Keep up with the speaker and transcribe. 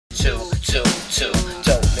two.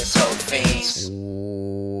 Don't miss Hope Fiends.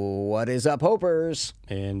 What is up, Hopers?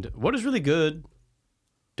 And what is really good,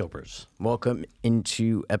 Dopers? Welcome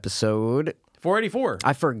into episode 484.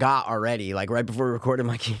 I forgot already, like right before we recorded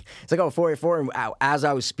my key. It's like, 484, and as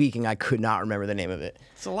I was speaking, I could not remember the name of it.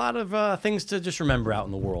 It's a lot of things to just remember out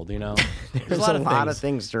in the world, you know? There's a lot of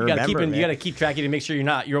things to remember, You got to keep track of it to make sure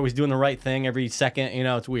you're always doing the right thing every second, you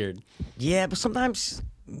know? It's weird. Yeah, but sometimes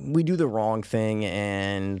we do the wrong thing,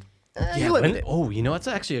 and you live with it. Oh, you know, it's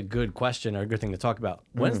actually a good question or a good thing to talk about.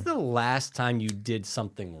 When's the last time you did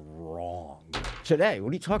something wrong? Today,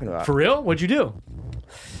 what are you talking about? For real? What'd you do?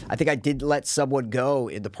 I think I did let someone go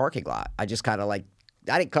in the parking lot. I just kind of I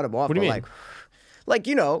didn't cut him off. What do you mean? Like,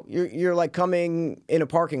 you know, you're like coming in a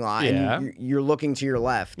parking lot and you're looking to your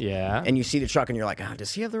left. Yeah. And you see the truck and you're like,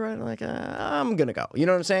 does he have the right? Like, I'm going to go. You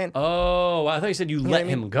know what I'm saying? Oh, I thought you said you let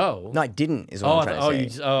him go. No, I didn't, is what I'm trying to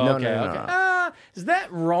say. No. Is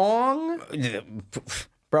that wrong?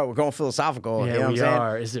 Bro, we're going philosophical. Yeah, you know what I'm saying?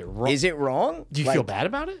 are. Is it wrong? Is it wrong? Do you feel bad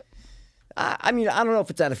about it? I mean, I don't know if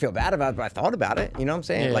it's that I feel bad about it, but I thought about it. You know what I'm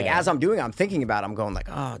saying? Yeah. Like, as I'm doing it, I'm thinking about it. I'm going like,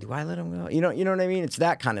 oh, do I let him go? You know what I mean? It's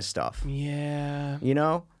that kind of stuff. Yeah. You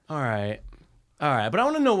know? All right. But I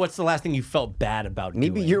want to know what's the last thing you felt bad about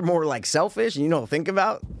Maybe doing. you're more like selfish and you don't think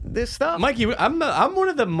about this stuff. Mikey, I'm one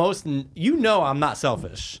of the most, you know I'm not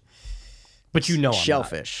selfish. But you know I'm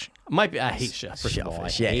shellfish. not. Might be. I hate shellfish.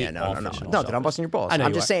 Shellfish. No, dude, I'm busting your balls. I know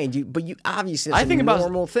I'm just saying, but you obviously that's I think a about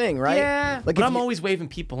normal thing, right? Yeah, like but I'm always waving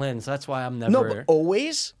people in, so that's why I'm never. No, but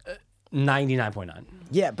always? 99.9.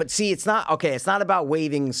 Yeah, but see, it's not about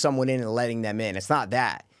waving someone in and letting them in. It's not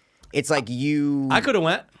that. It's like you. I could have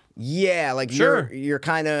went. Yeah, like sure. You're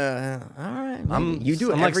kind of all right. You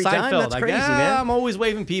do it I'm every like time. Seinfeld. That's crazy, man. I'm always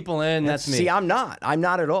waving people in. That's me. See, I'm not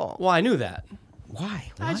at all. Well, I knew that.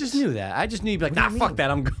 Why? I just knew that. I just knew you'd be like, fuck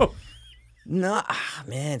that. I'm going. No,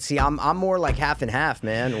 man. See, I'm more like half and half,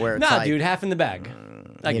 man. Where it's dude, half in the bag.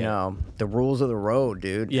 You know, the rules of the road,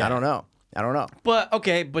 dude. Yeah. I don't know.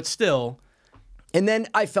 But still. And then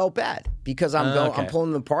I felt bad because I'm pulling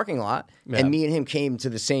in the parking lot, and me and him came to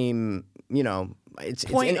the same, you know, it's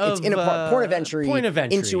in a point of entry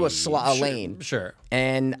into a lane. Sure.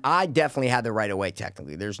 And I definitely had the right of way.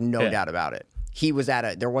 Technically, there's no doubt about it. He was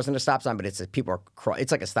there wasn't a stop sign, but it's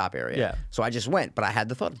like a stop area. Yeah. So I just went, but I had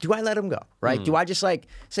the thought, do I let him go? Right? Do I just like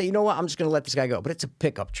say, you know what, I'm just gonna let this guy go? But it's a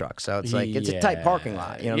pickup truck, so it's like it's a tight parking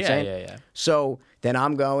lot. You know what I'm saying? Yeah. So then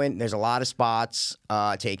I'm going. There's a lot of spots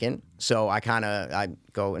taken. So I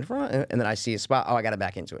go in front, and then I see a spot. Oh, I got to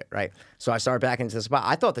back into it, right? So I started back into the spot.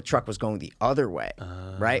 I thought the truck was going the other way,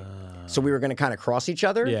 right? So we were going to kind of cross each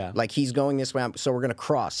other. Yeah. Like he's going this way, so we're going to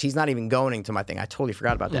cross. He's not even going to my thing. I totally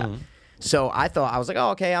forgot about that. So I was like,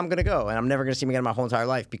 oh, okay, I'm going to go. And I'm never going to see him again my whole entire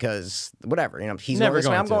life because whatever. You know, he's going this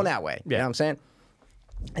way, I'm going that way. Yeah. You know what I'm saying?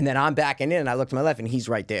 And then I'm backing in, and I look to my left, and he's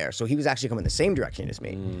right there. So he was actually coming the same direction as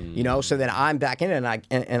me, you know. So then I'm backing in,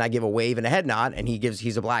 and I give a wave and a head nod, and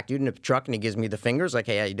he's a black dude in a truck, and he gives me the fingers, like,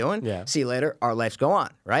 hey, how you doing? Yeah. See you later. Our lives go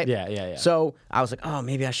on, right? Yeah. So I was like, oh,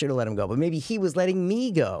 maybe I should have let him go, but maybe he was letting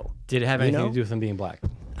me go. Did it have anything to do with him being black?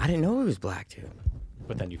 I didn't know he was black, dude.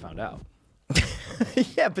 But then you found out.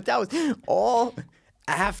 Yeah, but that was all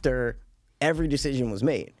after every decision was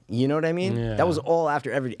made. You know what I mean? Yeah. That was all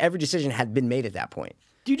after every decision had been made at that point.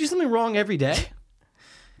 Do you do something wrong every day?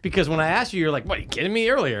 Because when I asked you, you're like, what, are you kidding me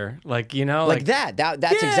earlier? Like, you know? Like that.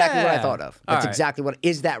 That's exactly what I thought of. That's right. exactly what,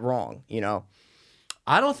 is that wrong, you know?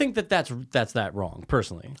 I don't think that's that wrong,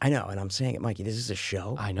 personally. I know, and I'm saying it, Mikey, this is a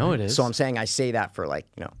show. I know it is. So I'm saying I say that for like,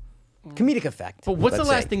 you know, comedic effect. But what's the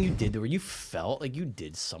last thing you did where you felt like you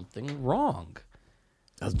did something wrong?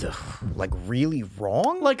 Like really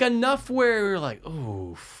wrong? Like enough where you're like,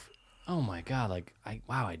 oh my God, like,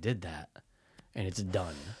 I did that. And it's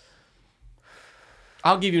done.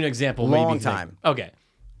 I'll give you an example. Long time. Okay.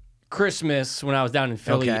 Christmas, when I was down in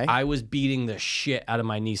Philly, Okay. I was beating the shit out of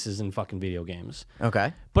my nieces in fucking video games.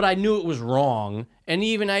 Okay. But I knew it was wrong. And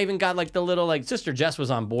I even got like the little, like, Sister Jess was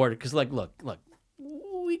on board. Because, like, look,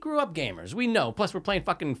 we grew up gamers. We know. Plus, we're playing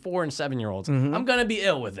fucking 4 and 7-year-olds. I'm going to be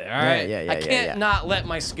ill with it, all right? Yeah, I can't not let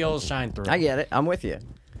my skills shine through. I get it. I'm with you.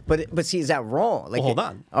 But see, is that wrong? Like, hold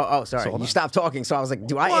on. Oh, sorry. You stopped talking, so I was like,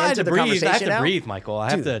 do I Well, enter the conversation I have to now? breathe, Michael. I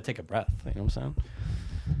have to take a breath. You know what I'm saying?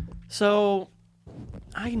 So,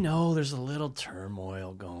 I know there's a little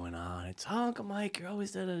turmoil going on. It's, oh, Uncle Mike, you're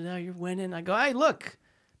always da-da-da, you're winning. I go, hey, look,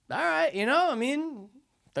 all right, you know, I mean,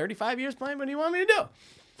 35 years playing, what do you want me to do?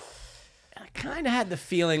 And I kind of had the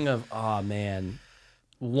feeling of, oh, man,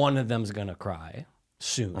 one of them's going to cry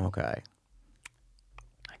soon. Okay.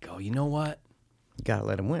 I go, you know what? You gotta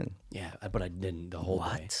let him win. Yeah, but I didn't the whole day.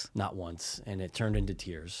 What? Not once. And it turned into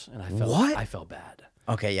tears. And I felt bad.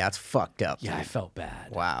 Okay, yeah, it's fucked up. Yeah, I dude. felt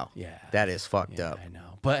bad. Wow. Yeah. That is fucked Yeah, up. I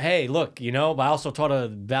know. But hey, look, I also taught a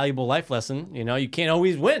valuable life lesson. You can't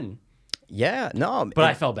always win. Yeah, no. But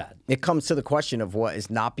I felt bad. It comes to the question of what is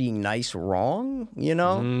not being nice wrong,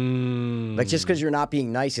 Like just because you're not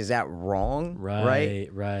being nice, is that wrong? Right.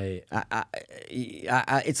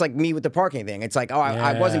 It's like me with the parking thing. It's like,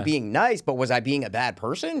 I wasn't being nice, but was I being a bad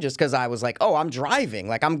person just because I was like, I'm driving,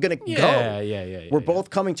 like I'm gonna go. Yeah. We're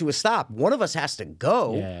both coming to a stop. One of us has to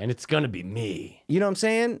go. Yeah, and it's gonna be me. You know what I'm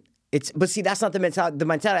saying? But see, that's not the mentality. The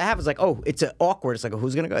mentality I have is like, it's awkward. It's like,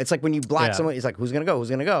 who's gonna go? It's like when you block someone. It's like, who's gonna go? Who's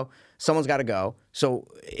gonna go? Someone's got to go. So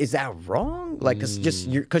is that wrong? Like, just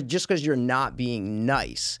because you're not being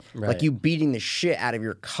nice, like you beating the shit out of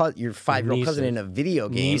your 5-year-old cousin in a video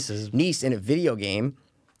game, niece in a video game,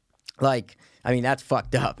 like. I mean, that's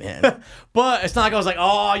fucked up, man. But it's not like I was like,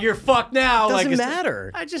 oh, you're fucked now. Doesn't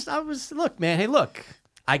matter. Look, man. Hey, look.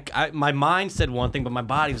 My mind said one thing, but my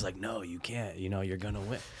body was like, no, you can't. You're gonna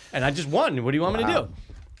win. And I just won. What do you want me to do?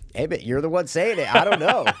 Hey, but you're the one saying it. I don't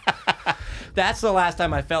know. That's the last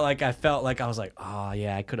time I felt like I was like, oh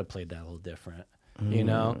yeah, I could have played that a little different. Hey,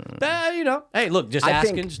 look, just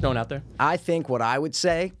asking, just throwing out there. I think what I would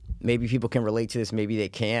say, maybe people can relate to this, maybe they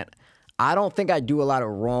can't. I don't think I do a lot of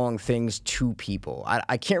wrong things to people.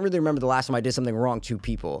 I can't really remember the last time I did something wrong to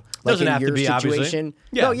people. Like Doesn't in have your to be, situation.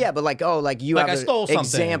 obviously. No, yeah, but you Like have I stole an something.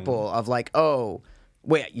 example of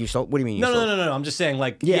wait, you stole? What do you mean you stole? No. I'm just saying,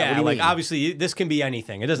 what do you mean? obviously, this can be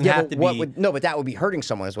anything. It doesn't have to be. But that would be hurting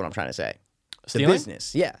someone, is what I'm trying to say. Stealing? The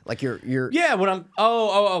business, yeah, like you're. Yeah, what I'm.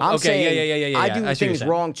 I'm okay, saying yeah. I do see what things you're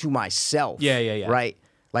saying. wrong to myself. Yeah. Right.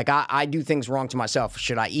 Like I do things wrong to myself.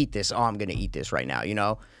 Should I eat this? Oh, I'm gonna eat this right now.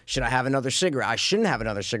 Should I have another cigarette? I shouldn't have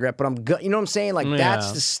another cigarette, but you know what I'm saying? Like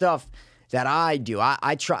that's the stuff that I do.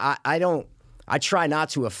 I try not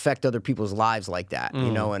to affect other people's lives like that.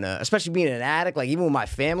 And especially being an addict, like even with my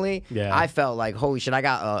family, I felt like, holy shit, I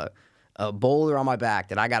got a boulder on my back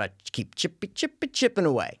that I gotta keep chipping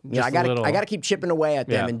away. I gotta keep chipping away at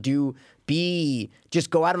them and just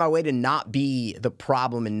go out of my way to not be the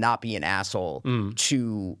problem and not be an asshole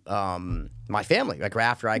to my family. Like right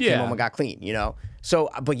after I came home and got clean, So,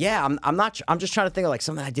 but yeah, I'm just trying to think of like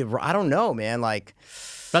something I did wrong. I don't know, man. Like,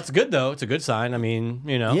 that's good though. It's a good sign. I mean,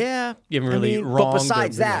 yeah, you haven't really wronged. But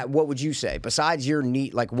besides that, what would you say? Besides your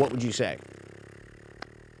like, what would you say?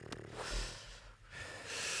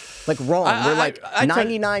 Like wrong. We're like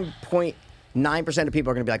 99.9% of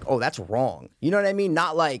people are gonna be like, oh, that's wrong. You know what I mean?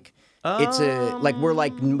 Not like it's we're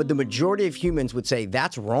like the majority of humans would say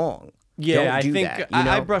that's wrong. Yeah, Don't do I think that,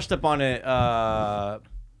 I brushed up on it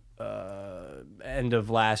end of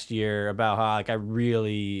last year about how like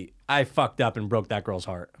I fucked up and broke that girl's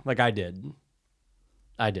heart. Like I did.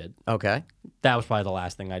 Okay. That was probably the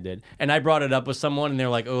last thing I did. And I brought it up with someone and they're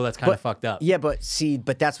like, oh, that's kind of fucked up. Yeah, but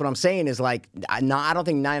that's what I'm saying is like, I don't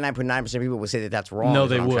think 99.9% of people would say that that's wrong. No,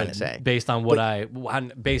 they would. I'm trying to say. Based on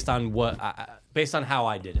how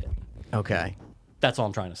I did it. Okay. That's all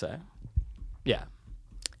I'm trying to say. Yeah.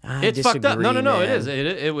 It's fucked up. No. It is.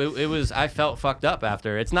 It was. I felt fucked up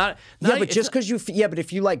after. It's not. But just because but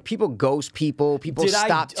if you like people ghost people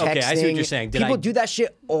stop texting. Okay, I see what you're saying. People do that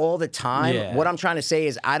shit all the time. Yeah. What I'm trying to say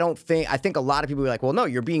is I think a lot of people are like, well, no,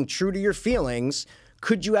 you're being true to your feelings.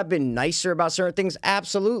 Could you have been nicer about certain things?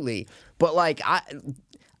 Absolutely. But like I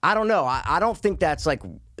don't know. I don't think that's like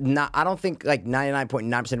not. I don't think like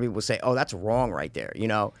 99.9% of people will say, oh, that's wrong right there.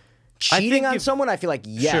 Cheating on someone, I feel like,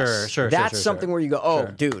 yes. Sure, that's something where you go, oh,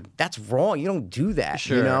 dude, that's wrong. You don't do that,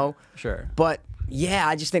 Sure. But, yeah,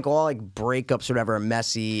 I just think all, like, breakups or whatever are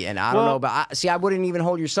messy, and I don't know. But, I wouldn't even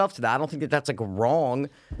hold yourself to that. I don't think that that's, like, wrong.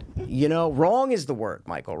 Wrong is the word,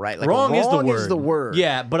 Michael, right? Like, wrong is the word.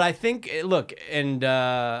 Yeah, but I think, look, and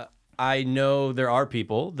I know there are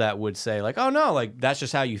people that would say, like, oh, no, like, that's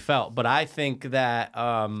just how you felt. But I think that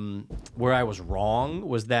where I was wrong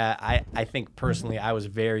was that I think personally I was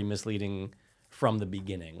very misleading from the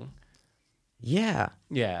beginning. Yeah.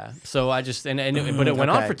 Yeah. So I just, but it went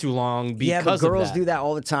on for too long because yeah, but girls of that. do that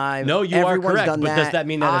all the time. No, you Everyone's are correct. Done but that. does that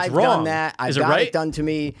mean that it's I've wrong? Done that. I've Is it got right? it done to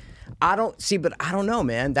me. But I don't know,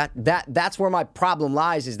 man. That's where my problem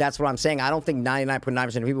lies. Is that's what I'm saying. I don't think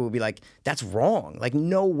 99.9% of people would be like, that's wrong. Like,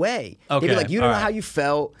 no way. Okay. They'd be like, you don't know how you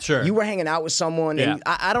felt. Sure. You were hanging out with someone. Yeah. And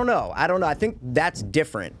I don't know. I think that's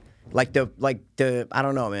different. Like the I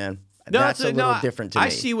don't know, man. No, that's a little different to me. I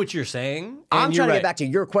see what you're saying. I'm trying to get back to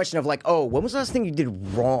your question of like, oh, when was the last thing you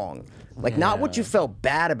did wrong? Like, not what you felt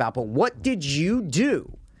bad about, but what did you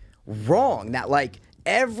do wrong? That like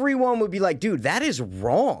everyone would be like, dude, that is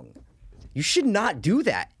wrong. You should not do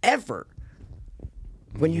that ever.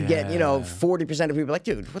 When you get, 40% of people like,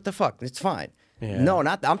 dude, what the fuck? It's fine. Yeah. No,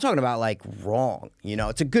 not. I'm talking about like wrong. You know,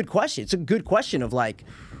 it's a good question. It's a good question of like,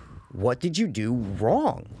 what did you do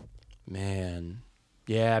wrong? Man.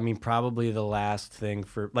 Yeah, I mean, probably the last thing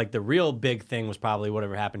for, like, the real big thing was probably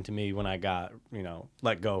whatever happened to me when I got,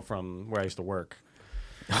 let go from where I used to work.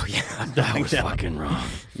 Oh yeah, That was fucking wrong.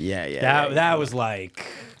 yeah. That was like,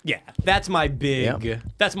 that's my big, Yep.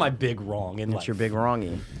 that's my big wrong in life. That's your big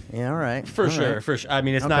wrongy. Yeah, all right. For All sure, right. for sure. I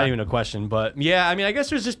mean, it's not Okay. even a question, but yeah, I mean, I guess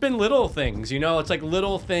there's just been little things, It's like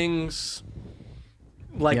little things,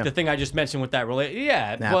 like Yeah. the thing I just mentioned with that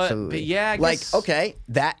Yeah, Absolutely. but yeah, I guess. Like, okay,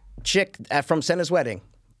 that chick from Senna's wedding,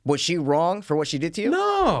 was she wrong for what she did to you?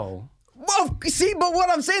 No. Well, see, but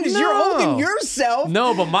what I'm saying is you're No. holding yourself.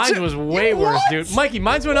 No, but mine was way worse, What? dude. Mikey,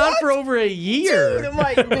 mine's went on What? for over a year. Dude,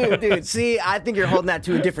 Mike, dude. See, I think you're holding that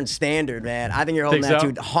to a different standard, man. I think you're holding Think that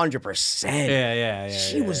so? to 100%. Yeah.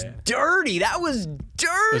 She was dirty. That was dirty,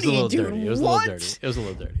 It was a little dude. dirty. It was What? a little dirty. It was a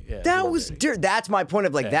little dirty. Yeah, That was dirty. That's my point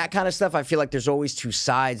of like Yeah. that kind of stuff. I feel like there's always two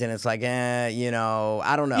sides, and it's like, I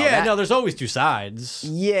don't know. Yeah, That- no, there's always two sides.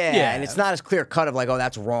 Yeah, and it's not as clear cut of like, oh,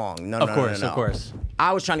 that's wrong. No, Of no, course, no, no. of course.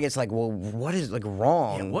 I was trying to get to like, well, what is like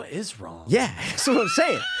wrong? What is wrong? Yeah, that's what I'm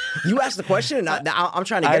saying. You asked the question, and I'm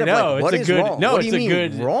trying to I get at know. like, what it's is a good. wrong? No, what it's do you a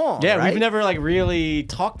mean good. wrong. Yeah, right? we've never like really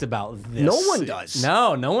talked about this. No one does.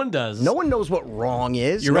 No one does. No one knows what wrong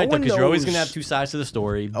is. You're no right, though, one because you're always knows- gonna have two sides to the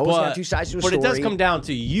story. Always but, have two sides to a But it does story. come down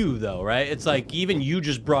to you, though, right? It's like even you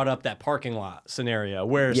just brought up that parking lot scenario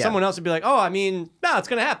where Yeah. someone else would be like, "Oh, I mean, no, it's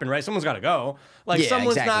gonna happen, right? Someone's got to go. Like Yeah,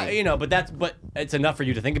 someone's exactly. not, but it's enough for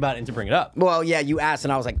you to think about it and to bring it up. Well, yeah, you asked,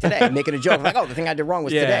 and I was like, today, making a joke, like, oh, the thing I did wrong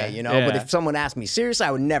was Yeah, today, But yeah. if someone asked me seriously,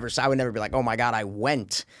 I would never be like, oh my god, I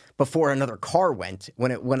went before another car went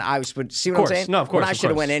when I was. See what I'm course. saying? No, of course, When I of should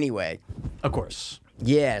have course. went anyway. Of course.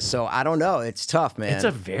 Yeah, so I don't know. It's tough, man. It's a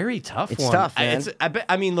very tough It's one. tough, man.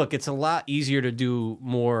 I mean, look, it's a lot easier to do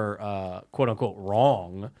more quote unquote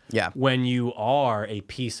wrong Yeah. when you are a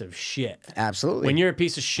piece of shit. Absolutely. When you're a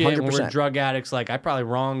piece of shit, when we're 100%. drug addicts, like I probably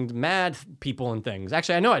wronged mad people and things.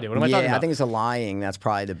 Actually, I know I did. What am I talking Yeah, about? I think it's a lying. That's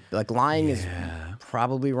probably lying is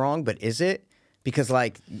probably wrong, but is it? Because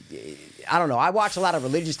like, I don't know. I watch a lot of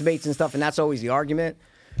religious debates and stuff, and that's always the argument.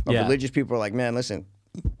 Of Yeah. Religious people are like, man, listen,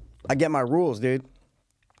 I get my rules, dude.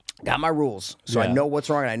 Got my rules, so I Yeah. know what's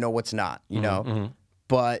wrong and I know what's not. You know.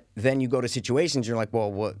 But then you go to situations, you're like,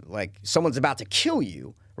 well, what? Like someone's about to kill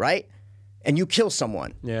you, right? And you kill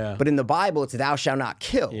someone. Yeah. But in the Bible, it's thou shalt not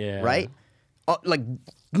kill, Yeah. right? Like,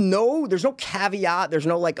 no, there's no caveat. There's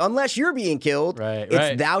no like, unless you're being killed, Right, it's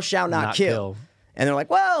right. thou shalt not, Not kill. kill. And they're like,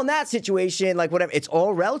 well, in that situation, like whatever, it's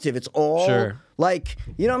all relative. It's all Sure. like,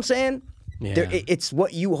 you know what I'm saying? Yeah. It's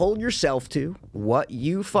what you hold yourself to, what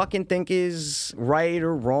you fucking think is right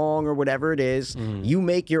or wrong or whatever it is. You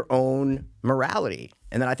make your own morality.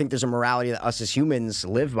 And then I think there's a morality that us as humans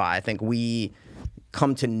live by. I think we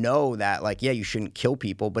come to know that, like, yeah, you shouldn't kill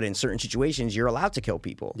people, but in certain situations, you're allowed to kill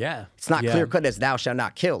people. Yeah. It's not Yeah. clear cut as thou shalt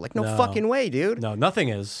not kill. Like, no fucking way, dude. No, nothing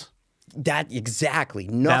is. That exactly.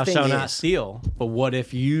 Thou Nothing shalt is. not steal. But what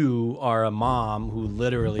if you are a mom who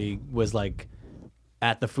literally was like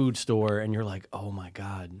at the food store and you're like, oh my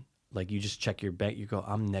God, like you just check your bank, you go,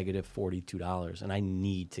 I'm negative $42 and I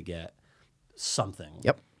need to get something.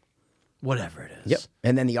 Yep. Whatever it is. Yep.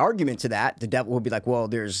 And then the argument to that, the devil will be like, well,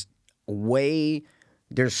 there's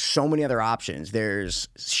so many other options. There's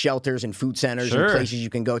shelters and food centers Sure. and places you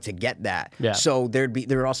can go to get that. Yeah. So there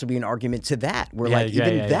would also be an argument to that where Yeah, like yeah,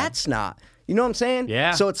 even yeah, yeah. that's not, you know what I'm saying?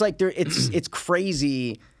 Yeah. So it's like it's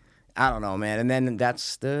crazy. I don't know, man. And then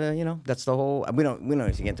that's the whole, we don't need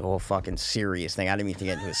to get into the whole fucking serious thing. I didn't mean to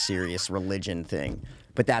get into a serious religion thing,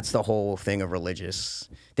 but that's the whole thing of religious.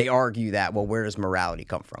 They argue that, well, where does morality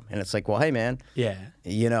come from? And it's like, well, hey, man, Yeah.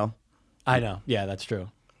 I know. Yeah, that's true.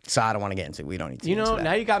 So I don't want to get into it. We don't need to You get know, into that.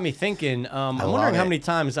 now you got me thinking. I'm love wondering how it. many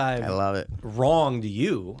times I love it. wronged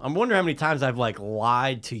you. I'm wondering how many times I've like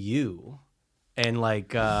lied to you, and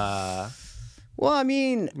like Well, I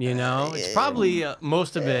mean, it's probably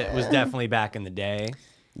most of it was definitely back in the day,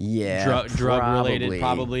 yeah, drug related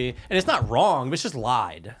probably, and it's not wrong, but it's just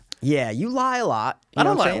lied. Yeah, you lie a lot. You I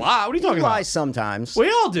know don't what I'm lie a saying? lot. What are you talking lie about? sometimes.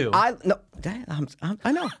 We all do. I know.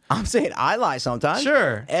 I'm saying I lie sometimes.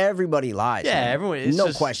 Sure. Everybody lies. yeah, man. everyone. It's no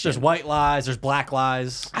just, question. There's white lies. There's black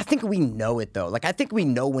lies. I think we know it though. Like I think we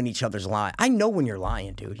know when each other's lying. I know when you're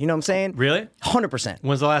lying, dude. You know what I'm saying? Really? 100%.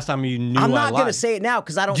 When's the last time you knew I'm I not lied? gonna say it now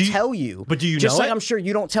because I don't Do you- tell you. but do you Just know like it? I'm sure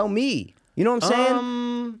you don't tell me. You know what I'm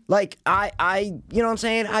saying? Like I, you know what I'm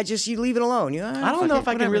saying? You leave it alone. I don't know if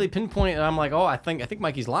I can really pinpoint. And I'm like, oh, I think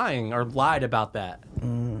Mikey's lying or lied about that.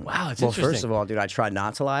 Wow, it's Well, interesting. first of all, dude, I try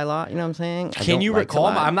not to lie a lot. You know what I'm saying? I Can don't you like to recall?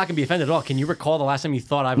 lie. I'm not gonna be offended at all. Can you recall the last time you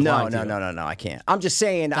thought I was lying to you? No, I can't. I'm just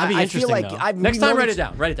saying. That'd be I interesting. feel like though. I've Next time, known write it each-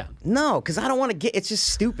 down. Write it down. No, because I don't want to get. It's just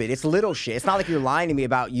stupid. It's little shit. It's not like you're lying to me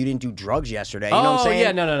about you didn't do drugs yesterday. You know what I'm saying?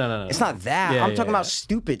 yeah, no. It's not that. Yeah, I'm yeah, talking yeah. about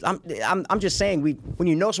stupid. I'm just saying when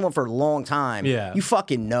you know someone for a long time, Yeah. you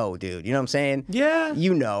fucking know, dude. You know what I'm saying? Yeah.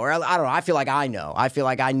 You know, or I don't know. I feel like I know. I feel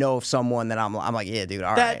like I know of someone that I'm like, yeah, dude.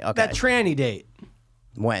 All right, okay. That tranny date.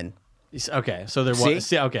 When? Okay, so there was.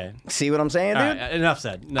 See? Okay. See what I'm saying, All dude? right, enough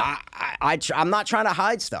said. No. I'm not trying to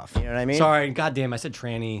hide stuff. You know what I mean? Sorry, goddamn, I said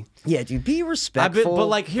tranny. Yeah, dude. Be respectful. But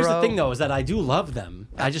like, here's bro. the thing though, is that I do love them.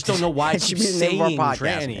 I just don't know why I It should keep be the name of our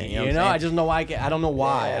saying podcast, tranny. man, You know, what I'm saying? I just know why. I don't know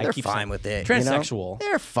why. Yeah, I they're keep fine saying with it. you know? Transsexual.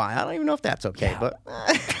 They're fine. I don't even know if that's okay, but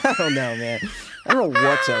I don't know, man. I don't know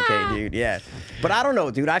what's okay, dude. Yeah, but I don't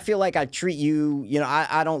know, dude. I feel like I treat you. You know,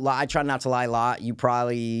 I don't lie. I try not to lie a lot. You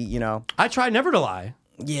probably, you know. I try never to lie.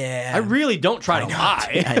 Yeah. I really don't try to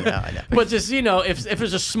lie. I know. But just, you know, if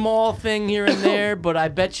there's a small thing here and there, but I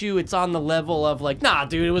bet you it's on the level of like, nah,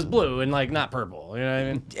 dude, it was blue and like not purple. You know what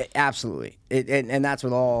I mean? Absolutely. And that's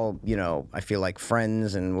with all, you know, I feel like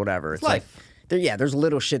friends and whatever. It's life. like, there's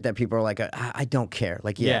little shit that people are like, I don't care.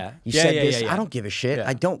 Like, Yeah. you Yeah, said yeah, this. yeah, yeah. I don't give a shit. Yeah.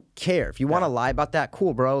 I don't care. If you want to lie about that,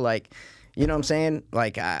 cool, bro. Like, you know what I'm saying?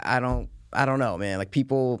 Like, I don't know, man. Like,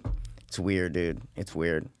 people, it's weird, dude. It's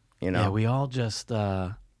weird. You know? Yeah, we all just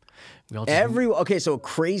Okay, so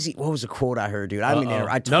crazy. What was a quote I heard, dude? I mean,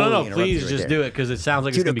 I totally no, interrupted please you right just there. do it because it sounds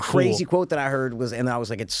like Dude, it's gonna a be crazy cool. quote that I heard was, and I was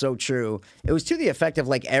like, it's so true. It was to the effect of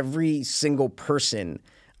like every single person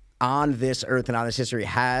on this earth and on this history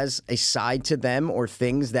has a side to them or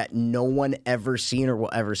things that no one ever seen or will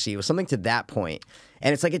ever see. It was something to that point.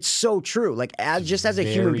 And it's like, it's so true. Like, as a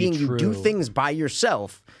human Very being, you do true. things by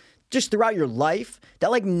yourself just throughout your life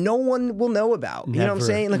that like no one will know about. You know what I'm Never,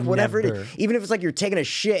 saying? Like whatever it never. is. Even if it's like you're taking a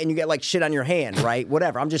shit and you get like shit on your hand, right?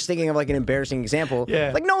 Whatever. I'm just thinking of like an embarrassing example.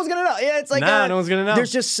 Yeah. Like no one's gonna know. Yeah, it's like Nah, no one's gonna know.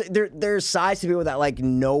 There's just there's sides to people that like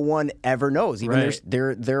no one ever knows. Even Right.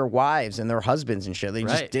 their wives and their husbands and shit. They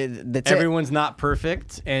just Right. did. That's Everyone's not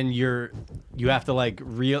perfect, and you have to like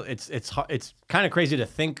It's kind of crazy to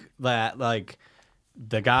think that like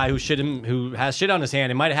the guy who has shit on his hand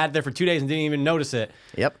and might have had it there for 2 days and didn't even notice it.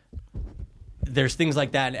 it. Yep. There's things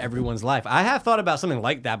like that in everyone's life. I have thought about something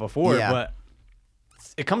like that before, Yeah. but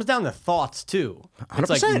it comes down to thoughts too. It's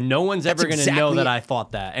like 100%. no one's ever That's going to know exactly that it. I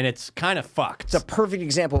thought that, and it's kind of fucked. It's a perfect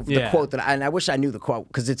example of the Yeah. quote and I wish I knew the quote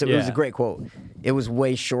because it was Yeah. a great quote. It was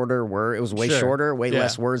way shorter it was way Sure. shorter, way Yeah.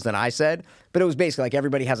 less words than I said. But it was basically like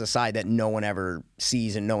everybody has a side that no one ever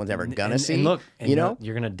sees and no one's ever gonna see. And look, and you know?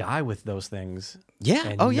 you're going to die with those things. Yeah.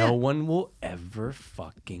 And Oh, yeah. no one will ever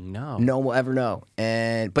fucking know. No one will ever know.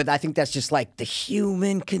 But I think that's just like the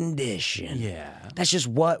human condition. Yeah. That's just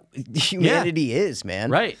what humanity is,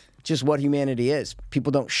 man. Right. Just what humanity is.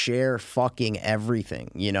 People don't share fucking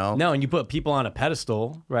everything, you know? No, and you put people on a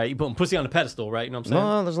pedestal, right? You put pussy on a pedestal, right? You know what I'm saying?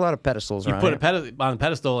 Well, there's a lot of pedestals You around put here. on a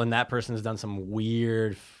pedestal, and that person has done some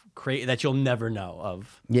weird, that you'll never know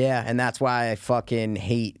of. Yeah, and that's why I fucking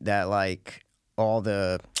hate that, like, all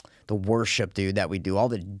the worship, dude, that we do, all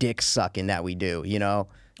the dick sucking that we do, you know?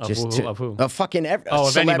 Of who? Of who? Of fucking Of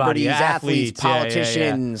anybody, celebrities, athletes, yeah, yeah, yeah.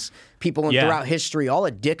 politicians, people Yeah. throughout history, all the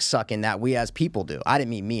dick sucking that we as people do. I didn't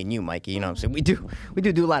mean me and you, Mikey. You know what I'm saying? We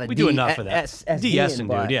do a lot of We do enough of that. DS DS-ing,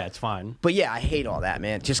 dude. Yeah, it's fine. But yeah, I hate all that,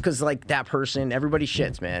 man. Just because like that person, everybody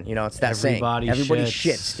shits, man. You know, it's that Everybody saying. Everybody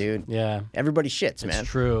shits. shits, dude. Yeah. Everybody shits, man. It's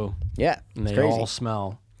true. Yeah, And it's they crazy. all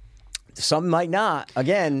smell. Some might not.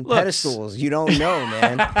 Again, Look. pedestals. You don't know,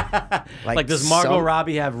 man. Like, does Margot some-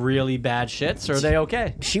 Robbie have really bad shits, or are they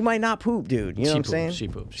okay? She might not poop, dude. You know She what I'm poops, saying? she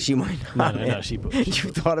poops, she She might not. No, man. she poops, she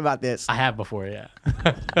You thought about this? I have before, yeah.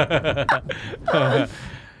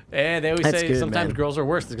 And they always That's say good, sometimes man. girls are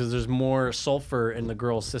worse because there's more sulfur in the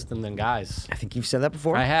girl's system than guys. I think you've said that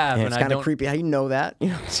before. I have, And and it's I kind of don't- creepy how you know that. You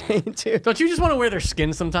know what I'm saying, too? Don't you just want to wear their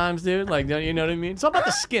skin sometimes, dude? Like, don't you know what I mean? It's all about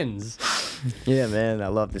the skins. Yeah, man. I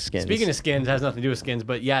love the skins. Speaking of skins, it has nothing to do with skins,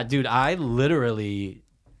 but yeah, dude, I literally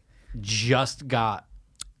just got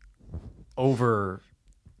over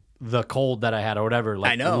the cold that I had or whatever.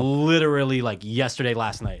 Like, I know. literally like yesterday,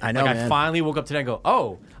 last night. I know, Like, I man. finally woke up today and go,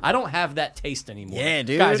 oh, I don't have that taste anymore. Yeah,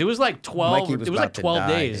 dude. Guys, it was like 12. Mikey was It was about like to 12 die,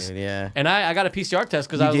 days. dude, yeah. And I got a PCR test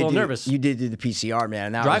because I was a little nervous. You did do the PCR, man.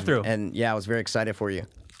 And that Drive-through. And yeah, I was very excited for you.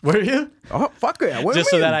 Were you? Oh, fuck yeah. What do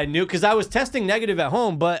Just you so that mean? I knew, because I was testing negative at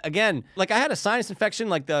home. But again, like I had a sinus infection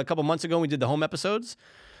like a couple months ago when we did the home episodes.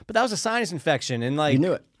 But that was a sinus infection, and like You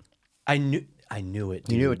knew it. I knew it.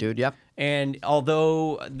 Dude. You knew it, dude. Yep. And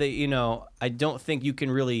although I don't think you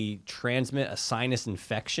can really transmit a sinus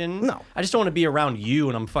infection. No. I just don't want to be around you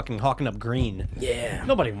and I'm fucking hawking up green. Yeah.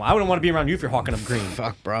 I wouldn't want to be around you if you're hawking up green.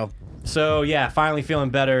 Fuck, bro. So yeah, finally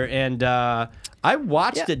feeling better, and I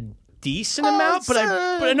watched a decent amount, but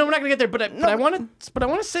I know we're not gonna get there. But I want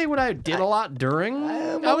to say what I did a lot during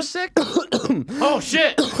I was sick. Oh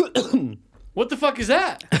shit! What the fuck is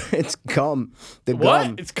that? It's gum. The What?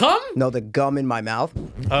 gum. It's cum? No, the gum in my mouth.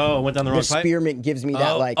 Oh, went down the wrong The pipe. spearmint gives me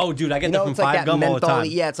that like. Oh, dude, I get that from it's like Five that Gum all the menthol-y-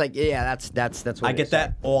 time. Yeah, it's like that's what I it get is.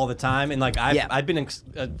 that all the time, and like Yeah. I've been in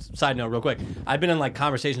side note real quick. I've been in like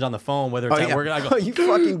conversations on the phone, whether it's Oh, at yeah. work, and I go, You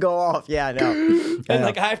fucking go off. Yeah, I know. and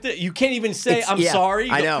like I have to. You can't even say I'm yeah, sorry.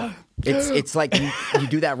 You I go, know. It's like you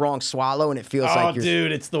do that wrong swallow and it feels Oh, like you're.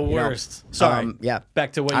 dude, it's the know, worst. Sorry. yeah.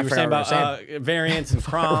 Back to what I you were saying forgot about what I variants and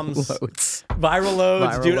proms. Loads. Viral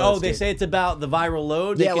loads, Viral dude. loads, They dude. say it's about the viral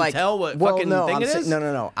load. They Yeah, can like tell what well, fucking no, thing I'm it is.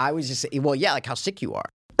 No. I was just well, yeah, like how sick you are.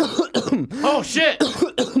 Oh shit!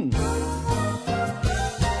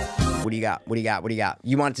 What do you got? What do you got? What do you got?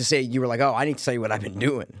 You wanted to say you were like, oh, I need to tell you what I've been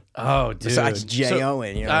doing. Oh, dude. Besides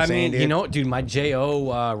J-O-ing, you know what I'm saying, dude? you know, dude, my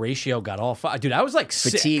JO ratio got all dude. I was like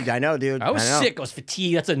Fatigued, sick. I know, dude. I was know. sick. I was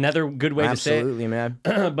fatigued. That's another good way Absolutely, man. to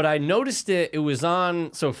say it. But I noticed it. It was on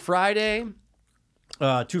Friday,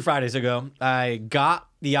 2 Fridays ago. I got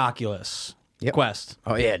the Oculus Quest.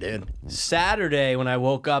 Oh yeah, dude. Saturday when I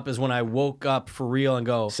woke up is when I woke up for real and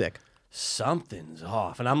go Sick. something's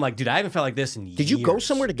off. And I'm like, dude, I haven't felt like this in years. Did you go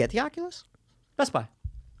somewhere to get the Oculus? Best Buy.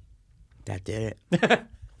 That did it.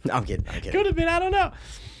 No, I'm kidding. Could have been. I don't know.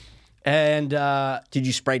 And Did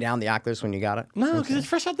you spray down the Oculus when you got it? no, because it's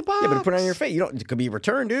fresh out the box. Yeah, but put it on your face. You don't. It could be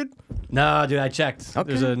returned, dude. No, dude, I checked. Okay.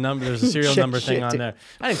 There's a number. There's a serial Check number thing shit, on dude. there.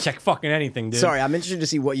 I didn't check fucking anything, dude. Sorry, I'm interested to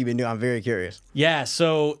see what you've been doing. I'm very curious. Yeah,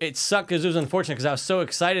 so it sucked because it was unfortunate because I was so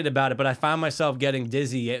excited about it, but I found myself getting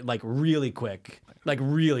dizzy like really quick, But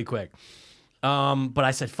I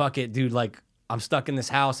said, fuck it, dude. Like I'm stuck in this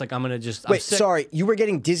house. Like I'm gonna just. I'm Wait, sick. sorry. You were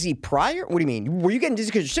getting dizzy prior? What do you mean? Were you getting dizzy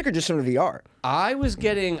because you're sick or just from the VR?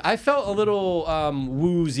 I felt a little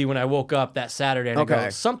woozy when I woke up that Saturday, and I Okay. go,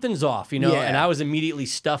 something's off, you know. Yeah. And I was immediately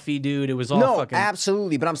stuffy, dude. It was all No, fucking.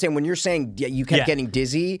 absolutely. But I'm saying when you're saying you kept Yeah. getting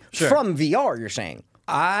dizzy Sure. from VR, you're saying.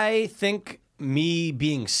 I think me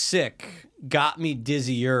being sick got me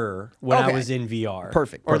dizzier when I Okay. was in VR.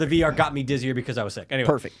 Perfect, Or the VR got me dizzier because I was sick. Anyway.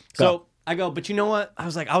 Perfect. So Go. I go, but you know what? I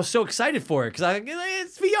was so excited for it because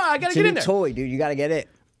it's VR. I gotta It's get a in new there. toy, dude. You got to get it.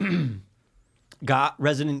 Got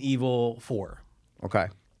Resident Evil 4. Okay.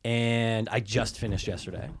 And I just finished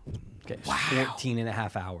yesterday. Okay, 14 and a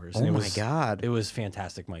half hours. And Oh it my was, God. It was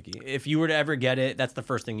fantastic, Mikey. If you were to ever get it, that's the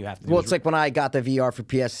first thing you have to do. Well, is it's like when I got the VR for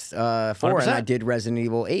PS4 and 100%. I did Resident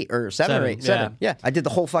Evil 8 or 7 or Seven, 8. 7. Yeah, I did the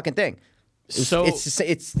whole fucking thing. So- it's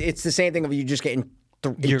the same thing of you just getting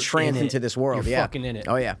you're entranced in it. into this world. You're yeah. fucking in it.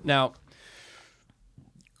 Oh yeah. Now,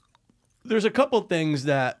 there's a couple things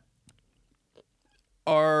that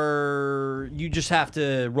are you just have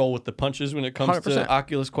to roll with the punches when it comes 100%. to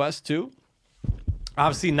Oculus Quest 2.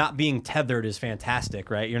 Obviously, not being tethered is fantastic,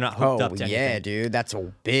 right? You're not hooked Oh up to yeah, anything. dude. That's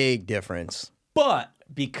a big difference. But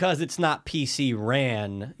because it's not PC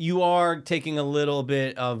ran, you are taking a little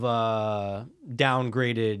bit of a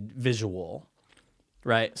downgraded visual,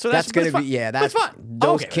 right? So That's gonna fine. be That's fine. I'm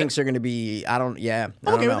Those okay with kinks it. are gonna be. I don't. Yeah. I I'm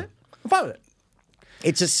don't okay know. with it. I'm fine with it.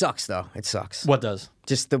 It just sucks though. It sucks. What does?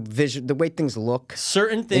 Just the vision, the way things look.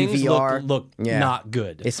 Certain things VR, look yeah. not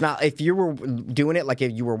good. It's not. If you were doing it like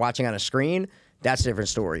if you were watching on a screen, that's a different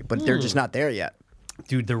story. But they're just not there yet.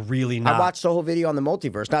 Dude, they're really not. I watched the whole video on the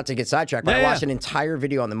multiverse. Not to get sidetracked, but I Yeah, watched yeah. an entire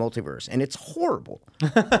video on the multiverse, and it's horrible.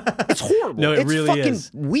 It's horrible. No, it it's really fucking is.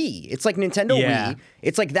 Wii. It's like Nintendo Yeah. Wii.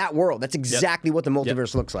 It's like that world. That's exactly what the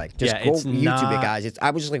multiverse looks like. Just Yeah, go it's YouTube not- it, guys. I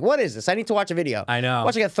was just like, what is this? I need to watch a video. I know.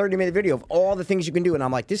 Watch like a 30-minute video of all the things you can do, and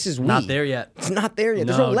I'm like, this is Wii. Not there yet. It's not there yet.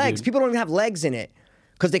 There's no No, legs. dude. People don't even have legs in it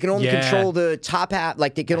because they can only Yeah. control the top half.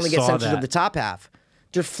 Like they can only get saw sensors of that. the top half.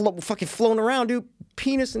 They're fucking floating around, dude.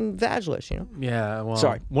 Penis and vaginless, you know. Yeah, well,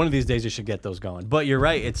 Sorry. one of these days you should get those going. But you're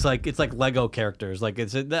right. It's like Lego characters. Like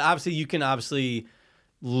obviously you can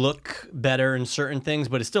look better in certain things,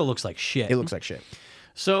 but it still looks like shit. It looks like shit.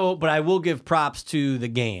 So, but I will give props to the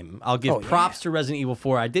game. I'll give props to Resident Evil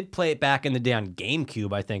 4. I did play it back in the day on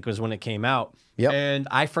GameCube, I think, was when it came out. Yep. And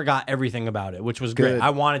I forgot everything about it, which was Good. great. I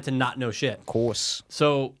wanted to not know shit. Of course.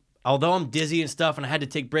 So, although I'm dizzy and stuff and I had to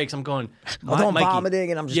take breaks, I'm going, Although I'm Mikey,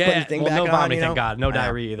 vomiting and I'm just putting the thing back no on, vomiting, you know? thank God. No I know.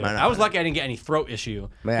 diarrhea either. I know, I was I know. lucky I didn't get any throat issue.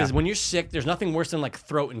 Yeah. Because when you're sick, there's nothing worse than like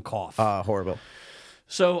throat and cough. Horrible.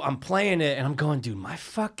 So I'm playing it and I'm going, dude, my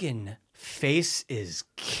fucking face is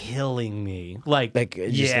killing me. Like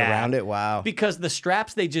just around it. Wow. Because the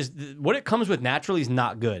straps, what it comes with naturally is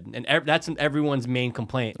not good, and that's everyone's main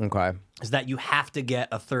complaint. Okay. Is that you have to get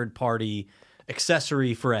a third-party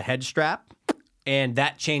accessory for a head strap, and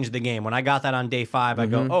that changed the game. When I got that on day 5, I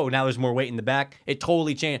go, oh, now there's more weight in the back. It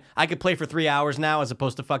totally changed. I could play for 3 hours now as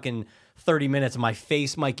opposed to fucking 30 minutes. My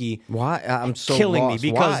face, Mikey, why? I'm so killing lost.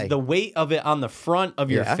 me because Why? the weight of it on the front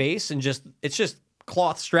of your Yeah. face and it's just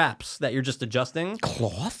cloth straps that you're just adjusting.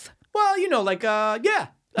 Cloth? Well, like yeah.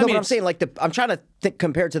 No, but I'm saying like I'm trying to think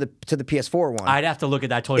compared to the PS4 one. I'd have to look at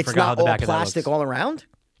that. I totally it's forgot how not the all back of that plastic looks. all around.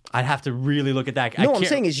 I'd have to really look at that. No, I'm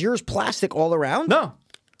saying is yours plastic all around? no.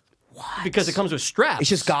 Because it comes with straps. It's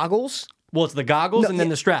just goggles. Well, it's the goggles and then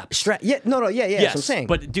the straps. Yeah, no, yeah. Yes, That's what I'm saying.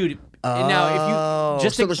 But dude, now if you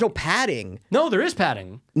just so there's no padding. no, there is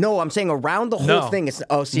padding. No, I'm saying around the whole No. thing. It's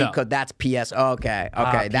because No. that's PS. Okay,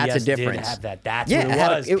 that's a PS did difference. have that. That's Yeah, what it it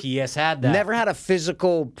had a- was. it- PS had that. Never had a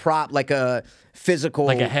physical prop like a physical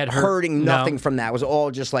Like a head hurt? hurting. No. Nothing from that. It was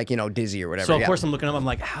all just like dizzy or whatever. So of yeah. course I'm looking up. I'm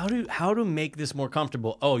like, how to make this more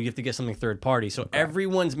comfortable? Oh, you have to get something third party. So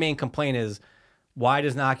everyone's main complaint is, why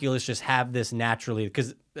doesn't Oculus just have this naturally?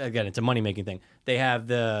 Because again, it's a money making thing. They have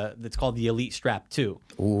it's called the Elite Strap 2.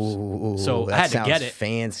 Ooh, So that I had to sounds get it.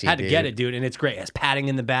 fancy. Had to get dude. it, dude, and it's great. It has padding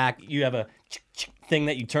in the back. You have a thing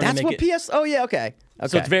that you turn That's to what make it. PS. Oh yeah, okay.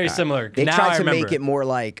 So it's very all right. similar. They Now tried I to make remember. it more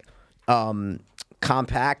like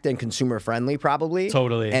compact and consumer friendly, probably.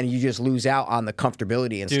 Totally. And you just lose out on the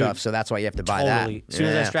comfortability and Dude, stuff. So that's why you have to buy Totally. that. As soon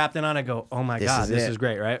as I Yeah. strapped it on, I go, oh my God, is this it. is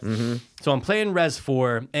great, right? Mm-hmm. So I'm playing Res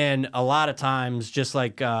 4, and a lot of times, just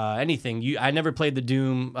like anything, I never played the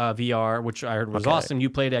Doom VR, which I heard was awesome.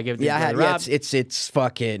 You played it, I gave it to Yeah, your I had, brother yeah, Rob. it's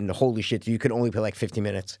fucking holy shit. You could only play like 50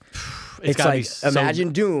 minutes. It's gotta be like so- imagine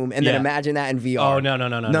Doom and then Yeah. imagine that in VR. Oh,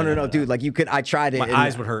 no, dude. Like you could. I tried it. My and-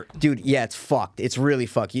 eyes would hurt. dude. Yeah, it's fucked. It's really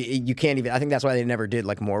fucked. You can't even. I think that's why they never did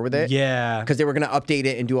like more with it. Yeah. because they were gonna update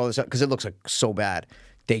it and do all this stuff because it looks like so bad.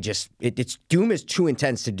 They just it's Doom is too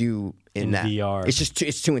intense to do in that VR. It's just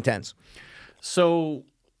it's too intense. So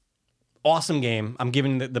awesome game. I'm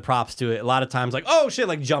giving the props to it. A lot of times, like, oh shit,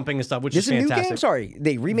 like jumping and stuff, which This is is a new fantastic. game. Sorry,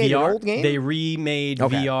 they remade VR, an old game. They remade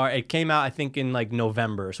Okay. VR. It came out, I think, in like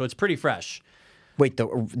November, so it's pretty fresh. Wait, the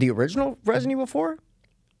original Resident Evil 4?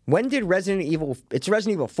 When did Resident Evil? It's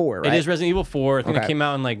Resident Evil 4, right? It is Resident Evil 4. I think Okay. it came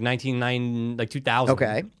out in like 1990, like 2000.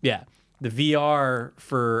 Okay. Yeah. The VR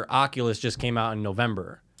for Oculus just came out in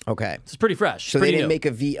November. Okay. So it's pretty fresh. So pretty they didn't new.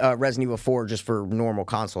 make a Resident Evil 4 just for normal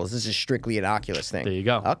consoles. This is strictly an Oculus thing. There you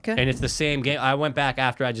go. Okay. And it's the same game. I went back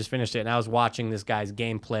after I just finished it, and I was watching this guy's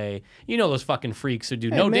gameplay. You know those fucking freaks who do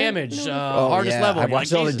no man, damage, Oh, hardest yeah. level. I You're like,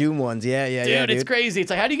 watched all the Jesus. Doom ones. Yeah, yeah, Dude, it's crazy. It's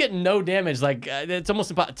like, how do you get no damage? Like, it's almost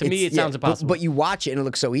impossible. To me, it sounds impossible. But you watch it and it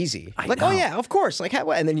looks so easy. I Like, know. oh yeah, of course. Like, how?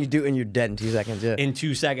 And then you do, it and you're dead in 2 seconds. Yeah. in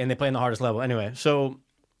 2 seconds, and they play on the hardest level. Anyway, so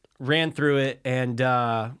ran through it and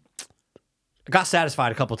got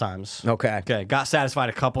satisfied a couple times. Okay. Got satisfied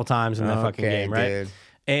a couple times in that fucking Okay, game, right? dude.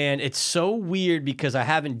 And it's so weird because I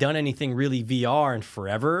haven't done anything really VR in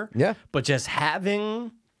forever. Yeah. But just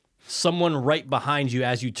having someone right behind you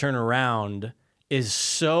as you turn around is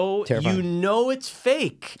so Terrifying. you know it's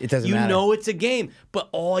fake. It doesn't you matter. know it's a game, but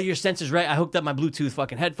all your senses right. I hooked up my Bluetooth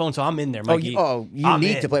fucking headphones, so I'm in there, Oh, Mikey. you I'm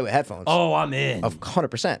need in. to play with headphones. Oh, I'm in. Of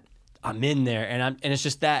 100%. I'm in there, and it's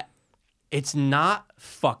just that it's not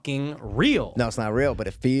fucking real. No, it's not real, but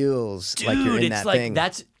it feels Dude, like you're in it's that like thing.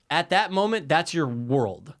 that's at that moment. That's your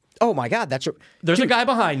world. Oh my God, that's your. There's a guy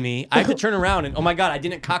behind me. I have to turn around and oh my God, I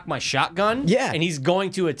didn't cock my shotgun. Yeah. and he's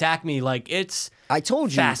going to attack me. Like it's. I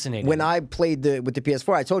told you Fascinating. when I played with the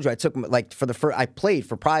PS4. I told you I took like for the first. I played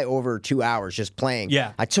for probably over 2 hours just playing.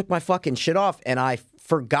 Yeah. I took my fucking shit off and I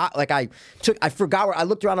forgot. Like I forgot where I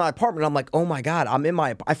looked around my apartment. And I'm like, oh my God, I'm in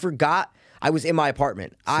my. I forgot I was in my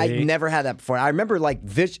apartment. I never had that before. I remember like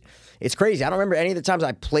It's crazy. I don't remember any of the times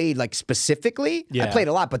I played like specifically. Yeah. I played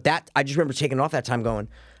a lot, but I just remember taking off that time going,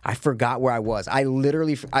 I forgot where I was. I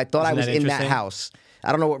thought I was that in that interesting? house. I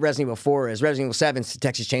don't know what Resident Evil 4 is. Resident Evil 7 is the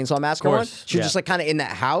Texas Chainsaw Massacre one. course, She was yeah. just like kind of in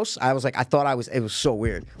that house. I was like, I thought I was. It was so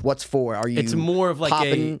weird. What's 4? Are you? It's more of like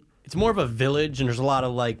popping? it's more of a village, and there's a lot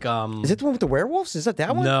of like. Is it the one with the werewolves? Is that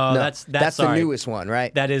one? No, that's the sorry. newest one,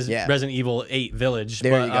 right? That is yeah. Resident Evil 8 Village.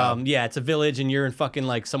 There but, you go. Yeah, it's a village, and you're in fucking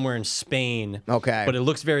like somewhere in Spain. Okay. But it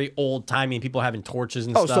looks very old timey, and people having torches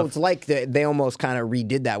and Oh, stuff. so it's like they almost kind of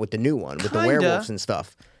redid that with the new one with the Kinda. werewolves and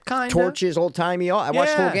stuff. Kinda. Torches, old timey. I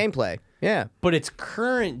watched full Yeah. gameplay. Yeah. But it's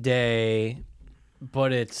current day,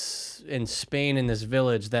 but it's in Spain in this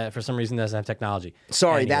village that for some reason doesn't have technology.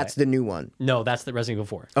 Sorry, Anyway. that's the new one. No, that's the Resident Evil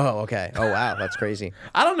 4. Oh, okay. Oh, wow, that's crazy.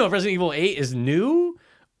 I don't know if Resident Evil 8 is new.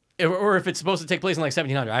 or if it's supposed to take place in like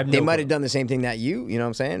 1700. I have no They might clue. have done the same thing that you know what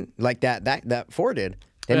I'm saying? Like that 4 did.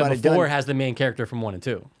 They Yeah, might have but done. 4 has the main character from 1 and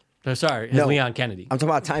 2. Oh, sorry, it's No. Leon Kennedy. I'm talking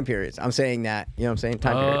about time periods. I'm saying that, you know what I'm saying?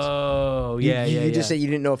 Time periods. Oh, yeah, You just said you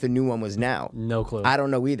didn't know if the new one was now. No clue. I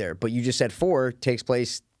don't know either, but you just said 4 takes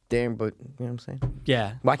place there, but you know what I'm saying?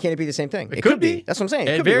 Yeah. Why can't it be the same thing? It could be. That's what I'm saying.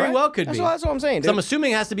 It could be, very right? well could That's be. That's what I'm saying. So I'm dude.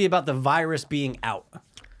 assuming it has to be about the virus being out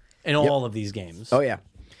in all of these games. Oh yeah.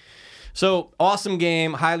 So awesome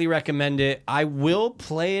game. Highly recommend it. I will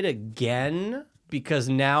play it again because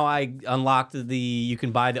now I unlocked you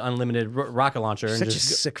can buy the unlimited rocket launcher. And Such a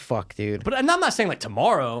just sick fuck, dude. But I'm not saying like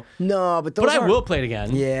tomorrow. No, but those But I aren't- will play it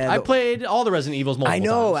again. Yeah, I the- played all the Resident Evils multiple I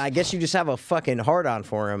know. times. I guess you just have a fucking hard on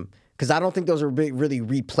for him because I don't think those are really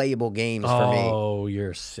replayable games for me. Oh,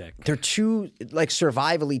 you're sick. They're too like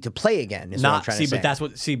survivally to play again. Is what I'm Not trying see, to say. but that's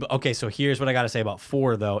what see. But okay, so here's what I got to say about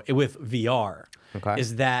 4 though. With VR, Okay.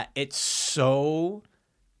 is that it's so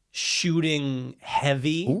shooting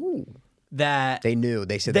heavy Ooh. that They knew.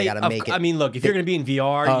 They said they got to make it. I mean, look, if you're going to be in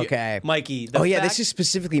VR, Okay. Mikey. Oh yeah, this is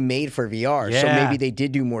specifically made for VR, so Yeah. maybe they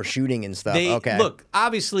did do more shooting and stuff. Okay. Look,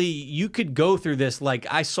 obviously, you could go through this. Like,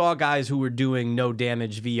 I saw guys who were doing no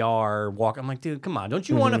damage VR walk. I'm like, dude, come on, don't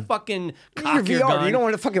you want to fucking cock Your your VR, gun? you don't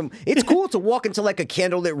want to fucking. It's cool to walk into like a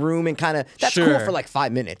candlelit room and kind of. That's cool Sure. for like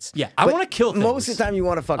 5 minutes. Yeah, I But wanna kill things. Most of the time, you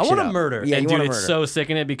want to fuck. I shit want to up. murder. Yeah, and you dude, want to it's murder. so sick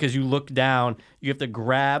in it because you look down, you have to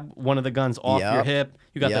grab one of the guns off your Yup. hip.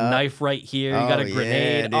 You got the Yup. knife right here. You got a Oh,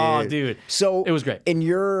 grenade. yeah, Oh, dude. So it was great. in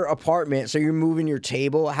your apartment. So you're moving your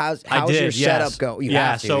table. How's I did, your yes. setup go? You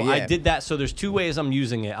yeah, have to, so I yeah. did that. So there's 2 ways I'm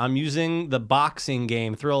using it. I'm using the boxing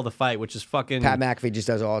game, Thrill of the Fight, which is fucking Pat McAfee just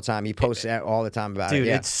does it all the time. He posts all the time about dude. it.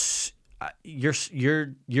 Yeah. It's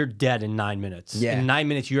you're dead in 9 minutes. Yeah. In 9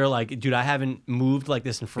 minutes, you're like, dude, I haven't moved like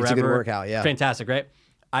this in forever. a good workout, yeah. Fantastic, right?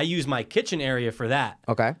 I use my kitchen area for that.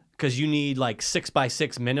 Okay. Because you need like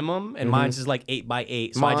 6x6 minimum, and mine's is like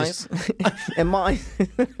 8x8. So I just and mine.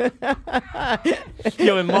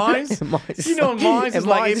 yo, in mine's, you know, in mine's is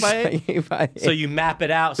like 8x8. 8x8. So you map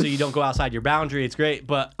it out so you don't go outside your boundary. It's great,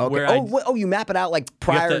 but Okay. where You map it out like you have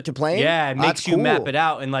prior to playing? Yeah, it Oh, makes that's you map cool. it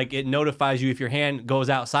out, and like it notifies you if your hand goes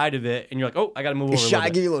outside of it, and you're like, oh, I got to move over. It's A shy, little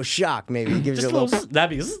give bit. you a little shock, maybe. It gives Just you a a little. little.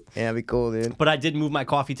 That'd be. Yeah, that'd be cool, dude. But I did move my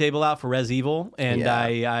coffee table out for Res Evil, and Yeah.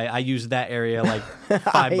 I used that area like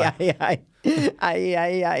 5 by.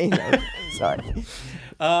 Sorry.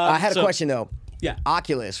 I had a so- question though. Yeah.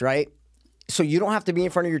 Oculus, right? So you don't have to be in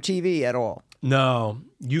front of your TV at all. No,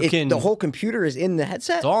 you can. The whole computer is in the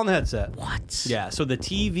headset. It's all in the headset. What? Yeah. So the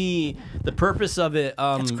TV, the purpose of it,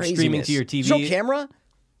 That's streaming craziness. to your TV. There's no camera.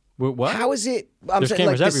 What? How is it? I'm There's saying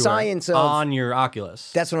like cameras the everywhere science of. on your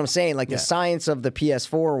Oculus. That's what I'm saying. Like Yeah. the science of the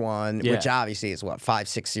PS4 one, Yeah. which obviously is what 5,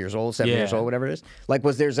 6 years old, 7 Yeah. years old, whatever it is. Like,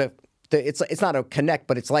 it's not a Connect,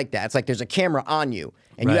 but it's like that. It's like there's a camera on you,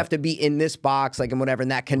 and Right. you have to be in this box, like and whatever,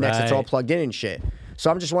 and that connects. It's all Right. plugged in and shit. So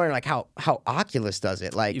I'm just wondering, like, how Oculus does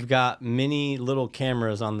it. Like, You've got many little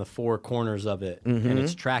cameras on the 4 corners of it, and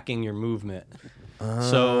it's tracking your movement.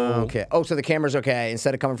 So okay. Oh, so the camera's okay.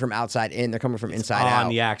 Instead of coming from outside in, they're coming from inside on out.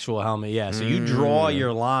 the actual helmet, yeah. So you draw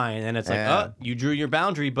your line, and it's like, Yeah. you drew your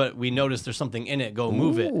boundary, but we noticed there's something in it. Go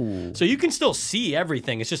move it. So you can still see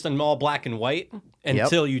everything. It's just in all black and white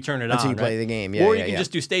until you turn it Until on. you play right? the game. Yeah, or yeah, you can yeah.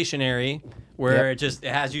 just do stationary, where Yep. it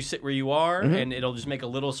has you sit where you are, and it'll just make a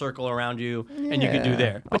little circle around you, and you can do Yeah.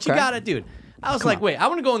 there. But you Okay. got it, dude. I was like, wait, I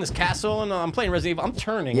want to go in this castle, and I'm playing Resident Evil. I'm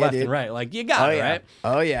turning left dude. and right. Like, you got Oh it, yeah. right?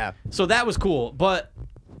 Oh yeah. So that was cool, but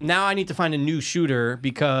now I need to find a new shooter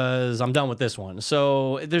because I'm done with this one.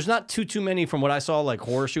 So there's not too many from what I saw, like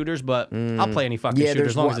horror shooters, but I'll play any fucking Yeah, shooter there's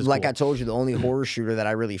as long one, as it's like cool. I told you, the only horror shooter that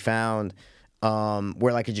I really found,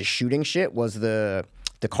 where like it's just shooting shit was the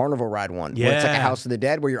carnival ride one. Where it's like a Yeah. House of the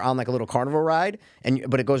Dead, where you're on like a little carnival ride,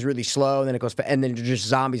 but it goes really slow, and then it goes, and then just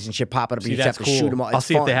zombies and shit popping up, and See, you just have that's to cool. shoot them all. I'll It's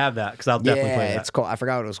see if fun. they have that because I'll definitely play that. It's called. I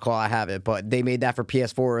forgot what it was called. I have it, but they made that for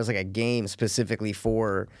PS4. It was like a game specifically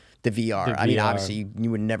for the VR. The I mean, VR. obviously,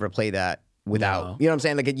 you would never play that without. No. You know what I'm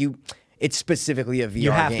saying? Like it's specifically a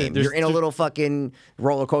VR have to- game. there's- You're in a there's- little fucking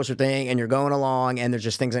roller coaster thing, and you're going along, and there's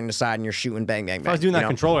just things on the side, and you're shooting, bang, bang, bang. If I was doing you that know?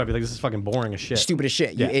 controller, I'd be like, this is fucking boring as shit. Stupid as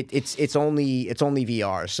shit. Yeah. It's only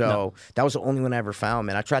VR. So that was the only one I ever found,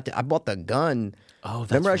 man. I bought the gun. Oh,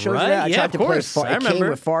 that's Remember I showed right. you that? I Yeah, tried of to course. play. I It came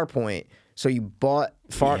remember. with Farpoint. So you bought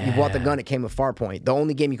you bought the Yeah. gun. It came with Farpoint. The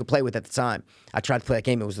only game you could play with at the time. I tried to play that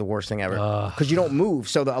game. It was the worst thing ever because you don't move.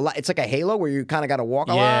 So it's like a Halo where you kind of got to walk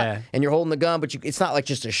a Yeah. lot, and you're holding the gun, but it's not like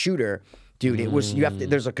just a shooter. Dude, it was you have to.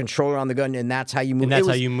 There's a controller on the gun, and that's how you move. And that's It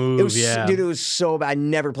was- how you move, It was, yeah. dude. It was so bad. I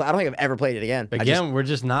never played. I don't think I've ever played it again. Again, we're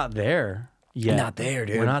just not there yet. Not there,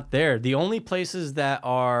 dude. We're not there. The only places that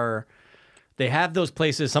are They have those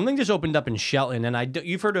places. Something just opened up in Shelton, and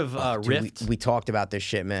you've heard of Dude, Rift? we talked about this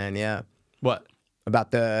shit, man. Yeah. What?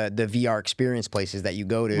 About the VR experience places that you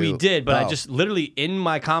go to. We did, but I Oh. just literally in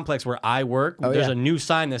my complex where I work, there's yeah. a new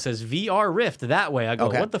sign that says VR Rift that way. I go,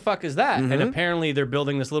 Okay. what the fuck is that? And apparently they're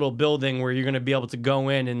building this little building where you're going to be able to go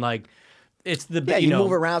in and like, it's the Yeah, you know,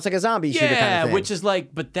 move around. It's like a zombie shooter kind yeah, of thing. which is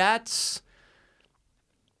like, but that's.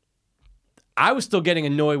 I was still getting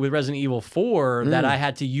annoyed with Resident Evil 4 that I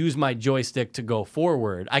had to use my joystick to go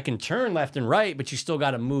forward. I can turn left and right, but you still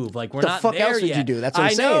got to move. Like we're The not fuck there else would yet. you do? That's what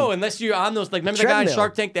I'm I know, saying. unless you're on those. Like remember the guy in Treadmill.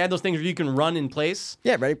 Shark Tank? They had those things where you can run in place.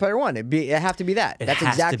 Yeah, Ready Player One. It have to be that. It That's has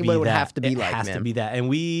to exactly be what it would that. have to be it like, has man. to be that. And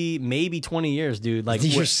we maybe 20 years, dude. Like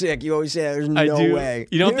You're we're- sick. You always say there's I no do. way.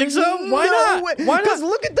 You don't think There's so? Why not? way. Why not? Because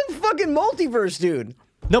look at the fucking multiverse, dude.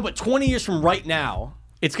 no, but 20 years from right now,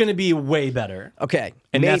 it's going to be way better. Okay.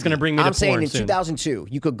 And that's maybe. gonna bring me to I'm saying porn in soon. 2002,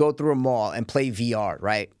 you could go through a mall and play VR,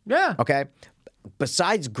 right? Yeah. Okay.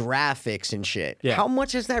 Besides graphics and shit, Yeah. how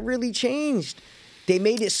much has that really changed? They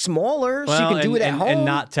made it smaller so Well, you can do it at home. and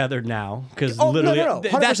not tethered now because Oh, literally no.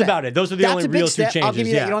 that's 100%. about it. Those are the That's only a big real two step. changes. I'll give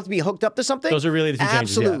you yeah. that. You don't have to be hooked up to something. Those are really the two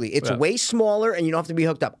changes, yeah. Absolutely. It's Yeah. way smaller and you don't have to be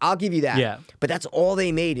hooked up. I'll give you that. Yeah. But that's all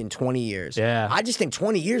they made in 20 years. Yeah. I just think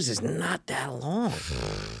 20 years is not that long.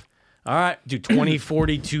 All right, dude.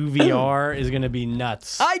 2042 VR is going to be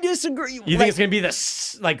nuts. I disagree. You think it's going to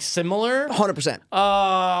be like similar?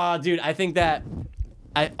 100%. Dude, I think that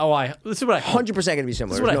this is what I hope. 100% going to be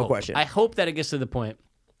similar. This is what There's I no hope. question. I hope that it gets to the point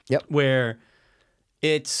Yep. where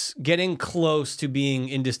it's getting close to being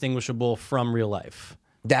indistinguishable from real life.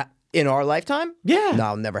 That in our lifetime? Yeah. No,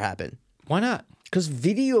 it'll never happen. Why not? Because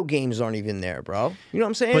video games aren't even there, bro. You know what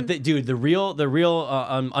I'm saying? But the real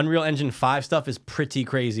Unreal Engine 5 stuff is pretty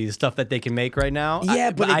crazy. The stuff that they can make right now.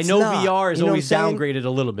 Yeah, but I it's know not. VR is You know always what I'm saying? downgraded a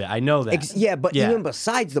little bit. I know that. Even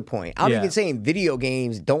besides the point, I'm Yeah. even saying video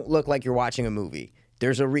games don't look like you're watching a movie.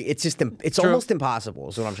 There's it's just it's almost impossible.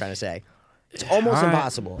 Is what I'm trying to say. It's almost All right.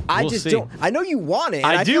 impossible. I We'll just see. don't. I know you want it. And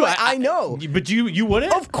I do. feel like I know. But you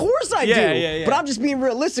wouldn't? Of course I Yeah, do. yeah. But I'm just being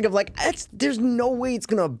realistic. Of like, there's no way it's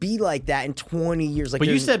gonna be like that in 20 years. Like, But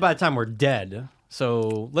you there's- said by the time we're dead.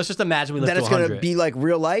 So let's just imagine we live that to it's 100. gonna be like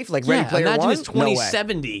real life, like Ready Player imagine One. it's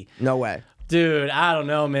 2070. No way. Dude, I don't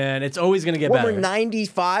know, man. It's always going to get When better. we're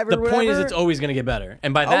 95 or The whatever. point is, it's always going to get better.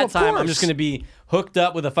 And by that of time, I'm course. just going to be hooked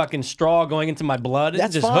up with a fucking straw going into my blood.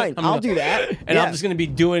 That's just fine. I'm I'll gonna- do that. And Yeah. I'm just going to be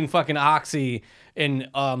doing fucking Oxy in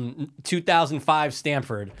 2005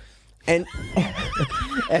 Stanford. and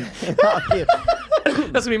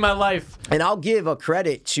That's going to be my life. And I'll give a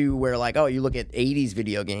credit to where like, oh, you look at 80s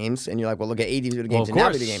video games and you're like, well, look at 80s video games of and now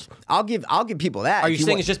course. video games. I'll give people that. Are if you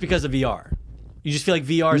saying want. it's just because of VR? You just feel like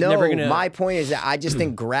VR is No, never going to... my point is that I just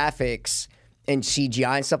think graphics and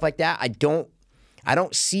CGI and stuff like that, I don't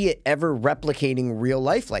see it ever replicating real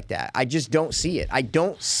life like that. I just don't see it. I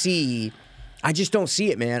just don't see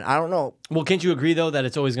it, man. I don't know. Well, can't you agree, though, that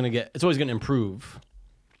it's always going to improve?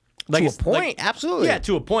 Like To a it's- like- point, absolutely. Yeah,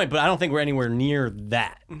 to a point, but I don't think we're anywhere near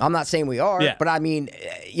that. I'm not saying we are, Yeah. but I mean,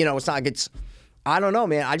 it's not like it's. I don't know,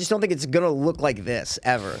 man. I just don't think it's gonna look like this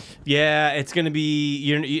ever. Yeah, it's gonna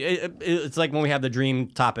be. It's like when we have the dream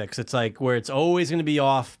topics. It's like where it's always gonna be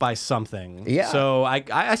off by something. Yeah. So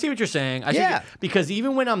I see what you're saying. Yeah. Because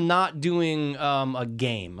even when I'm not doing a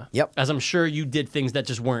game, Yep. as I'm sure you did things that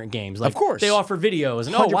just weren't games. Like, Of course. they offer videos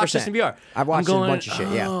and watch this in 100%. VR. I've I'm watched going, a bunch of shit.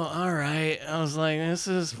 Yeah. Oh, all right. I was like, this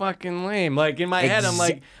is fucking lame. Like in my head, I'm Exa-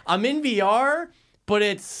 like, I'm in VR. But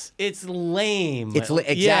it's lame.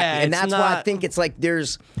 Exactly, Yeah, and it's that's why I not- think it's like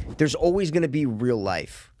there's always going to be real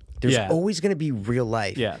life. There's Yeah. always going to be real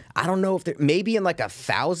life. Yeah. I don't know if there maybe in like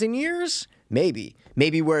 1,000 years, maybe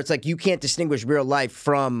where it's like you can't distinguish real life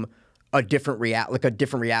from a different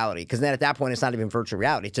reality, because then at that point it's not even virtual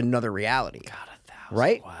reality; it's another reality. God, 1,000.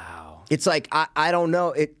 Right? Wow. It's like I don't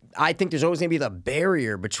know. I think there's always going to be the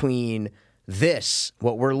barrier between this,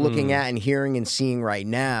 what we're looking at and hearing and seeing right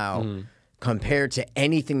now, compared to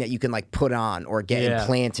anything that you can like put on or get Yeah.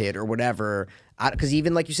 implanted or whatever. Because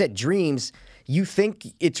even like you said, dreams, you think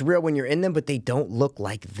it's real when you're in them, but they don't look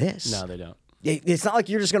like this. No, they don't. It's not like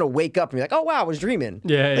you're just gonna wake up and be like, "Oh wow, I was dreaming."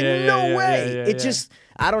 Yeah, like, yeah, no yeah, way. yeah, yeah, It just,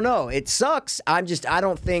 I don't know. It sucks. I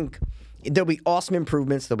don't think there'll be awesome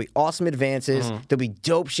improvements. There'll be awesome advances. There'll be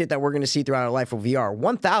dope shit that we're gonna see throughout our life with VR.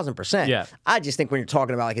 1,000%. Yeah. I just think when you're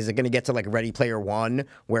talking about like, is it gonna get to like Ready Player One,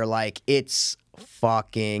 where like it's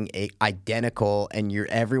fucking identical and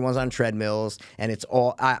everyone's on treadmills and it's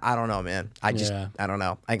all I don't know, man. I don't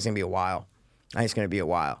know. I think it's gonna be a while. I think it's gonna be a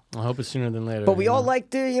while. I hope it's sooner than later. But we all like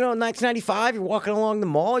the, 1995, you're walking along the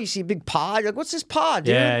mall, you see a big pod. You're like, what's this pod,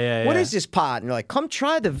 dude? Yeah, What yeah. is this pod? And you're like, come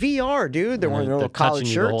try the VR, dude. They're wearing their they're little collared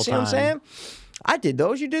touching you the whole shirts, you know what I'm time. saying? I did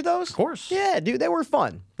those. You did those? Of course. Yeah, dude, they were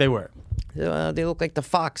fun. They were. They look like the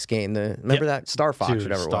Fox game. Remember that Star Fox, Dude,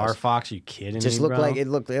 whatever it Star was. Fox, you kidding Just me, looked bro? like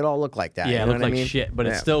it all looked like that. Yeah, you it know looked what like I mean? shit, but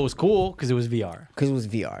it Yeah. still was cool because it was VR. Because it was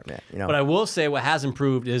VR, man. You know, But I will say what has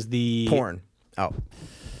improved is the porn. Oh,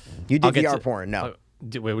 you I'll did get VR to- porn? No,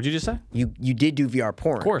 Wait, what'd you just say? you did do VR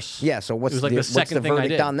porn. Of course. Yeah. So what's It was like the the second thing I verdict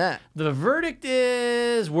did. on that? The verdict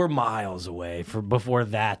is we're miles away before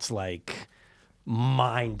that's like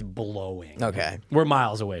mind blowing. Okay. We're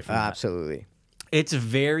miles away from that. Absolutely. It's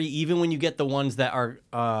very even when you get the ones that are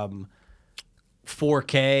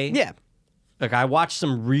 4K. Yeah. Like I watched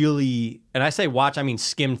some really, and I say watch, I mean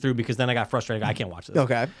skim through because then I got frustrated. I can't watch this.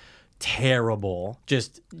 Okay. Terrible,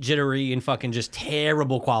 just jittery and fucking just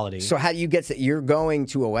terrible quality. So how do you get to? You're going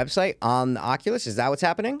to a website on the Oculus? Is that what's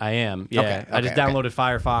happening? I am. Yeah. Okay, I just okay, okay. downloaded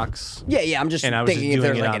Firefox. Yeah. I'm just And I was just thinking if doing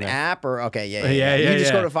there's it like on an there. app or okay. Yeah. Yeah, You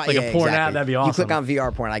just yeah. go to Like a porn app, that'd be You click awesome. on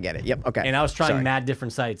VR porn. I get it. Yep. Okay. And I was trying Sorry. mad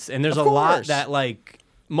different sites. And there's Of a lot course. that like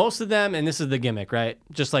most of them, and this is the gimmick, right?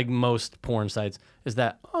 Just like most porn sites, is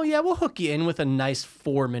that, oh yeah, we'll hook you in with a nice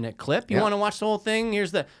 4-minute clip. You Yeah. want to watch the whole thing?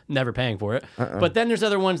 Here's the never paying for it. But then there's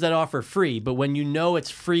other ones that offer free. But when you know it's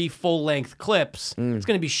free full length clips, it's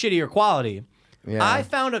gonna be shittier quality. Yeah. I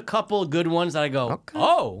found a couple good ones that I go,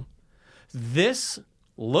 oh, this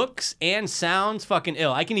looks and sounds fucking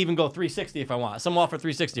ill. I can even go 360 if I want. Some offer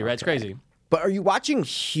 360, right? It's crazy. But are you watching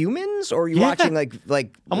humans or are you Yeah. watching like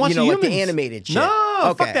I'm watching like the humans. animated shit?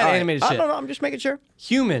 No, fuck that all right. animated I shit. don't know. I'm just making sure.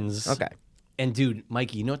 Humans. Okay. And dude,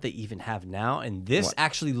 Mikey, you know what they even have now? And this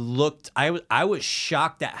actually looked. I was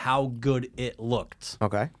shocked at how good it looked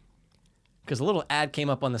Okay. because a little ad came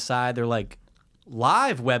up on the side. They're like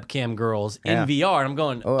live webcam girls in Yeah. VR. And I'm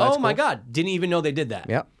going, Oh, oh, that's my cool. god, didn't even know they did that.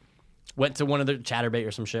 Yep. Went to one of their Chatterbait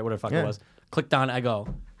or some shit, whatever the fuck Yeah. it was. Clicked on it. I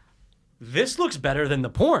go, this looks better than the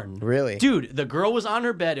porn. Really? Dude, the girl was on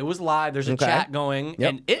her bed. It was live. There's a Okay. chat going, Yep.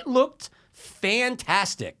 and it looked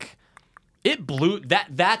fantastic. It blew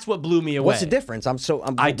that's what blew me away. What's the difference? I what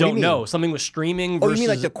do you don't mean? know. Something with streaming Oh, versus you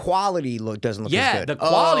mean like the quality doesn't look as yeah, good? the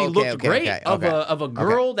quality Oh, okay, looked okay, great okay, of okay. a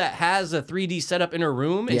girl that has a 3D setup in her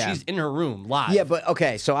room and Yeah. she's in her room live. Yeah, but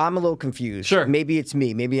okay, so I'm a little confused. Sure. Maybe it's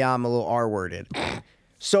me. Maybe I'm a little R-worded.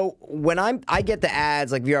 So when I get the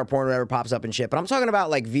ads like VR porn, whatever pops up and shit, but I'm talking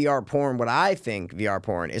about like VR porn. What I think VR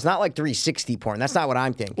porn is not like 360 porn. That's not what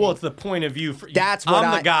I'm thinking. well, it's the point of view. That's what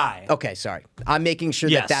I'm the guy. Okay, sorry. I'm making sure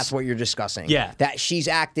Yes. that that's what you're discussing. Yeah. That she's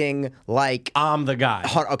acting like. I'm the guy.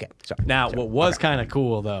 Okay, sorry. Now, what was kind of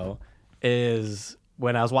cool though is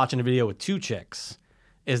when I was watching a video with two chicks,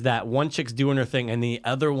 is that one chick's doing her thing and the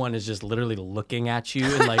other one is just literally looking at you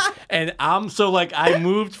and like, and I'm so like I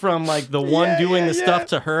moved from like the one doing the stuff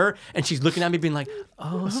to her and she's looking at me being like,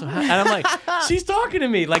 oh, so how? And I'm like, she's talking to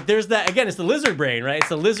me. Like there's that again. It's the lizard brain, right? It's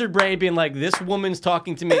the lizard brain being like, this woman's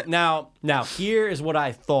talking to me. Now here is what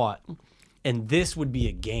I thought, and this would be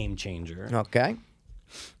a game changer. Okay.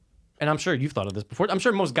 And I'm sure you've thought of this before. I'm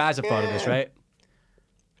sure most guys have thought of this, right?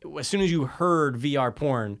 As soon as you heard VR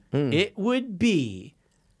porn, it would be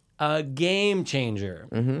a game changer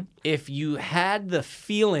if you had the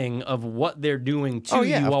feeling of what they're doing to Oh,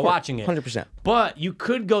 yeah, you of while course. watching it. 100%. But you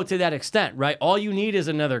could go to that extent, right? All you need is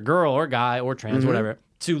another girl or guy or trans, whatever,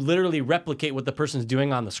 to literally replicate what the person's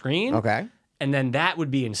doing on the screen. Okay. And then that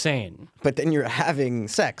would be insane. But then you're having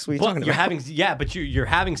sex. What are you talking But you're about? having you're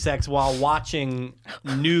having sex while watching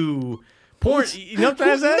new porn. You know what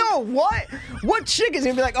I'm saying? No, what? What chick is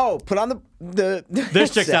gonna be like? Oh, put on the.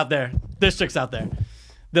 There's chicks out there. There's chicks out there.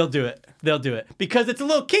 They'll do it. They'll do it because it's a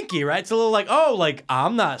little kinky, right? It's a little like, oh, like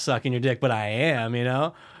I'm not sucking your dick, but I am, you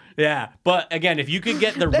know? Yeah. But again, if you could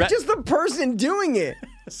get the That's just the person doing it.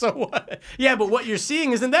 so what? Yeah, but what you're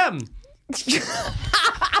seeing isn't them.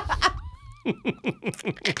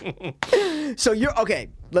 So you're okay.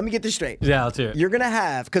 Let me get this straight. Yeah, let's hear it. You're gonna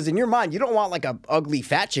have because in your mind you don't want like a ugly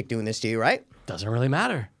fat chick doing this to you, right? Doesn't really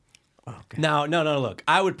matter. Okay. No. Look,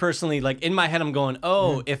 I would personally like in my head. I'm going,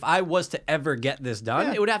 oh, if I was to ever get this done,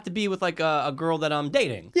 Yeah. it would have to be with like a girl that I'm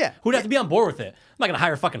dating. Yeah. who'd have to be on board with it. I'm not gonna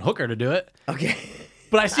hire a fucking hooker to do it. Okay.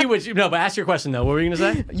 But I see what you no. But ask your question though. What were you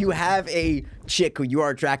gonna say? You have a chick who you are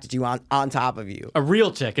attracted to on top of you. A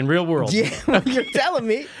real chick in real world. Yeah, you're telling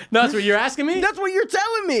me. No, that's what you're asking me. That's what you're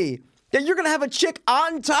telling me. That you're gonna have a chick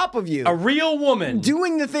on top of you A real woman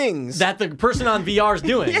doing the things. that the person on VR is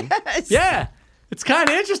doing. Yes. Yeah. It's kind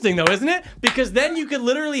of interesting though, isn't it? Because then you could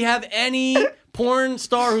literally have any porn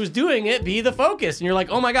star who's doing it be the focus, and you're like,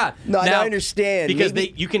 oh my god. No, I Now, understand. because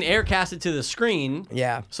Maybe- you can air cast it to the screen.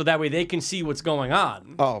 Yeah. So that way they can see what's going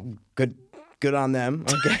on. Oh, good on them.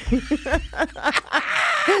 Okay.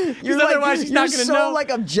 You're otherwise she's you're not gonna so know. like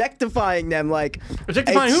objectifying them, like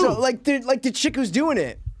Objectifying it's who? So, like the chick who's doing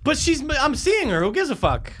it. But I'm seeing her. Who gives a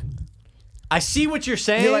fuck? I see what you're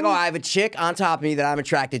saying. You're like, oh, I have a chick on top of me that I'm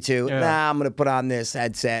attracted to. Yeah. Nah, I'm gonna put on this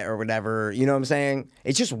headset or whatever. You know what I'm saying?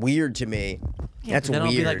 It's just weird to me. That's then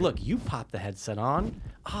weird. I'll be like, look, you pop the headset on.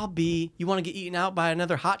 You want to get eaten out by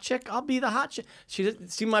another hot chick? I'll be the hot chick.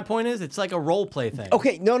 See, my point is, it's like a role play thing.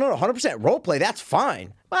 Okay, no, 100% role play. That's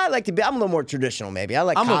fine. But I like to be. I'm a little more traditional, maybe. I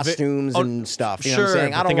like costumes and stuff. You know what I'm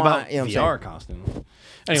saying? I don't think want about you know what I'm VR saying? costumes.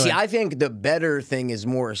 Anyway. See, I think the better thing is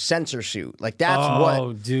more sensor suit. Like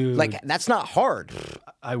that's dude. Like that's not hard.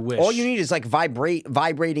 I wish. All you need is like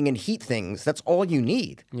vibrating and heat things. That's all you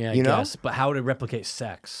need. Yeah, you know. guess. But how would it replicate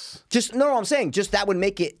sex? Just no, I'm saying just that would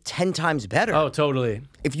make it 10 times better. Oh, totally.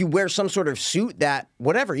 If you wear some sort of suit that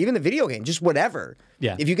whatever, even the video game, just whatever.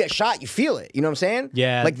 Yeah. If you get shot, you feel it. You know what I'm saying?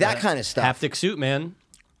 Yeah. Like that kind of stuff. Haptic suit, man.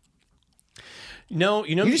 No,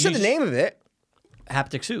 You just said the name of it.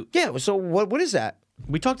 Haptic suit. Yeah. So what is that?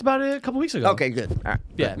 We talked about it a couple weeks ago. Okay, good. All right.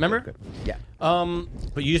 Yeah, Good, remember? good. Yeah.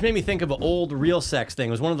 But you just made me think of an old real sex thing.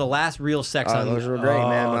 It was one of the last real sex on those were great,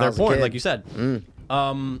 man, when I They're was a porn, kid. like you said. I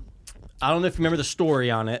don't know if you remember the story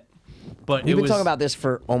on it, but We've it been was talking about this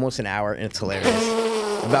for almost an hour, and it's hilarious.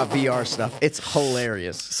 About VR stuff. It's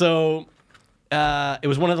hilarious. So it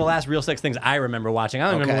was one of the last real sex things I remember watching. I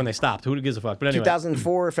don't remember when they stopped. Who gives a fuck? But anyway,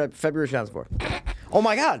 2004, February 2004. Oh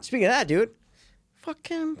my God! Speaking of that, dude,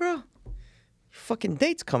 fucking bro, fucking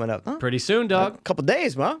date's coming up, huh? pretty soon, dog. Couple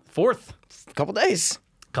days, bro. 4th. Couple days.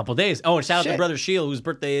 Couple days. Oh, and shout out to Shit. brother Sheil, whose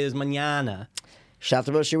birthday is mañana. Shout out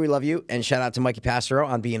to Bill Shear, we love you, and shout out to Mikey Passero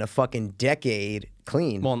on being a fucking decade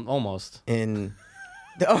clean. Well, almost. In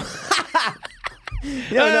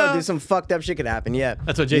no, dude, some fucked up shit could happen. Yeah,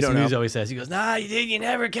 That's what You Jason don't Mewes know. always says. He goes, "Nah, you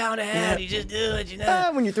never count ahead. You just do it. You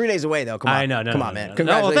know." When you're 3 days away, though, come on. I know. No, come no, on, no, man. no.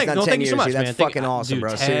 Congratulations No, on 10 thank you years, so much, dude. man. That's Thank fucking you. awesome, Dude, bro.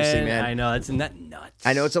 10, Seriously, man. I know. Isn't that nuts?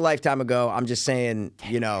 I know it's a lifetime ago. I'm just saying,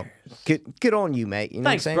 you know, good on you, mate. You know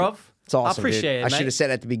Thanks, what I'm saying? bruv. It's awesome, I appreciate dude. it, I should mate. have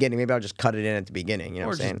said at the beginning. Maybe I'll just cut it in at the beginning. You know Or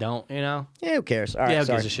what I'm saying? just don't, you know? Yeah, who cares? All right, Yeah, who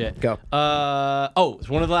sorry. gives a shit? Go. It's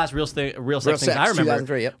one of the last real sex things sex, I remember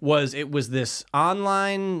 2003, yep. was this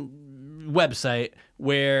online website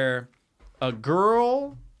where a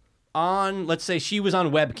girl let's say she was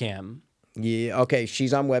on webcam Yeah, okay.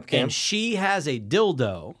 She's on webcam. and she has a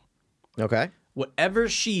dildo. Okay. Whatever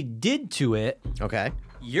she did to it, Okay.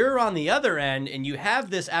 you're on the other end and you have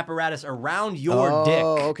this apparatus around your dick.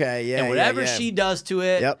 Oh, okay. Yeah. And whatever yeah. she does to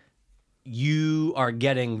it, Yep. you are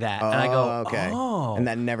getting that. And I go, okay. oh. And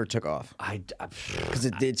that never took off. Because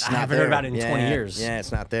It's I not haven't there. heard about it in 20 years. Yeah,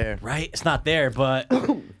 it's not there. Right? It's not there, but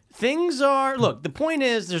things are. Look, the point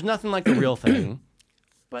is, there's nothing like the real thing,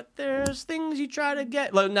 but there's things you try to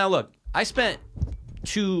get. Now, look, I spent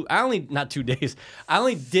not 2 days. I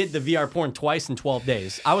only did the VR porn twice in 12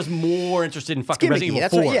 days. I was more interested in fucking Resident Gimmicky. Evil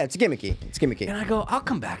That's 4. what, yeah, it's gimmicky. It's gimmicky. And I go, I'll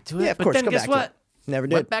come back to it. Yeah, of but course, then come guess back to what? it. Never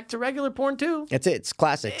Went did. back to regular porn too. That's it. It's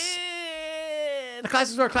classics. The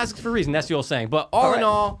classics are classics for a reason. That's the old saying. But all in right.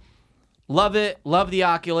 all, love it. Love the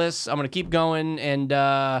Oculus. I'm gonna keep going. And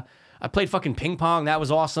I played fucking ping pong. That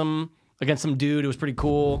was awesome against some dude. It was pretty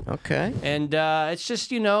cool. Okay. And it's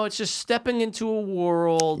just it's just stepping into a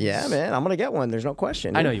world. Yeah, man. I'm gonna get one. There's no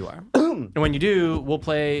question. I know dude. you are. And when you do, we'll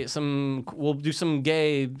do some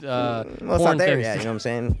gay Well, it's porn not there things. yet. You know what I'm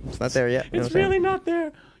saying? It's not there yet. You know It's what I'm saying? really not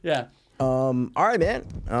there. Yeah. All right, man.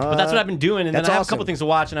 But that's what I've been doing, and then that's I have a awesome. couple things to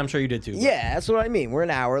watch, and I'm sure you did too. Yeah, that's what I mean. We're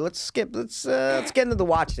an hour. Let's get into the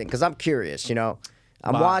watch thing because I'm curious. You know,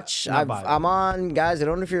 I'm on, guys. I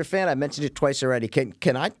don't know if you're a fan. I mentioned it twice already. Can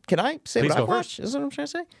I say Please what go I watched? Is what I'm trying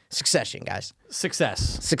to say. Succession, guys.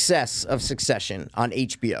 Success of Succession on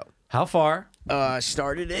HBO. How far?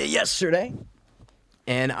 Started it yesterday,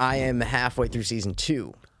 and I am halfway through season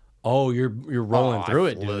 2. Oh, you're rolling through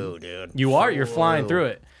it, dude. You are. You're flying through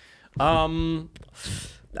it.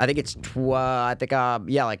 I think it's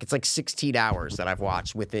it's like 16 hours that I've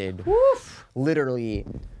watched within literally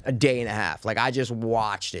a day and a half. Like I just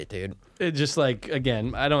watched it, dude. It just like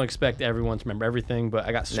again, I don't expect everyone to remember everything, but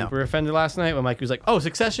I got super offended last night when Mike was like, "Oh,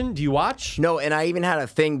 Succession, do you watch?" No, and I even had a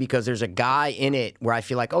thing because there's a guy in it where I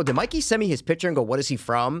feel like, oh, did Mikey send me his picture and go, what is he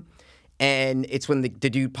from? And it's when the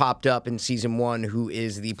dude popped up in season 1 who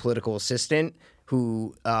is the political assistant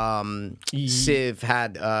who Civ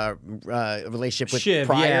had a relationship with Shiv,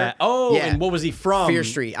 prior. yeah. Oh, Yeah. and what was he from? Fear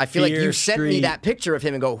Street. I feel like you Fear sent me Street. that picture of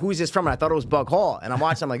him and go, who's this from? And I thought it was Bug Hall. And I'm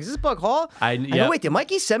watching, I'm like, is this Bug Hall? I go, yep. wait, did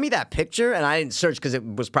Mikey send me that picture? And I didn't search because it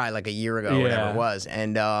was probably like a year ago or whatever Yeah. it was.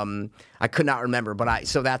 And I could not remember. But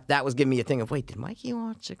so that was giving me a thing of, wait, did Mikey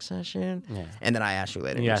watch Succession? Yeah. And then I asked you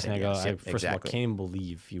later. And you asked me, I go, first of all, I can't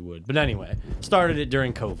believe you would. But anyway, started it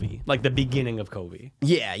during COVID, like the beginning of COVID.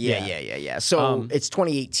 Yeah. So it's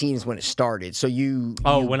 2018 is when it started. So you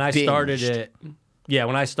when I started it, Yeah,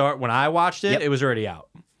 when I watched it, Yep. it was already out.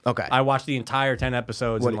 Okay. I watched the entire 10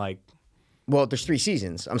 episodes in like. Well, there's 3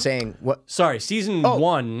 seasons. I'm saying what? Sorry, season Oh,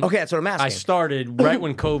 1. okay, that's what I'm asking. I started right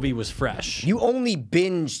when Kobe was fresh. You only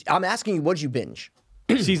binge. I'm asking you, what'd you binge?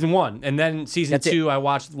 Season 1, and then season That's it. 2 I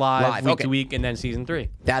watched live week okay. to week, and then season 3.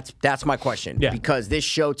 That's my question. Yeah. Because this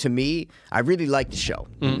show, to me, I really like the show.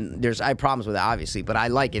 I have problems with it, obviously, but I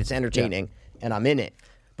like it. It's entertaining, and I'm in it.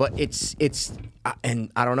 But it's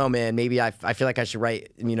and I don't know, man. Maybe I feel like I should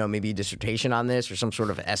write, maybe a dissertation on this or some sort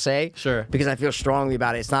of essay. Sure. Because I feel strongly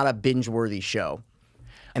about it. It's not a binge-worthy show.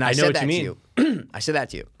 And I know said what that you to you. I said that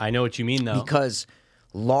to you. I know what you mean, though. Because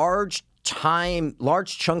large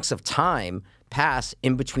chunks of time pass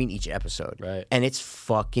in between each episode. Right. And it's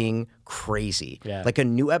fucking crazy. Yeah. Like a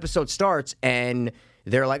new episode starts and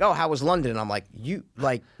they're like, "Oh, how was London?" And I'm like, you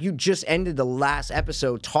just ended the last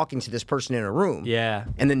episode talking to this person in a room." Yeah.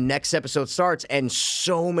 And the next episode starts and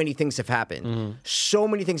so many things have happened. Mm-hmm. So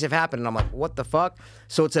many things have happened and I'm like, "What the fuck?"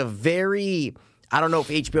 So it's a very, I don't know if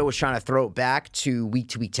HBO was trying to throw it back to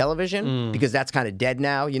week television because that's kind of dead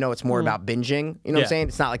now. It's more about binging. You know what Yeah. I'm saying?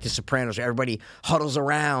 It's not like The Sopranos where everybody huddles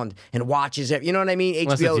around and watches it. You know what I mean?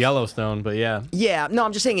 Unless it's Yellowstone, but yeah. Yeah, no,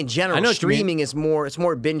 I'm just saying in general, I know what you mean. streaming is more. It's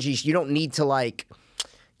more bingey. You don't need to like,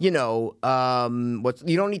 you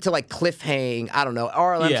don't need to like cliffhang. I don't know.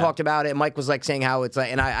 RLM Yeah. talked about it. Mike was like saying how it's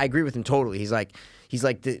like, and I agree with him totally. He's like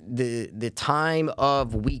the time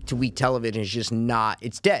of week to week television is just not.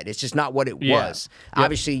 It's dead. It's just not what it Yeah. was. Yep.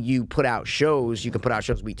 Obviously, you put out shows. You can put out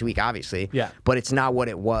shows week to week, obviously. Yeah. But it's not what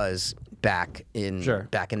it was back in Sure.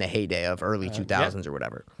 the heyday of early 2000s or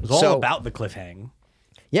whatever. It was all about the cliffhang.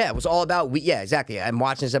 Yeah, it was all about yeah, exactly. I'm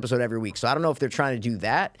watching this episode every week, so I don't know if they're trying to do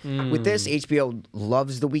that with this. HBO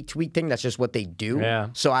loves the week to week thing. That's just what they do. Yeah.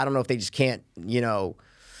 So I don't know if they just can't,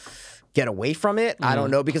 get away from it. I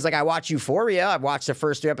don't know because like I watched Euphoria. I watched the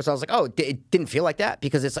first 3 episodes. I was like, oh, it didn't feel like that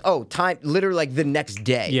because it's time literally like the next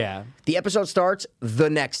day. Yeah. The episode starts the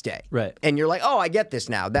next day. Right. And you're like, oh, I get this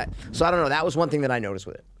now. So I don't know. That was one thing that I noticed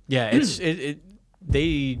with it. Yeah,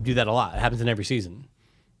 they do that a lot. It happens in every season.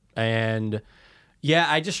 And yeah,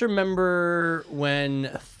 I just remember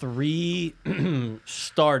when 3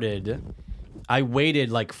 started, I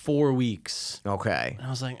waited like 4 weeks. Okay. And I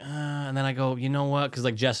was like, and then I go, you know what? Because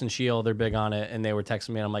like Jess and Shield, they're big on it, and they were texting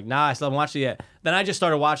me, and I'm like, nah, I still haven't watched it yet. Then I just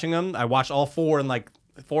started watching them. I watched all 4 in like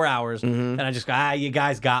 4 hours, and I just go, you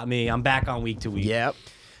guys got me. I'm back on week to week. Yep.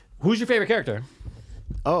 Who's your favorite character?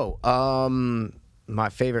 Oh, my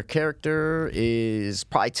favorite character is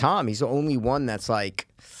probably Tom. He's the only one that's like,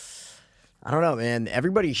 I don't know, man.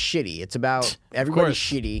 Everybody's shitty. It's about everybody's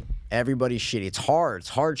shitty. Everybody's shitty. It's hard. It's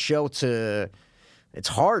a hard show to. It's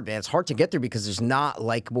hard, man. It's hard to get through because there's not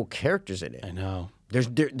likable characters in it. I know. There's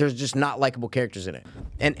just not likable characters in it.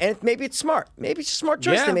 And maybe it's smart. Maybe it's a smart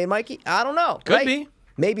choice they made, Mikey. I don't know. Could be.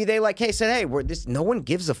 Maybe they said, hey, no one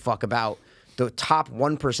gives a fuck about the top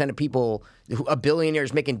 1% of people, a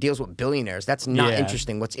billionaires making deals with billionaires. That's not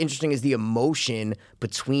interesting. What's interesting is the emotion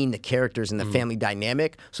between the characters and the family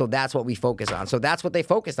dynamic. So that's what we focus on. So that's what they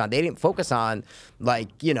focused on. They didn't focus on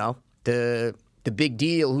the big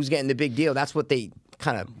deal, who's getting the big deal. That's what they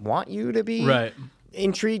kind of want you to be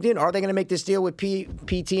intrigued in. Are they going to make this deal with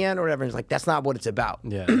PTN or whatever? It's like, that's not what it's about.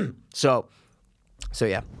 Yeah. So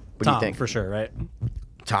yeah. What do you think? For sure, right?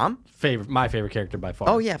 Tom? My favorite character by far.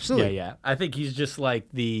 Oh, yeah, absolutely. Yeah. I think he's just like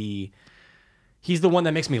he's the one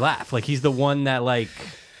that makes me laugh. Like he's the one that like,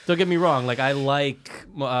 don't get me wrong. Like I like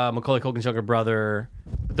Macaulay Culkin's younger brother.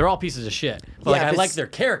 They're all pieces of shit. But like I like their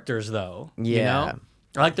characters though. Yeah. You know?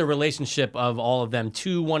 I like the relationship of all of them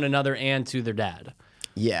to one another and to their dad.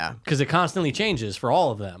 Yeah. Because it constantly changes for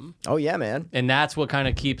all of them. Oh, yeah, man. And that's what kind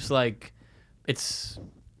of keeps like,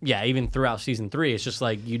 even throughout season 3, it's just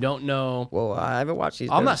like you don't know. Well, I haven't watched these.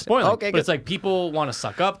 I'm not spoiling. Okay, but good. it's like people want to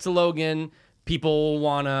suck up to Logan.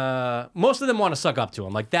 Most of them want to suck up to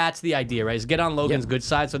him. Like that's the idea, right? Is get on Logan's good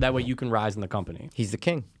side so that way you can rise in the company. He's the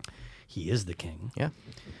king. He is the king. Yeah.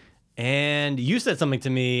 And you said something to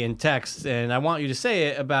me in text, and I want you to say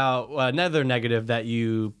it about another negative that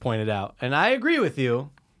you pointed out. And I agree with you.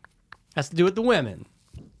 Has to do with the women.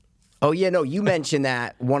 Oh yeah, no. You mentioned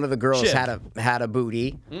that one of the girls Shiv. had a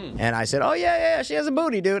booty, and I said, "Oh yeah, she has a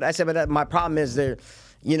booty, dude." I said, "But my problem is I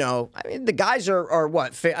mean, the guys are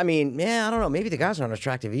what? I mean, I don't know. Maybe the guys aren't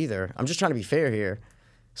attractive either. I'm just trying to be fair here.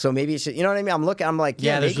 So maybe it's, you know what I mean? I'm like,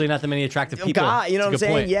 There's really not that many attractive people. God, you know what I'm That's a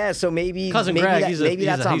good saying? point. Yeah. So maybe Cousin maybe Greg,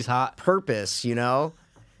 that's he's on hot. purpose.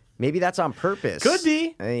 Maybe that's on purpose. Could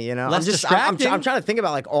be. I'm Less distracting. I'm trying to think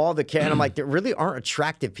about like all the and I'm like, they really aren't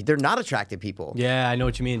attractive. They're not attractive people. Yeah, I know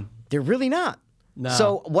what you mean. They're really not. No.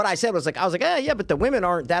 So what I said was like, yeah, but the women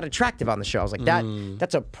aren't that attractive on the show. I was like,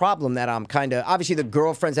 that's a problem that I'm kind of, obviously the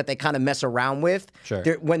girlfriends that they kind of mess around with, Sure.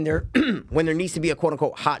 when there needs to be a quote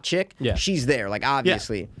unquote hot chick, Yeah. she's there, like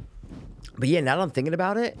obviously. But yeah, now that I'm thinking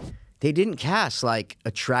about it, they didn't cast like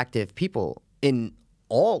attractive people in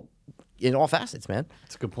all facets, man.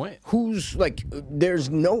 That's a good point. Who's like, there's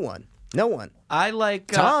no one. I like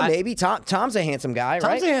Tom, maybe. Tom's a handsome guy, right?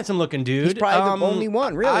 Tom's a handsome looking dude. He's probably the only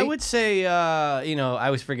one, really. I would say, I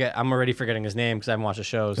always forget. I'm already forgetting his name because I haven't watched the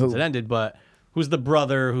show since it ended. But who's the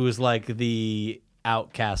brother who's like the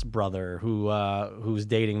outcast brother who's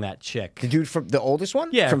dating that chick? The dude from the oldest one?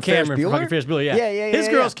 Yeah, from Cameron Ferris from Bueller? fucking Ferris Bueller. Yeah, Yeah. His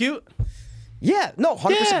girl's cute. Yeah, no,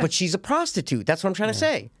 100%. Yeah. But she's a prostitute. That's what I'm trying to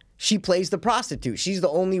say. She plays the prostitute. She's the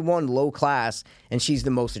only one low class, and she's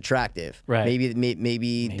the most attractive. Right.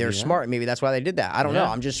 Maybe they're smart. Maybe that's why they did that. I don't know.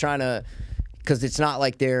 I'm just trying to, because it's not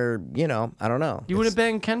like they're, I don't know. You wouldn't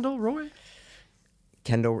bang Kendall Roy?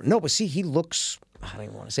 Kendall. No, but see, he looks. I don't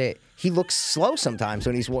even want to say it. He looks slow sometimes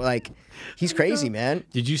when he's crazy, man.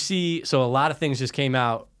 Did you see? So a lot of things just came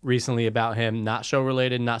out recently about him, not show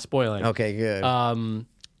related, not spoiling. Okay, good.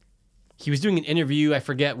 He was doing an interview. I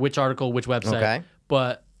forget which article, which website. Okay.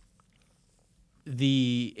 But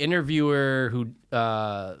the interviewer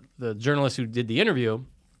the journalist who did the interview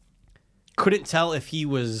couldn't tell if he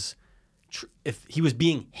was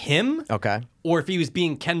being him Okay. or if he was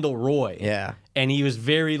being Kendall Roy. Yeah. And he was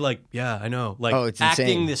very like, yeah, I know. Like it's acting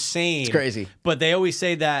insane. the same. It's crazy. But they always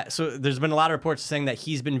say that, so there's been a lot of reports saying that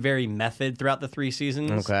he's been very method throughout the 3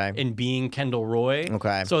 seasons in being Kendall Roy.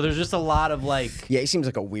 Okay. So there's just a lot of like... Yeah, he seems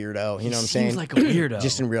like a weirdo. You know what I'm saying? Seems like a weirdo.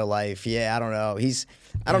 Just in real life. Yeah, I don't know.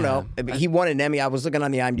 I don't know. He won an Emmy. I was looking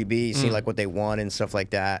on the IMDb, seeing like what they won and stuff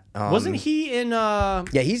like that. Wasn't he in...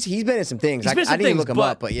 Yeah, he's been in some things. He's been in some I didn't things, look him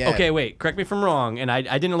up, but yeah. Okay, wait. Correct me if I'm wrong, and I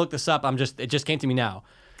didn't look this up. It just came to me now.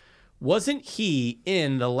 Wasn't he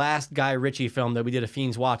in the last Guy Ritchie film that we did a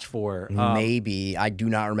Fiends Watch for? Maybe. I do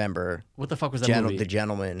not remember. What the fuck was that movie? The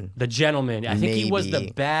Gentleman. The Gentleman. I think he was the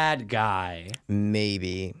Maybe. bad guy.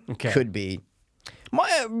 Maybe. Okay. Could be.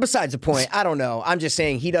 Besides the point, I don't know. I'm just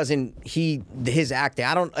saying his acting.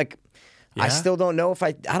 I don't like. I Yeah? still don't know if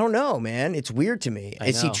I don't know, man. It's weird to me.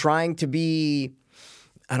 Is he know. trying to be?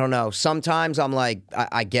 I don't know. Sometimes I'm like,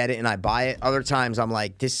 I get it and I buy it. Other times I'm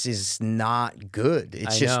like, this is not good.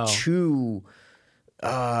 It's I just know. too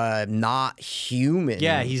not human.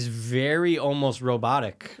 Yeah, he's very almost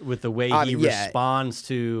robotic with the way he yeah. responds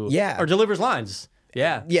to Yeah. or delivers lines.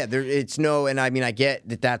 Yeah. Yeah, it's no, and I mean, I get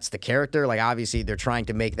that that's the character. Like, obviously, they're trying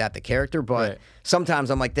to make that the character, but Right. sometimes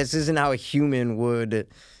I'm like, this isn't how a human would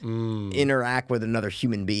interact with another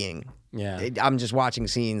human being. Yeah. I'm just watching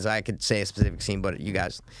scenes. I could say a specific scene, but you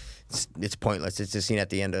guys, it's pointless. It's the scene at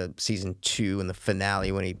the end of season 2 in the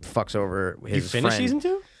finale when he fucks over his You finished friend. season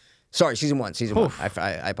 2? Sorry, season 1. Oof.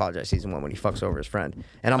 I apologize. Season 1 when he fucks over his friend,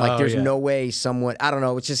 and I'm like, Oh, there's yeah. no way someone. I don't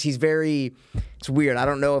know. It's just it's weird. I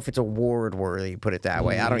don't know if it's award worthy. Put it that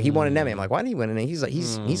way. He won an Emmy. I'm like, why did he win an Emmy?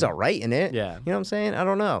 He's all right in it. Yeah. You know what I'm saying? I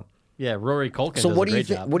don't know. Yeah, Rory Culkin So does what a do you great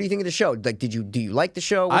think? job. What do you think of the show? Like, do you like the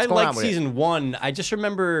show? What's I going on liked with it? season 1. I just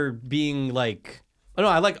remember being like, oh no,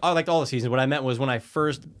 I liked all the seasons. What I meant was when I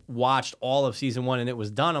first watched all of season 1 and it was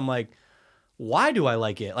done, I'm like, why do I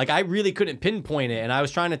like it? Like, I really couldn't pinpoint it. And I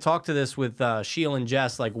was trying to talk to this with Sheil and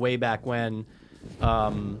Jess, like way back when,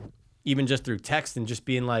 even just through text and just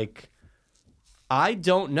being like, I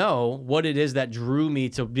don't know what it is that drew me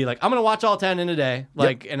to be like, I'm going to watch all 10 in a day.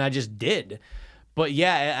 Like, and I just did. But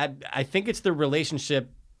yeah, I think it's the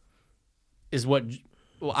relationship is what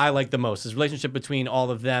I like the most, is relationship between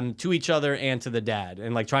all of them to each other and to the dad,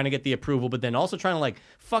 and like trying to get the approval, but then also trying to like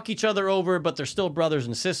fuck each other over, but they're still brothers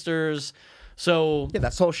and sisters. So Yeah,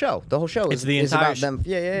 that's the whole show. The whole show it's is, the is entire about them.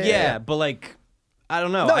 Yeah. Yeah, but like, I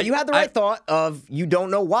don't know. No, you had the right thought of you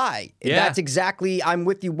don't know why. Yeah. That's exactly. I'm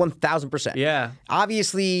with you 1,000%. Yeah.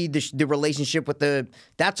 Obviously, the relationship with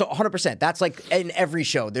that's 100%. That's like in every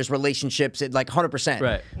show. There's relationships at like 100%.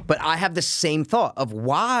 Right. But I have the same thought of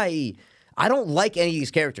why I don't like any of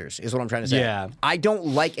these characters. Is what I'm trying to say. Yeah. I don't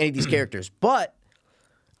like any of these characters, but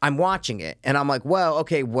I'm watching it and I'm like, well,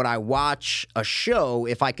 okay, would I watch a show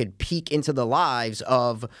if I could peek into the lives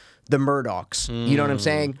of the Murdochs, you know what I'm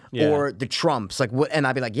saying? Yeah. Or the Trumps, like what? And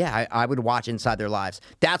I'd be like, yeah, I would watch inside their lives.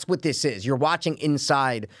 That's what this is. You're watching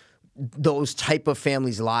inside those type of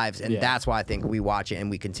families' lives, and Yeah. that's why I think we watch it and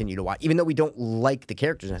we continue to watch, even though we don't like the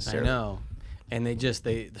characters I necessarily. know. And there's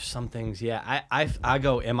some things, yeah. I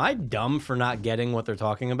go, am I dumb for not getting what they're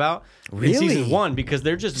talking about? Really? In season 1, because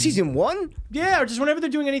they're just Season 1? yeah, or just whenever they're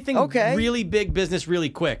doing anything Okay. really big business really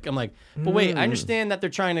quick. I'm like, but wait, I understand that they're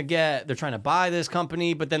trying to buy this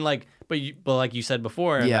company, but but like you said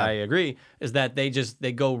before, and Yeah. I agree, is that they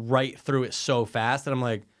go right through it so fast, and I'm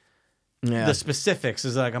like, the specifics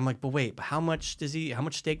is like, I'm like, but wait, but how much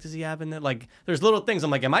stake does he have in it? Like, there's little things.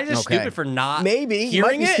 I'm like, am I just Okay. stupid for not Maybe. You might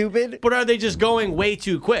hearing be it? stupid. But are they just going way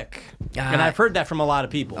too quick? And I've heard that from a lot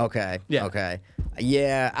of people. Okay. Yeah. Okay.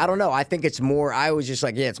 Yeah, I don't know. I think it's more. I was just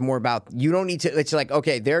like, yeah, it's more about you don't need to. It's like,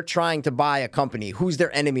 okay, they're trying to buy a company. Who's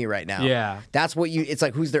their enemy right now? Yeah. That's what you. It's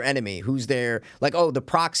like, who's their enemy? Who's their like? Oh, the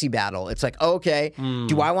proxy battle. It's like, okay,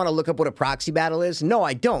 do I want to look up what a proxy battle is? No,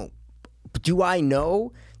 I don't. But do I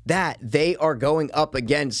know that they are going up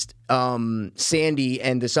against Sandy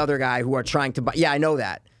and this other guy who are trying to buy? Yeah, I know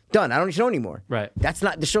that. Done. I don't need to know anymore. Right. That's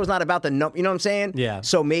not the show's not about the number. You know what I'm saying? Yeah.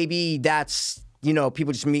 So maybe that's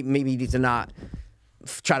people just maybe need to not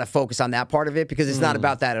try to focus on that part of it because it's not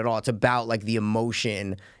about that at all. It's about like the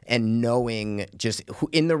emotion and knowing just who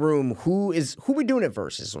in the room who we doing it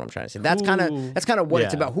versus is what I'm trying to say. That's kind of what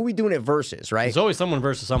it's Yeah. about. Who we doing it versus, right? There's always someone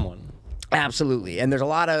versus someone. Absolutely. And there's a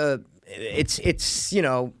lot of it's it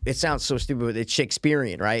sounds so stupid, but it's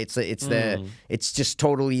Shakespearean, right? It's just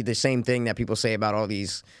totally the same thing that people say about all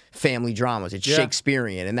these family dramas. It's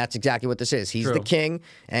Shakespearean, and that's exactly what this is. He's the king,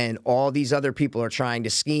 and all these other people are trying to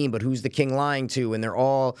scheme, but who's the king lying to? And they're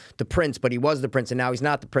all the prince, but he was the prince, and now he's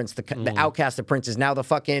not the prince. The outcast of prince is now the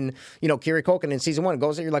fucking, Kiri Culkin in season 1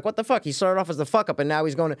 goes there, you're like, what the fuck? He started off as the fuck up, and now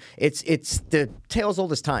he's going to, it's the tale's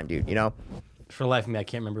old as time, dude, For the life of me, I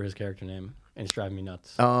can't remember his character name. And it's driving me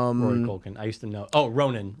nuts. Rory Culkin. I used to know. Oh,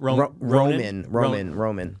 Ronan.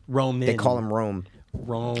 Roman. They call him Rome.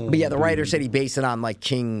 Rome. But yeah, the writer said he based it on like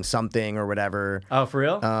King something or whatever. Oh, for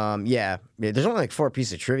real? Yeah. There's only like 4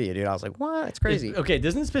 pieces of trivia, dude. I was like, what? It's crazy. Okay,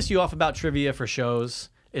 doesn't this piss you off about trivia for shows?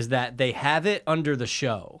 Is that they have it under the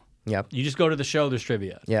show. Yep. You just go to the show, there's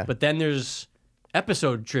trivia. Yeah. But then there's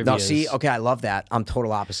episode trivia. No, see, okay, I love that. I'm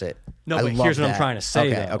total opposite. No, I but love here's what I'm that. trying to say,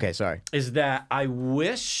 Okay, though. okay, sorry. Is that I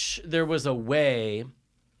wish there was a way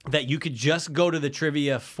that you could just go to the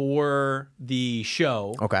trivia for the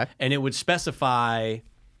show. Okay. And it would specify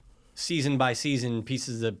season by season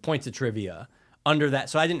pieces of points of trivia under that.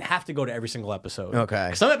 So I didn't have to go to every single episode.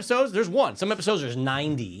 Okay. Some episodes, there's 1. Some episodes, there's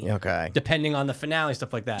 90. Okay. Depending on the finale,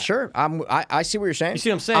 stuff like that. Sure, I see what you're saying. You see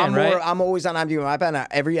what I'm saying, right? I'm always on IMDb. I bet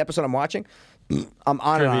every episode I'm watching, I'm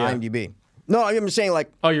on it on IMDb. No, I'm just saying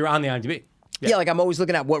like. Oh, you're on the IMDb. Yeah, like I'm always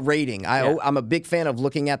looking at what rating. I'm a big fan of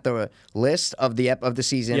looking at the list of the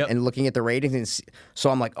season and looking at the ratings. And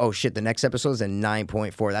so I'm like, oh shit, the next episode is a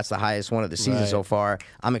 9.4. That's the highest one of the season so far.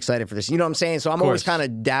 I'm excited for this. You know what I'm saying? So I'm always kind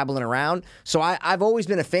of dabbling around. So I've always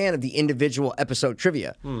been a fan of the individual episode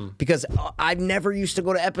trivia because I never used to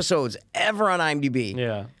go to episodes ever on IMDb.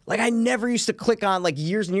 Yeah. Like I never used to click on like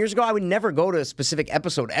years and years ago. I would never go to a specific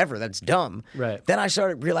episode ever. That's dumb. Right. Then I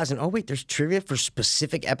started realizing, oh wait, there's trivia for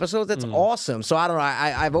specific episodes. That's awesome. So I don't know.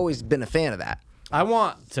 I've always been a fan of that. I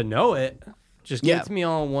want to know it. Just give it to me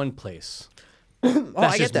all in one place.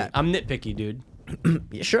 I get that. I'm nitpicky, dude.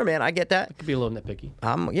 Yeah, sure, man. I get that. Could be a little nitpicky.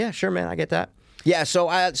 Yeah, sure, man. I get that. Yeah. So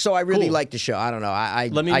I really like the show. I don't know. I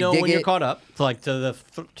Let me know dig when you're it. caught up to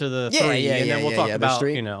the 3, Yeah, and then we'll talk there's about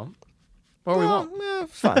 3. or we won't.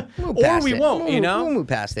 It's fine. We'll Or past we it. won't, We'll move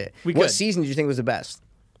past it. We What could. season did you think was the best?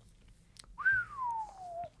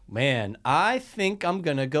 Man, I think I'm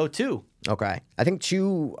gonna go 2. Okay. I think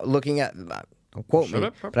 2, looking at, don't quote me,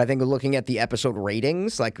 but I think looking at the episode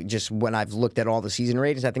ratings, like just when I've looked at all the season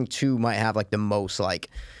ratings, I think 2 might have like the most like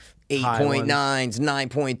 8.9s,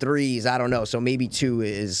 9.3s. I don't know. So maybe 2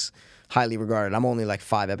 is highly regarded. I'm only like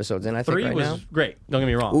 5 episodes in, I think, 3 right was now. great. Don't get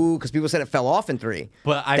me wrong. Ooh, because people said it fell off in 3.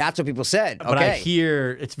 But That's what people said. But I Okay.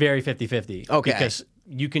 hear it's very 50-50. Okay. Because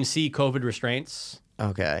you can see COVID restraints.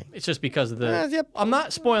 Okay. It's just because of the. Yep. I'm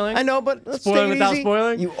not spoiling. I know, but let's Spoiling take it without easy.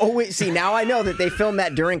 spoiling? You always see now. I know that they filmed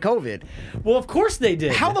that during COVID. Well, of course they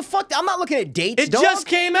did. How the fuck? I'm not looking at dates. It dog. just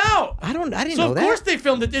came out. I didn't So know of that. course they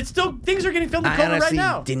filmed it. It's still things are getting filmed in I COVID right honestly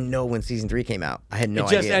now. didn't know when season 3 came out. I had no It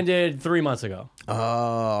idea. just ended 3 months ago. Oh,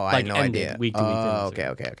 I Like, had no ended idea. week to week, 3 Oh, months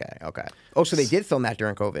okay. Oh, so they did film that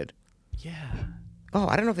during COVID. Yeah. Oh,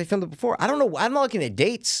 I don't know if they filmed it before. I don't know. I'm not looking at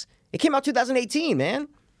dates. It came out 2018, man.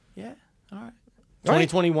 Yeah. All right.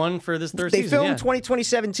 2021 for this third They season. filmed yeah.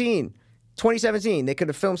 2017. 2017. They could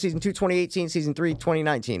have filmed season 2 2018, season 3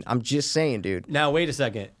 2019. I'm just saying, dude. Now wait a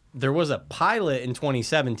second. There was a pilot in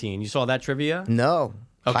 2017. You saw that trivia? No.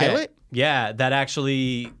 Okay. Pilot? Yeah, that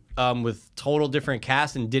actually with total different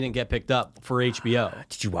cast and didn't get picked up for HBO.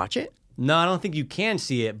 Did you watch it? No, I don't think you can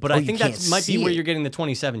see it, but Oh, I you think that can't might be see where it. you're getting the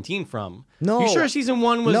 2017 from. No. You sure season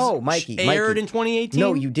 1 was Mikey, aired in 2018?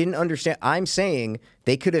 No, you didn't understand. I'm saying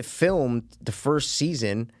they could have filmed the first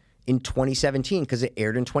season in 2017 because it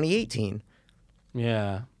aired in 2018.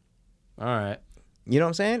 Yeah. All right. You know what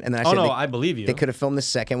I'm saying? And then I Oh said no, they, I believe you. they could have filmed the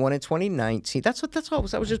second one in 2019. That's all.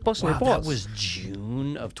 I was just busting Wow, your balls. that was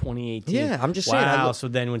June of 2018. Yeah, I'm just saying, Wow. So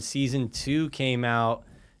then when season 2 came out,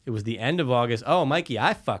 it was the end of August. Oh, Mikey,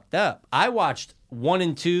 I fucked up. I watched 1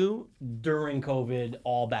 and 2 during COVID,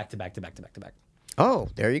 all back to back to back to back to back. Oh,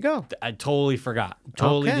 there you go. I totally forgot.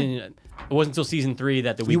 Totally Okay. didn't. It wasn't until season 3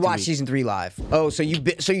 that the week You to watched week. season 3 live. Oh, so you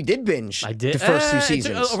did binge. I did the first 2 it took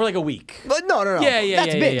seasons. over like a week. But no. Yeah,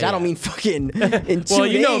 That's yeah, binge. yeah, I don't yeah. mean fucking in 2 Well,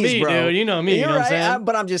 you know days, me, bro. dude. You know me, you You're know what I'm right. saying?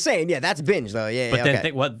 But I'm just saying, yeah, that's binge though. Yeah, But yeah, then okay.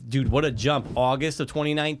 think what a jump. August of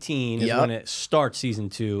 2019 is Yep. when it starts season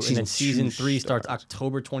 2, and then Season season 2 3 starts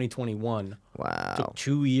October 2021. Wow. Took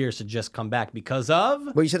 2 years to just come back because of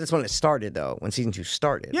Well, you said that's when it started though. When season 2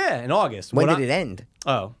 started. yeah, in August. When What did it end?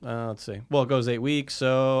 Let's see. Well, it goes 8 weeks,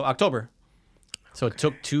 so October. So it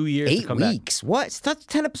took 2 years to 8 come back. weeks. What? That's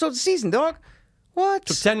 10 episodes a season, dog. What?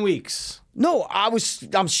 Took 10 weeks. No, I was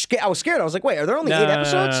scared. I was like, wait, are there only 8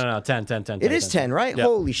 episodes? No, 10. It is 10, right? Yep.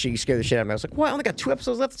 Holy shit, you scared the shit out of me. I was like, what? I only got 2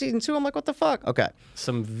 episodes left of season 2. I'm like, what the fuck? Okay.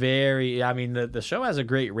 Some very, I mean, the show has a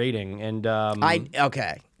great rating, and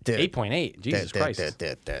Okay. Dude. 8.8. Jesus Christ.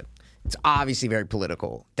 Dude. It's obviously very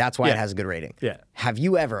political. That's why Yeah. it has a good rating. Yeah. Have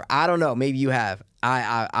you ever? I don't know. Maybe you have.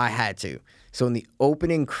 I had to. So in the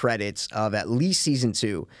opening credits of at least season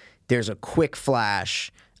 2, there's a quick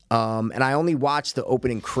flash. And I only watched the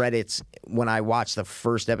opening credits when I watched the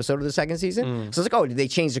first episode of the second season. So it's like, oh, did they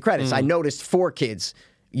change the credits? I noticed 4 kids.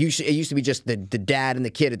 It used to be just the dad and the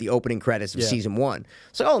kid at the opening credits of season 1.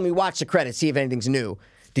 So, let me watch the credits, see if anything's new.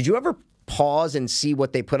 Did you ever pause and see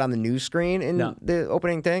what they put on the news screen in No. the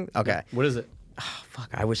opening thing? Okay. What is it? Fuck,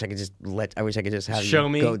 I wish I could just have Show you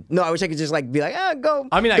me? go. No, I wish I could just be like, go.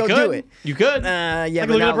 I mean, I go could. do it. You could. Yeah, I but can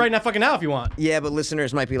look it up now- right now, fucking now, if you want. Yeah, but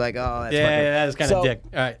listeners might be like, oh, that's Yeah, fucking... that is kind of dick.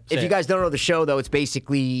 All right. If say you it. guys don't know the show, though, it's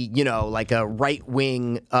basically, like a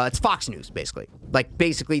right-wing... it's Fox News, basically. Like,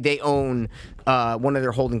 basically, they own... one of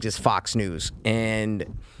their holdings is Fox News.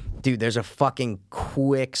 And, dude, there's a fucking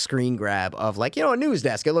quick screen grab of, a news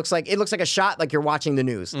desk. It looks like a shot like you're watching the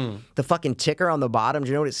news. The fucking ticker on the bottom, do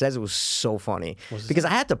you know what it says? It was so funny. Because I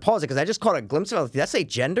had to pause it because I just caught a glimpse of it. I was like, did that say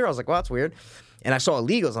gender? I was like, well, that's weird. And I saw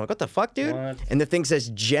illegals. I'm like, what the fuck, dude? What? And the thing says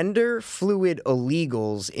gender fluid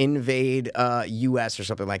illegals invade U.S. or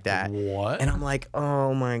something like that. What? And I'm like,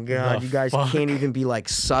 oh my God, The you guys fuck? can't even be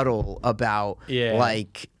subtle about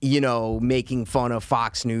making fun of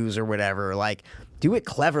Fox News or whatever. Like, do it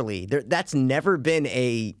cleverly. That's never been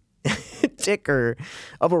a ticker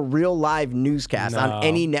of a real live newscast No. on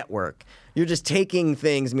any network. You're just taking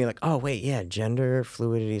things and being like, oh, wait, yeah, gender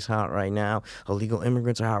fluidity is hot right now. Illegal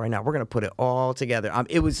immigrants are hot right now. We're going to put it all together.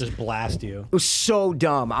 It was Just blast you. it was so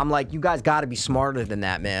dumb. I'm like, you guys got to be smarter than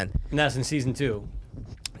that, man. And that's in season 2.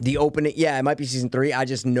 The opening, yeah, it might be season 3. I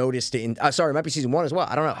just noticed it in, sorry, it might be season 1 as well.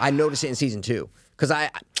 I don't know. I noticed it in season 2 because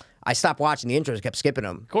I stopped watching the intros, kept skipping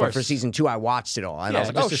them. Of course. But for season 2, I watched it all. And Yeah, I was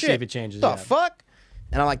like, just oh, to shit. see if it changes, The yeah. fuck?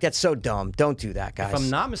 And I'm like, that's so dumb. Don't do that, guys. I'm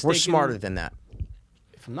not we're mistaken- smarter than that.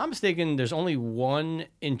 If I'm not mistaken, there's only one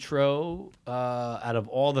intro out of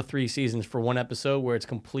all the 3 seasons for one episode where it's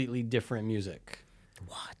completely different music.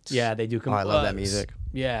 What? Yeah, they do. I love that music.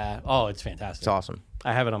 Yeah. Oh, it's fantastic. It's awesome.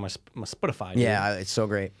 I have it on my Spotify. Dude. Yeah, it's so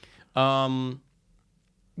great.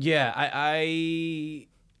 Yeah, I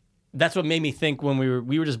that's what made me think when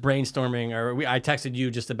we were just brainstorming, or I texted you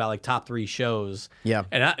just about top 3 shows. Yeah.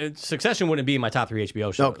 And Succession wouldn't be in my top 3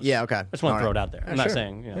 HBO shows. Oh, yeah, okay. I just want to All throw it right. out there. I'm Yeah, not sure.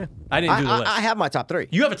 saying, I didn't do the list. I have my top 3.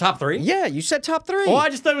 You have a top 3? Yeah, you said top 3. Oh, I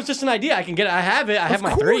just thought it was just an idea. I can get it. I have it. I have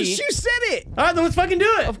my Of 3. course, you said it. All right, then let's fucking do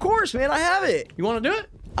it. Of course, man, I have it. You want to do it?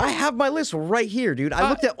 I have my list right here, dude. I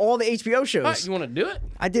looked at all the HBO shows. All right, you want to do it?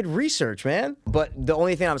 I did research, man. But the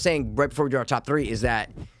only thing I'm saying right before we do our top 3 is that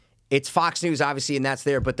it's Fox News, obviously, and that's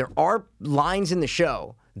there. But there are lines in the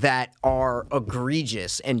show that are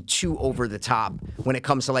egregious and too over the top when it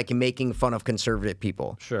comes to making fun of conservative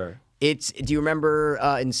people. Sure. Do you remember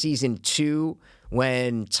in season 2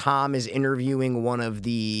 when Tom is interviewing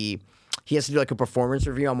he has to do a performance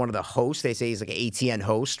review on one of the hosts? They say he's an ATN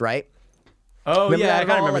host, right? Oh, Remember yeah, that I at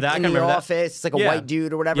kind all? of remember that. I In kind the of remember office, it's a Yeah. white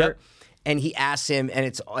dude or whatever. Yep. And he asks him, and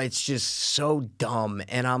it's just so dumb.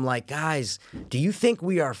 And I'm like, guys, do you think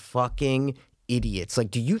we are fucking idiots?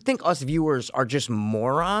 Do you think us viewers are just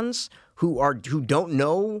morons who don't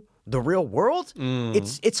know the real world?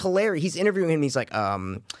 It's hilarious. He's interviewing him. And he's like,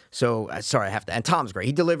 sorry, I have to. And Tom's great.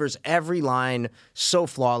 He delivers every line so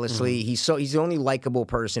flawlessly. He's the only likable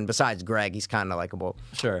person besides Greg. He's kind of likable.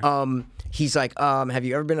 Sure. He's like, have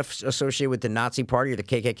you ever been associated with the Nazi Party or the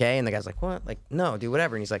KKK? And the guy's like, what? No, dude,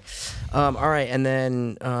 whatever. And he's like, all right. And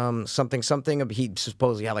then something. He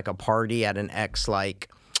supposedly had a party at an ex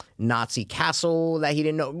Nazi castle that he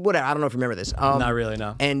didn't know. Whatever. I don't know if you remember this. Not really,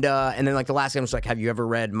 no. And then like the last game was like, have you ever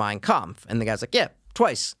read Mein Kampf? And the guy's like, yeah,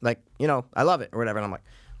 twice. Like, I love it or whatever. And I'm like,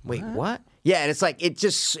 wait, what? Yeah, and it's like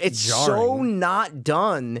it's so Jarring. not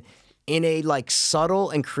done in a like subtle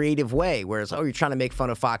and creative way. Whereas, you're trying to make fun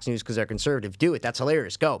of Fox News because they're conservative. Do it. That's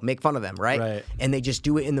hilarious. Go make fun of them, right? Right. And they just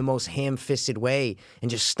do it in the most ham-fisted way and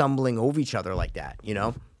just stumbling over each other like that.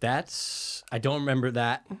 I don't remember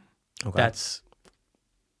that. Okay. That's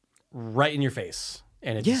right in your face,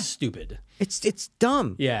 and it's stupid. It's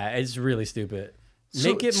dumb. Yeah, it's really stupid.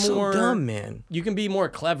 Make it more dumb, man. You can be more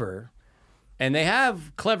clever, and they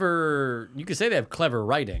have clever. You could say they have clever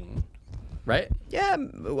writing, right? Yeah,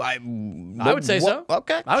 I would say so.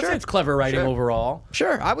 Okay, I would sure. say it's clever writing overall.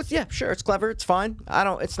 Sure, I would. Yeah, sure, it's clever. It's fine.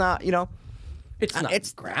 It's not. It's not.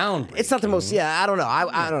 It's groundbreaking. It's not the most. Yeah, I don't know.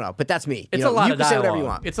 I don't know, but that's me. It's a lot you of can dialogue. say whatever you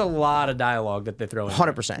want. It's a lot of dialogue that they throw in.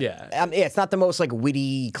 100%. Yeah. Yeah, it's not the most like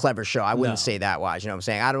witty, clever show. I wouldn't say that wise. You know what I'm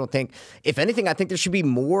saying? I don't think. If anything, I think there should be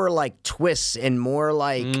more like twists and more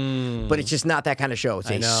like. But it's just not that kind of show. It's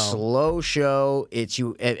a slow show. It's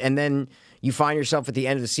you, and then you find yourself at the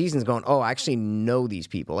end of the seasons going, oh, I actually know these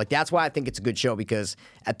people. Like that's why I think it's a good show because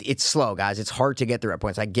it's slow, guys. It's hard to get there at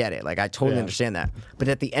points. I get it. Like I totally understand that. But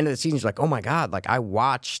at the end of the season, you're like, oh my god, like I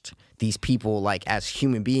watched these people like as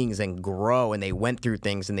human beings and grow and they went through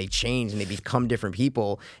things and they change and they become different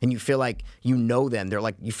people and you feel like you know them. They're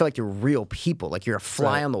like you feel like they're real people. Like you're a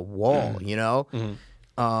fly on the wall.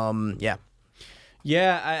 Yeah.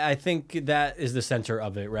 Yeah, I think that is the center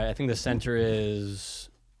of it, right? I think the center is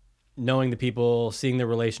knowing the people, seeing their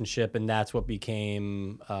relationship, and that's what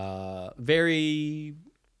became very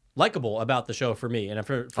likable about the show for me and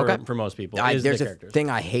for most people. There's the a characters. thing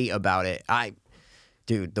I hate about it.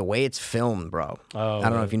 Dude, the way it's filmed, bro. I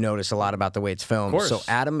don't know if you notice a lot about the way it's filmed. Of course. So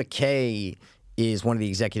Adam McKay is one of the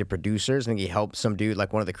executive producers. I think he helped some dude,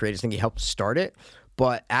 like one of the creators. I think he helped start it.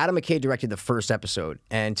 But Adam McKay directed the first episode.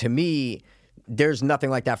 And to me, there's nothing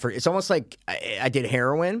like that. It's almost like I did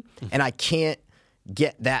heroin, and I can't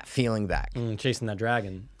get that feeling back. Chasing that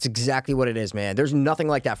dragon. It's exactly what it is, man. There's nothing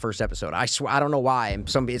like that first episode. I swear, I don't know why.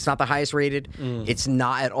 It's not the highest rated. It's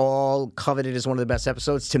not at all coveted as one of the best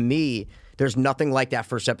episodes. To me, there's nothing like that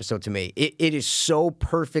first episode to me. It is so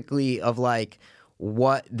perfectly of like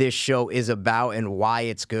what this show is about and why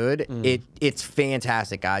it's good. It's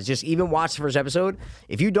fantastic, guys. Just even watch the first episode.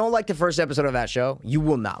 If you don't like the first episode of that show, you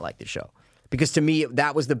will not like the show. Because to me,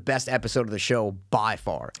 that was the best episode of the show by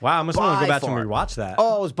far. Wow, I must want to go back far. and rewatch that.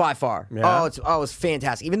 Oh, it was by far. Yeah. It was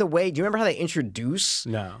fantastic. Even the way, do you remember how they introduce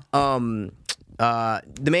No.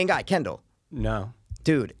 the main guy, Kendall? No.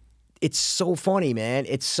 Dude, it's so funny, man.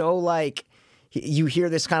 It's so like you hear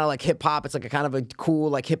this kind of like hip hop. It's like a kind of a cool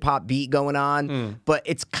like hip hop beat going on, but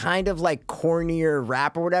it's kind of like cornier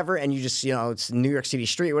rap or whatever. And you just it's New York City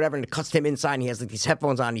street or whatever, and it cuts to him inside. And he has like these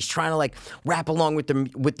headphones on. And he's trying to like rap along with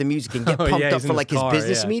the music and get pumped up for like his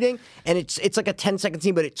business meeting. And it's like a 10-second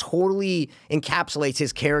scene, but it totally encapsulates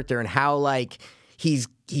his character and how like he's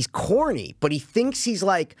corny, but he thinks he's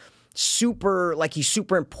like super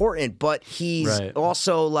important, but he's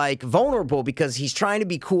also like vulnerable because he's trying to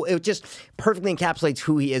be cool. It just perfectly encapsulates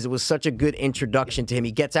who he is. It was such a good introduction to him.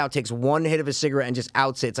 He gets out, takes one hit of a cigarette, and just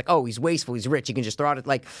outs it. It's like, oh, he's wasteful, he's rich, he can just throw out it.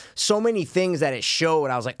 Like so many things that it showed.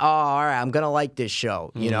 I was like, oh, all right, I'm gonna like this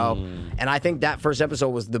show, And I think that first episode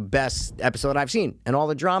was the best episode I've seen, and all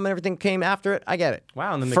the drama and everything came after it. I get it.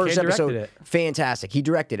 Wow, and then first McKay episode, directed it. fantastic. He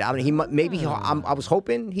directed it. I mean, I was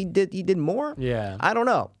hoping he did more. Yeah. I don't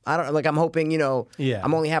know. I'm hoping, Yeah.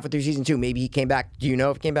 I'm only halfway through season 2. Maybe he came back. Do you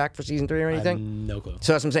know if he came back for season 3 or anything? No clue.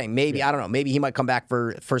 So that's what I'm saying. Maybe, I don't know. Maybe he might come back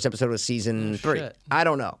for first episode of season 3. shit. I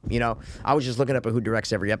don't know. I was just looking up at who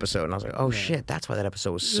directs every episode, and I was like, oh shit, that's why that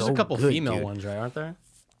episode was There's so a couple good, female dude. ones, right? Aren't there?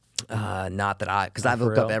 Not that because I've for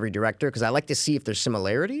looked up real? every director because I like to see if there's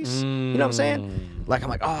similarities. You know what I'm saying? Like I'm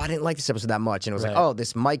like, oh, I didn't like this episode that much, and it was like, Right. oh,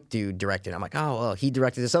 this Mike dude directed. I'm like, oh, well, he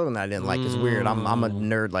directed this other one that I didn't like. It's weird. I'm a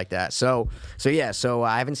nerd like that. So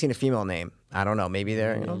I haven't seen a female name. I don't know. Maybe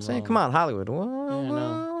they're. You know what I'm saying? Come on, Hollywood. What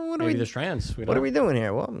are Maybe we? there's trans. What are we doing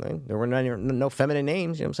here? Well, there were no feminine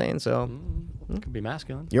names. You know what I'm saying? So. Could be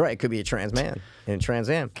masculine. You're right. It could be a trans man and a trans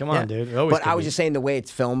am. Come on, dude. It always But could I was be. just saying the way it's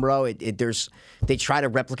filmed, bro. They try to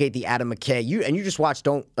replicate the Adam McKay. You just watch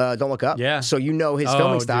Don't Look Up. Yeah. So you know his Oh,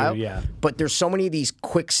 filming dude, style. yeah. But there's so many of these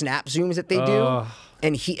quick snap zooms that they do,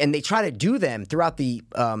 and they try to do them throughout the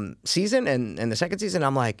season and the second season.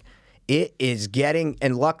 I'm like, it is getting,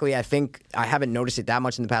 and luckily I think I haven't noticed it that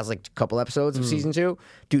much in the past like couple episodes of season 2.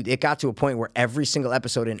 Dude, it got to a point where every single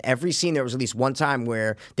episode in every scene there was at least one time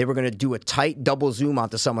where they were going to do a tight double zoom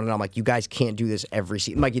onto someone, and I'm like, you guys can't do this every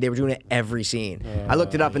scene. Mikey, they were doing it every scene. I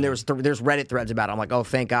looked it up and there's Reddit threads about it. I'm like, oh,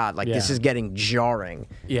 thank God. Like this is getting jarring.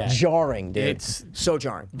 Yeah. Jarring, dude. It's so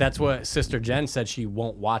jarring. That's what Sister Jen said. She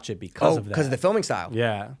won't watch it because of that. Because of the filming style.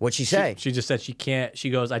 Yeah. What'd she say? She just said she can't. She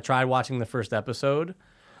goes, I tried watching the first episode.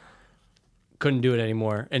 Couldn't do it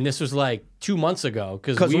anymore. And this was like 2 months ago.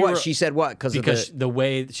 Because what? She said what? Because the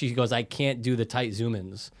way she goes, I can't do the tight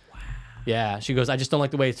zoom-ins. Wow. Yeah. She goes, I just don't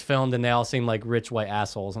like the way it's filmed, and they all seem like rich white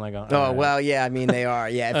assholes. And I go, oh, well, yeah. I mean, they are.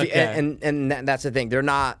 Yeah. Okay. And that's the thing. They're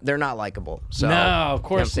not likable. So, no, of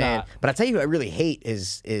course you know what I'm not. saying? But I tell you who I really hate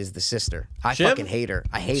is the sister. I Shiv? fucking hate her.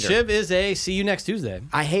 I hate her. Shiv is a see you next Tuesday.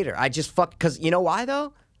 I hate her. I just because you know why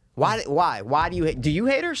though? Why do you hate? Do you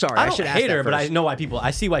hate her? Sorry, I don't should hate ask her, that but I first. know why people.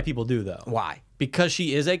 I see why people do though. Why? Because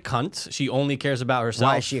she is a cunt. She only cares about herself.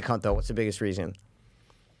 Why is she a cunt though? What's the biggest reason?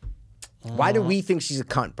 Why do we think she's a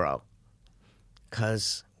cunt, bro?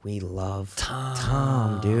 Because we love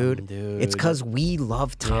Tom, dude. It's because we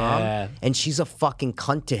love Tom, Yeah. and she's a fucking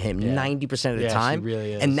cunt to him 90% of the Yeah, she time.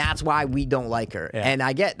 really is. And that's why we don't like her. Yeah. And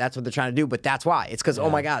I get that's what they're trying to do, but that's why. It's because, oh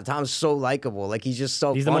my God, Tom's so likable. Like, he's just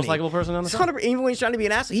so He's the funny. most likable person on the He's show. 100%, even when he's trying to be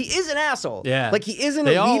an asshole. He is an asshole. Yeah. Like, he is an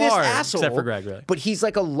They all elitist are, asshole. except for Greg, really. But he's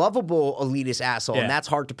like a lovable elitist asshole, Yeah. and that's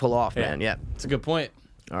hard to pull off, man. Yeah. It's a good point.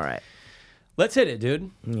 All right. Let's hit it,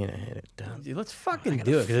 dude. I'm going to hit it down. Dude, let's fucking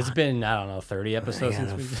do it, because it's been, I don't know, 30 I episodes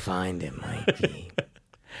since gotta we... find it, Mikey.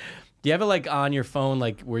 Do you have it, like, on your phone,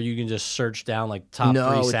 like, where you can just search down, like, top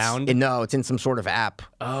 3 sound? No, it's in some sort of app.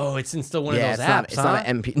 Oh, it's in still one Yeah, of those it's apps, not. It's not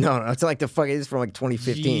an MP. No, it's like the fuck. It's from like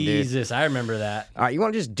 2015, dude. Jesus, I remember that. All right, you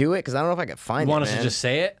want to just do it? Because I don't know if I can find You it. want us man. to just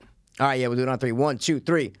say it? All right, yeah, we'll do it on 3. 1, 2,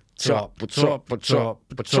 3. Top 3.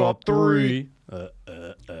 3.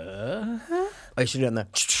 I should have done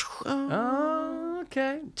that. Oh,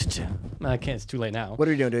 okay. No, I can't. It's too late now. What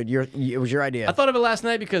are you doing, dude? It was your idea. I thought of it last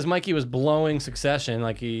night because Mikey was blowing Succession.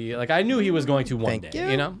 Like I knew he was going to one Thank day.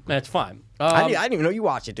 you. You know, that's fine. I didn't even know you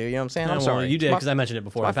watched it, dude. You know what I'm saying? I'm well, sorry. you did It's my- because I mentioned it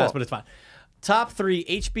before. my I fast, fault. but it's fine. Top 3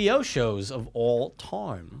 HBO shows of all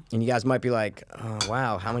time. And you guys might be like, oh,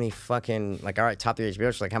 wow, how many fucking, like, all right, top 3 HBO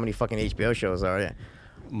shows. Like, how many fucking HBO shows are there?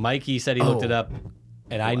 Mikey said he looked it up,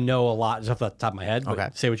 and I know a lot just off the top of my head. But Okay.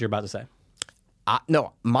 say what you're about to say.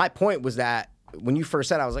 No, my point was that when you first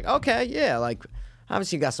said it, I was like, okay, yeah, like,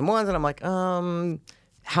 obviously you got some ones, and I'm like,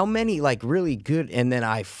 how many, like, really good? And then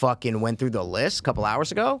I fucking went through the list a couple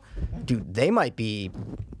hours ago. Dude, they might be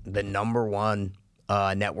the #1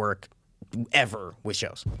 network ever with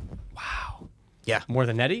shows. Wow. Yeah. More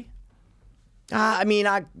than Nettie? I mean,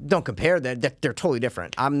 I don't compare that. They're totally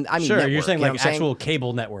different. I mean, Sure, network, you're saying you know like what I'm actual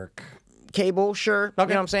cable network. cable, sure. Okay. You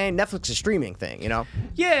know what I'm saying? Netflix is a streaming thing, you know?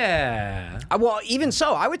 Yeah. Well, even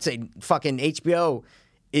so, I would say fucking HBO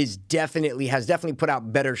has definitely put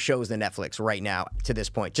out better shows than Netflix right now to this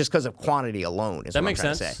point, just because of quantity alone. Is That what makes I'm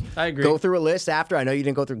trying sense. to say. I agree. Go through a list after. I know you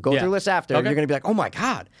didn't go through. Go through a list after. Okay. You're gonna be like, oh my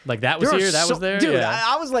God, Like that was there are here, that was there? dude. Yeah.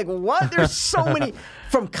 I was like, what? There's so many,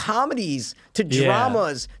 from comedies to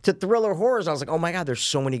dramas to thriller horrors. I was like, oh my God, there's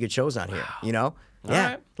so many good shows on here. You know? Yeah.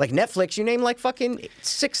 right. Like Netflix, you name like fucking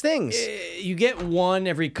 6 things. You get one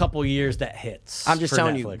every couple years that hits. I'm just for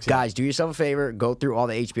telling Netflix, you, yeah. guys, do yourself a favor. Go through all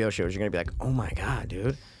the HBO shows. You're gonna be like, oh my God,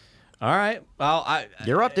 dude. All right. Well,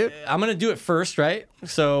 You're up, dude. I'm gonna do it first, right?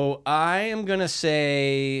 So I am gonna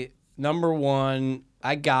say #1.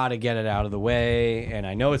 I gotta get it out of the way, and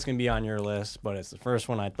I know it's gonna be on your list, but it's the first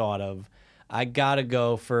one I thought of. I gotta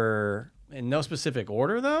go for, in no specific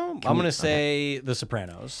order though. I'm gonna say The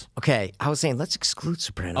Sopranos. Okay, I was saying let's exclude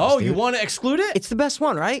Sopranos. Oh, dude. you want to exclude it? It's the best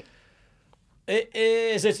one, right? It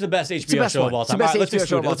is. It's the best HBO It's the best show one. of all It's the time. best All right, let's HBO show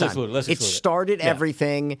exclude of it. all Let's time. exclude it. Let's It exclude it. started Yeah.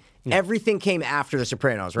 everything. Everything came after The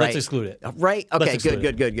Sopranos, right? Let's exclude it. Right? Let's Okay, exclude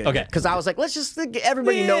it. good. Okay. Because I was like, let's just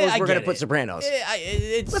everybody Yeah, knows I we're gonna get put it. Sopranos.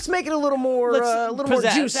 It's, Let's make it a little more, Let's a little more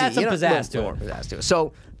pizzazz- juicy. add some you know? pizzazz to Little it. more pizzazz to it.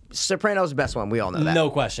 So, Sopranos is the best one. We all know that. no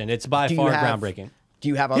question. It's by Do you far have- groundbreaking. Do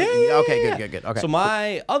you have other? Yeah. Okay, good. Okay. So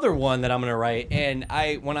my other one that I'm gonna write, and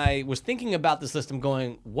when I was thinking about this list, I'm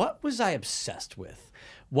going, what was I obsessed with?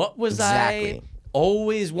 What was I Exactly.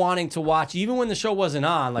 always wanting to watch, even when the show wasn't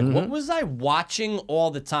on? Like, what was I watching all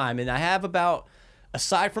the time? And I have about,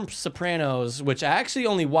 aside from Sopranos, which I actually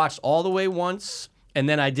only watched all the way once, and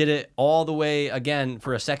then I did it all the way again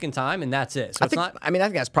for a second time, and that's it. So I it's not.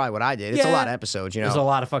 think that's probably what I did. It's a Yeah. lot of episodes, you know. There's a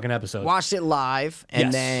lot of fucking episodes. Watched it live and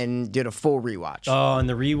Yes. then did a full rewatch. Oh, and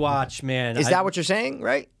the rewatch, man. Is that what you're saying,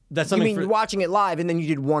 right? That's you something mean for- you're watching it live and then you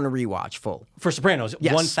did one rewatch full? for Sopranos?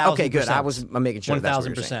 Yes. 1,000%. Okay, good. I'm making sure that's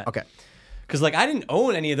what you're saying. 1,000%. Okay. Because like I didn't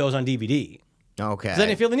own any of those on DVD. Okay. Because I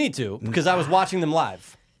didn't feel the need to because I was watching them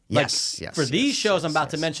live. Like, Yes. For these shows I'm about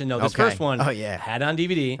to mention, though, this first one had on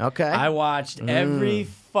DVD. Okay. I watched every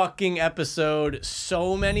fucking episode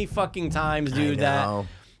so many fucking times, dude, that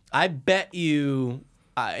I bet you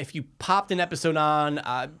if you popped an episode on,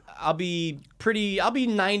 I'll be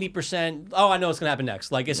 90%. Oh, I know what's going to happen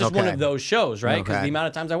next. Like, it's just one of those shows, right? Because the amount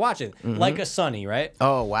of times I watch it. Like a Sunny, right?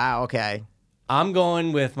 Oh, wow. Okay. I'm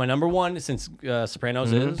going with my number one, since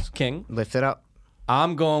Sopranos is King. Lift it up.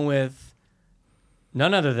 I'm going with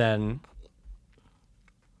none other than.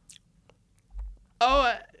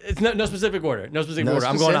 It's no specific order. No specific order.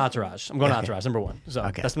 I'm going Entourage. I'm going Entourage, number one. So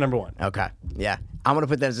that's number one. Okay. Yeah. I'm going to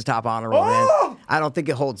put that as a top honorable, man. I don't think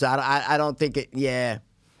it holds out. I don't think it. Yeah.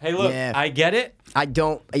 Hey, look. Yeah. I get it. I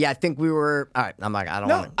don't. Yeah, I think we were. All right. I'm like, I don't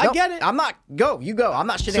No, want to. I get it. I'm not. Go. You go. I'm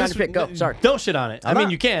not shitting on your pick. Go. Sorry. Don't shit on it. I mean,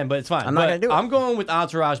 you can, but it's fine. I'm not going to do it. I'm going with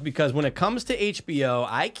Entourage because when it comes to HBO,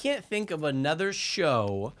 I can't think of another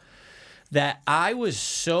show that I was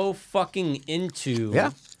so fucking into. Yeah.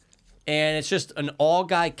 And it's just an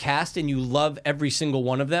all-guy cast, and you love every single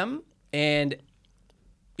one of them. And,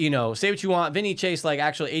 you know, say what you want. Vinny Chase, like,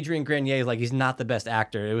 actually, Adrian Grenier, like, he's not the best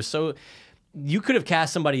actor. It was so... You could have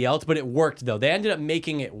cast somebody else, but it worked, though. They ended up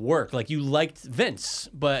making it work. Like, you liked Vince,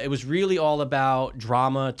 but it was really all about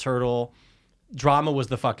drama, Turtle. Drama was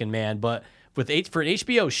the fucking man. But for an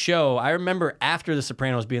HBO show, I remember after The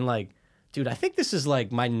Sopranos being like, dude, I think this is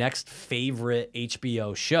like my next favorite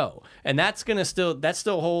HBO show. And that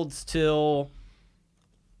still holds till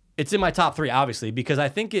it's in my top 3, obviously, because I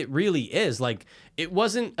think it really is. Like, it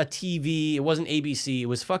wasn't a TV, it wasn't ABC, it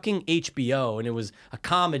was fucking HBO, and it was a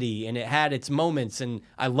comedy, and it had its moments, and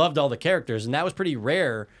I loved all the characters, and that was pretty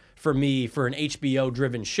rare for me for an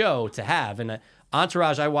HBO-driven show to have. And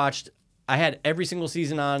Entourage, I had every single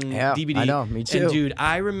season on DVD. I know, me too. And dude,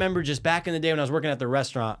 I remember just back in the day when I was working at the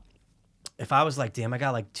restaurant, if I was like, damn, I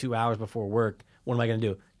got like 2 hours before work, what am I going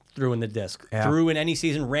to do? Threw in the disc. Yeah. Threw in any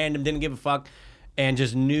season, random, didn't give a fuck, and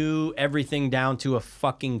just knew everything down to a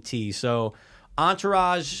fucking T. So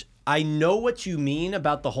Entourage, I know what you mean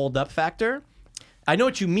about the hold up factor. I know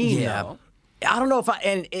what you mean, though. I don't know if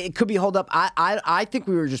and it could be hold up. I think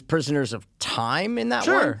we were just prisoners of time in that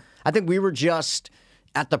one. I think we were just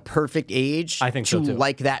at the perfect age so too.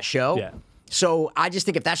 Like that show. Yeah. So I just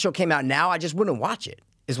think if that show came out now, I just wouldn't watch it.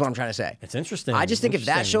 Is what I'm trying to say. It's interesting. I just think if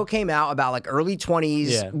that show came out about like early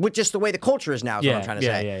 20s, with just the way the culture is now, is what I'm trying to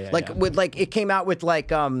say. With like it came out with like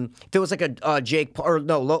there was like a Jake Paul, or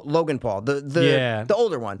no Logan Paul, the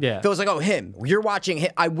older one. Yeah. There was like, oh, him. You're watching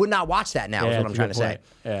him. I would not watch that now. Is what I'm trying to say.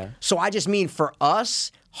 Yeah. So I just mean for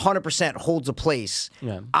us, 100% holds a place.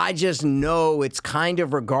 Yeah. I just know it's kind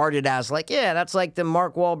of regarded as like, yeah, that's like the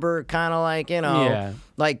Mark Wahlberg kind of like, you know,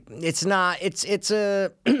 like it's not. It's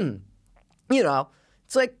a you know.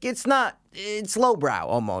 It's like it's lowbrow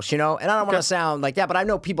almost, you know? And I don't want to sound like that, but I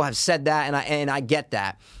know people have said that and I get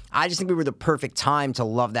that. I just think we were the perfect time to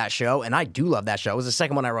love that show, and I do love that show. It was the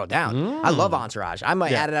second one I wrote down. I love Entourage. I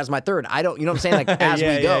might add it as my third. I don't, you know what I'm saying? Like as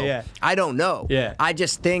we go. I don't know. Yeah. I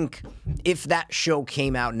just think if that show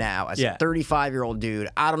came out now as a 35-year-old dude,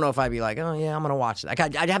 I don't know if I'd be like, oh yeah, I'm gonna watch it. Like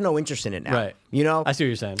I'd have no interest in it now. Right. You know? I see what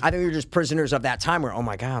you're saying. I think we were just prisoners of that time where, oh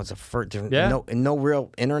my God, it's a first, no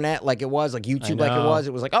real internet like it was, like YouTube like it was.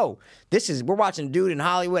 It was like, oh, we're watching a dude in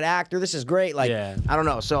Hollywood actor. This is great. Like, I don't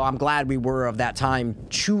know. So I'm glad we were of that time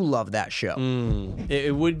to love that show.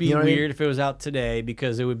 It would be weird if it was out today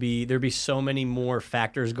because there'd be so many more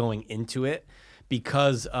factors going into it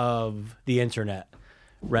because of the internet.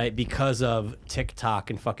 Right, because of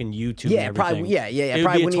TikTok and fucking YouTube and everything. Probably, It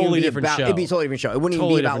probably would be a totally different show. It'd be a totally different show. It wouldn't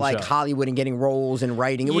even be about like Hollywood and getting roles and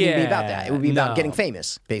writing. It wouldn't even be about that. It would be about getting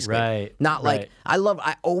famous, basically. Right. Not like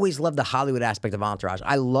I always love the Hollywood aspect of Entourage.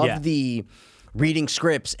 I love the reading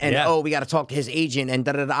scripts and we got to talk to his agent and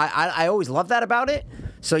da da da. I always love that about it.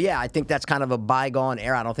 So yeah, I think that's kind of a bygone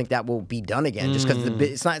era. I don't think that will be done again just because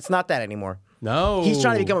it's not that anymore. No. He's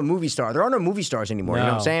trying to become a movie star. There are no movie stars anymore. You know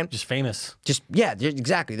what I'm saying? Just famous.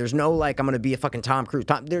 Exactly. There's no like, I'm going to be a fucking Tom Cruise.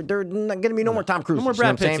 They're not going to be no more Tom Cruise. No more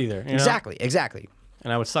Brad Pitts either. You know? Exactly.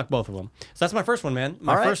 And I would suck both of them. So that's my first one, man.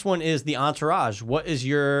 My first one is The Entourage. What is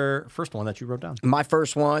your first one that you wrote down? My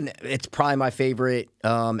first one, it's probably my favorite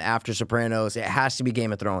after Sopranos. It has to be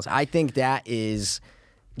Game of Thrones. I think that is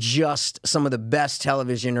just some of the best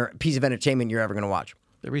television or piece of entertainment you're ever going to watch.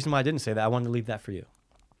 The reason why I didn't say that, I wanted to leave that for you.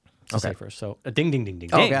 Say first. So, ding, ding, ding,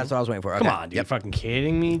 ding, okay, ding. That's what I was waiting for. Okay. Come on, dude. You're fucking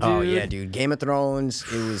kidding me, dude? Oh, yeah, dude. Game of Thrones,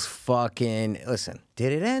 it was fucking... Listen,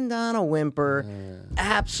 did it end on a whimper?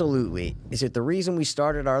 Absolutely. Is it the reason we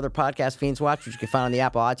started our other podcast, Fiends Watch, which you can find on the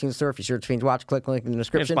Apple iTunes store? If you search Fiends Watch, click link in the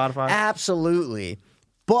description. Spotify. Absolutely.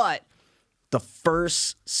 But the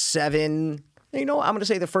first 7, I'm going to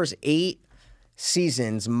say the first 8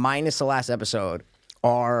 seasons minus the last episode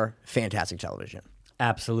are fantastic television.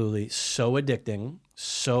 Absolutely. So addicting.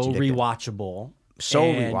 So rewatchable.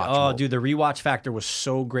 Rewatchable. Oh, dude, the rewatch factor was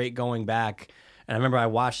so great going back. And I remember I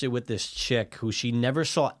watched it with this chick who she never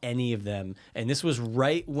saw any of them. And this was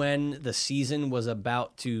right when the season was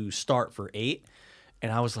about to start for 8.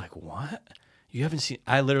 And I was like, what? You haven't seen...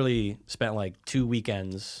 I literally spent like 2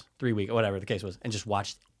 weekends, 3 weeks, whatever the case was, and just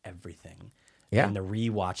watched everything. Yeah. And the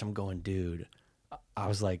rewatch, I'm going, dude. I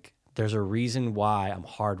was like, there's a reason why I'm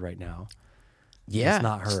hard right now. Yeah. It's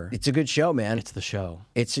not her. It's a good show, man. It's the show.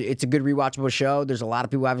 It's a good rewatchable show. There's a lot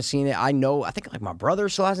of people who haven't seen it. I think like my brother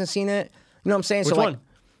still hasn't seen it. You know what I'm saying? Which so one? Like,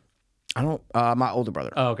 I don't. My older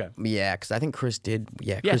brother. Oh, okay. Yeah, because I think Chris did.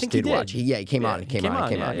 Yeah, I Chris think he did watch. did. He came on. He came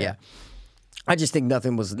on. Yeah. I just think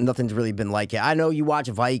nothing's really been like it. I know you watch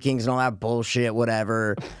Vikings and all that bullshit,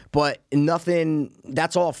 whatever, but nothing.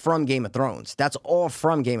 That's all from Game of Thrones. That's all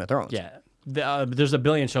from Game of Thrones. Yeah. There's a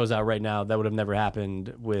billion shows out right now that would have never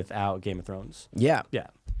happened without Game of Thrones. Yeah. Yeah.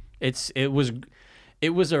 It was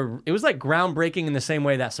like groundbreaking in the same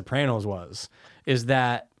way that Sopranos was. Is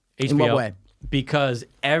that HBO? In what way? Because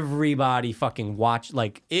everybody fucking watched.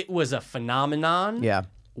 Like, it was a phenomenon. Yeah.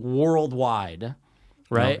 Worldwide,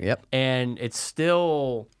 right? Oh, yep. And it's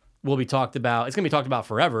still will be talked about. It's gonna be talked about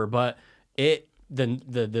forever. But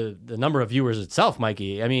the number of viewers itself,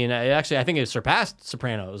 Mikey. I mean, I think it surpassed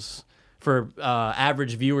Sopranos for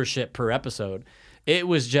average viewership per episode. It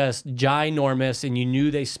was just ginormous, and you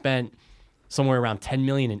knew they spent somewhere around $10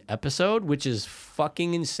 million an episode, which is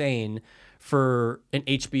fucking insane for an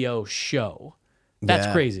HBO show. That's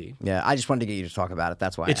Yeah. crazy. Yeah, I just wanted to get you to talk about it.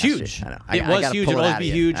 That's why It's I asked huge. You. I know. It I was gotta huge. pull It'll it always out be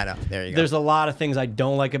of you. huge. I know. There you go. There's a lot of things I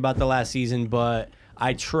don't like about the last season, but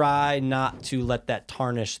I try not to let that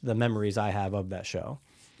tarnish the memories I have of that show.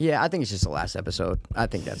 Yeah, I think it's just the last episode. I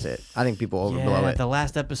think that's it. I think people overblow it. The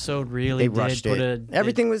last episode really They rushed it.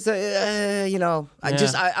 Everything was, on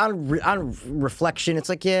reflection, it's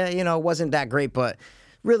like, it wasn't that great, but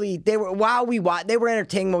really, they were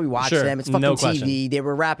entertaining when we watched Sure, them. It's fucking no TV. question. They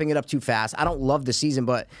were wrapping it up too fast. I don't love the season,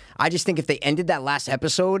 but I just think if they ended that last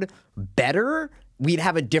episode better, we'd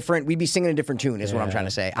be singing a different tune, is what I'm trying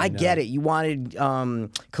to say. I get it. You wanted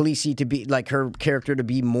Khaleesi to be, like, her character to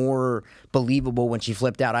be more believable when she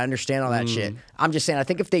flipped out. I understand all that shit. I'm just saying, I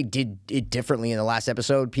think if they did it differently in the last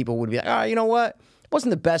episode, people would be like, you know what? It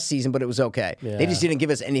wasn't the best season, but it was okay. Yeah. They just didn't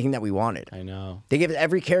give us anything that we wanted. I know. They gave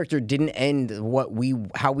every character didn't end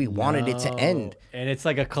how we wanted it to end. And it's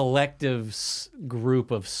like a collective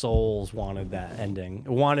group of souls wanted that ending.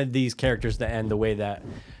 Wanted these characters to end the way that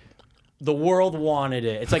the world wanted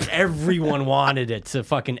it. It's like everyone wanted it to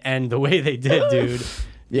fucking end the way they did, dude.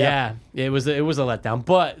 Yeah, it was a letdown.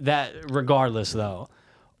 But that, regardless, though,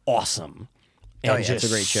 awesome. And it's a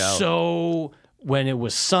great show. So when it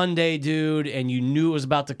was Sunday, dude, and you knew it was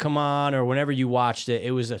about to come on, or whenever you watched it,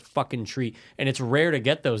 it was a fucking treat. And it's rare to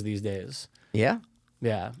get those these days. Yeah.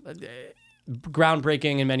 Yeah.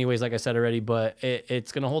 Groundbreaking in many ways, like I said already, but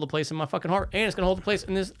it's going to hold a place in my fucking heart, and it's going to hold a place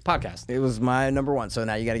in this podcast. It was my number one, so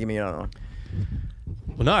now you got to give me another one.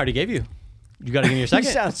 Well, no, I already gave you. You got to give me your second.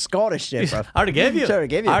 You sound Scottish shit, bro. I already gave you. I already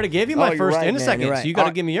gave you. I already gave you my you're first right, and a man, second, you're right. so you got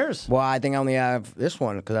to give me yours. Well, I think I only have this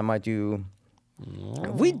one because I might do.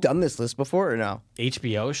 Have we done this list before or no?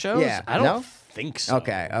 HBO shows? Yeah, I don't no? think so.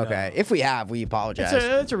 Okay. No. If we have, we apologize.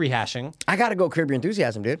 It's a rehashing. I got to go Curb Your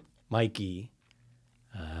Enthusiasm, dude. Mikey.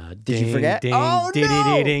 Did you forget? Ding, Oh, ding,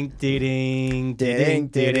 no! ding, ding, ding, Ding,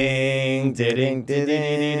 ding, ding, ding,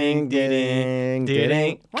 ding, ding,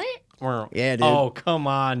 ding. Yeah, dude. Oh, come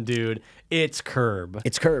on, dude. It's Curb.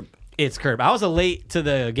 It's Curb. It's Curb. I was late to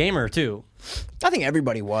the gamer, too. I think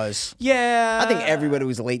everybody was. Yeah. I think everybody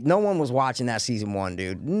was late. No one was watching that season one,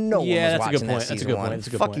 dude. No one was that's a watching good that point. That's a season good one. point. That's a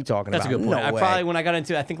good Fuck point. you talking That's about? a good point. No I way. probably, when I got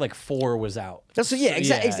into it, I think like 4 was out.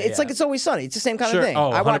 Exactly. It's like It's Always Sunny. It's the same kind Sure. of thing. Oh,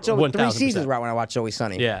 I watched 3 1000%. seasons right when I watched Always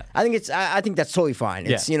Sunny. Yeah. I think I think that's totally fine.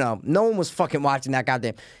 It's Yeah. no one was fucking watching that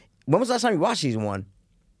goddamn. When was the last time you watched season 1?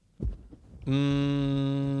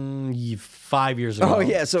 5 years ago. Oh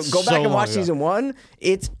yeah, so go back and long watch ago. season 1.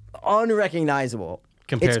 It's unrecognizable.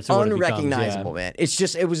 Compared it's to what it becomes, unrecognizable, man.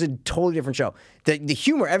 It was a totally different show. The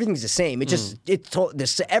humor, everything's the same. It just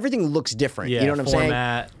everything looks different. Yeah, you know what I'm saying?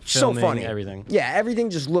 format, So filming, funny. everything. Yeah, everything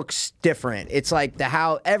just looks different. It's like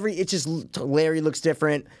Larry looks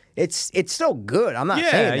different. It's still good. I'm not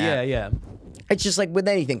saying that. Yeah. It's just like with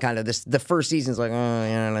anything, kind of the first season's like, oh,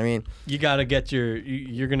 you know what I mean? You got to get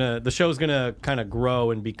the show's gonna kind of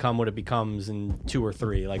grow and become what it becomes in 2 or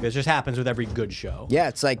 3. Like, this just happens with every good show. Yeah,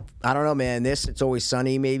 it's like, I don't know, man. It's Always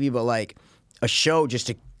Sunny, maybe, but like a show just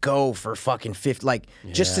to go for fucking 50, like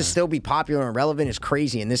just to still be popular and relevant is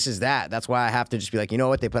crazy. And this is that. That's why I have to just be like, you know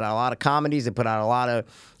what? They put out a lot of comedies. They put out a lot of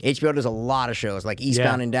HBO does a lot of shows like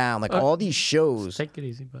Eastbound and Down, like all these shows. Take it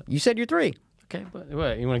easy, but You said you're 3. okay. But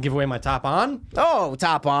what, you want to give away my top on? Oh,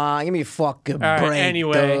 top on. Give me a fucking All right, break,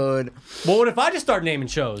 anyway. dude. Well, what if I just start naming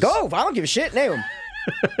shows? Go. I don't give a shit. Name them.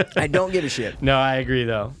 I don't give a shit. No, I agree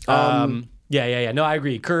though. Yeah. No, I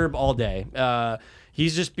agree. Curb all day.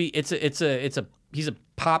 He's just he's a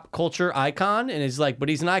pop culture icon, and it's like, but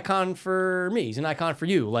he's an icon for me. He's an icon for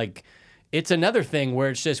you. Like, it's another thing where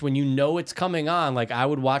it's just when you know it's coming on. Like, I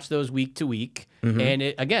would watch those week to week, and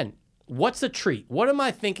again, what's a treat? What am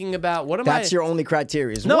I thinking about? That's your only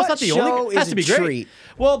criteria. No, what it's not the show only. It has is to be a great. treat?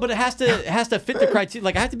 Well, but it has to fit the criteria.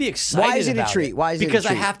 Like, I have to be excited. Why is it a about treat? Why is it a because I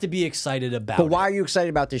treat? have to be excited about But it. why are you excited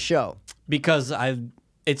about this show? Because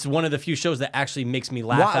it's one of the few shows that actually makes me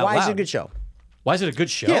laugh out loud. Why is it a good show? Why is it a good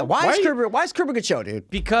show? Yeah, why is you- Curb a good show, dude?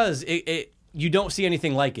 Because you don't see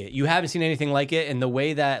anything like it. You haven't seen anything like it, and the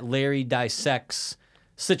way that Larry dissects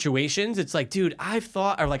situations, it's like, dude, I've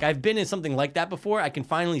been in something like that before. I can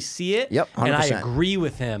finally see it. Yep, 100%. And I agree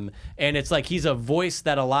with him. And it's like he's a voice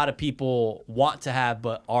that a lot of people want to have,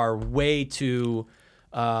 but are way too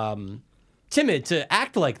timid to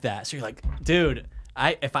act like that. So you're like, dude,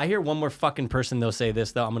 if I hear one more fucking person though say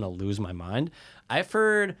this though, I'm gonna lose my mind. I've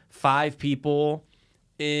heard 5 people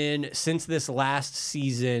since this last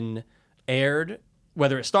season aired,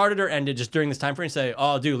 whether it started or ended, just during this time frame, say,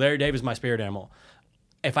 "Oh, dude, Larry David is my spirit animal."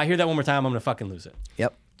 If I hear that one more time, I'm gonna fucking lose it.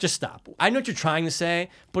 Yep. Just stop. I know what you're trying to say,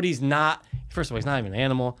 but he's not. First of all, he's not even an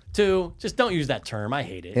animal. 2, just don't use that term. I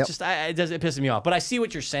hate it. Yep. It pisses me off. But I see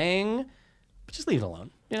what you're saying. But just leave it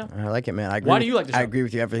alone. You know. I like it, man. I agree. Why do you like the show? I agree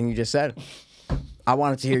with you everything you just said. I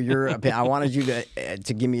wanted to hear your opinion. I wanted you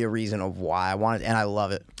to give me a reason of why I wanted, and I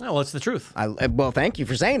love it. Oh, well, it's the truth. Well, thank you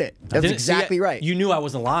for saying it. That's Didn't- exactly see, right. You knew I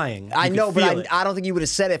wasn't lying. I You know, could but feel it. I don't think you would have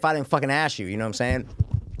said it if I didn't fucking ask you. You know what I'm saying?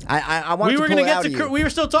 I wanted We to were pull gonna it get out to of Curb. you. We were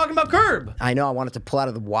still talking about Curb. I know I wanted to pull out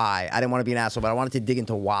of the why. I didn't want to be an asshole, but I wanted to dig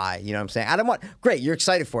into why. You know what I'm saying? I don't want. Great, you're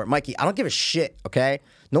excited for it, Mikey. I don't give a shit. Okay,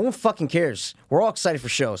 no one fucking cares. We're all excited for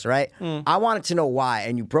shows, right? I wanted to know why,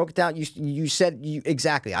 and you broke it down. You said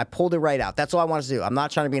exactly. I pulled it right out. That's all I wanted to do. I'm not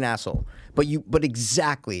trying to be an asshole, but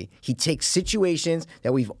exactly. He takes situations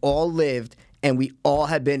that we've all lived and we all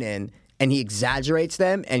have been in, and he exaggerates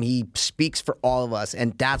them, and he speaks for all of us,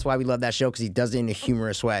 and that's why we love that show, because he does it in a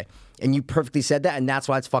humorous way. And you perfectly said that, and that's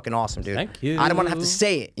why it's fucking awesome, dude. Thank you. I don't want to have to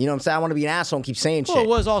say it. You know what I'm saying? I want to be an asshole and keep saying Well, shit. it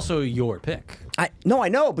was also your pick. I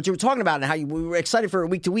know, but you were talking about it and how we were excited for it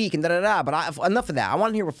week to week and da-da-da, but enough of that. I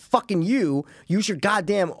want to hear what fucking you use your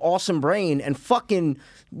goddamn awesome brain and fucking,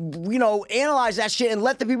 analyze that shit and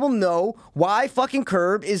let the people know why fucking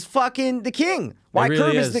Curb is fucking the king. Why really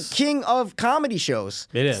Curb is is. the king of comedy shows.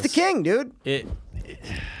 It It's is. the king, dude.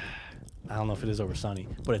 I don't know if it is over Sunny,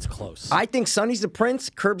 but it's close. I think Sonny's the prince,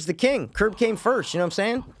 Curb's the king. Curb came first, you know what I'm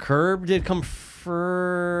saying? Curb did come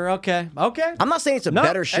for okay. I'm not saying it's a No,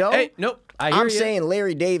 better show. Hey, nope. I hear I'm you. saying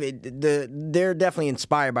Larry David, they're definitely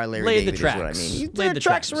inspired by Larry Laid the David, is what I tracks. mean. Laid Their the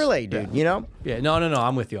tracks tracks. relate, dude, you know? Yeah, no.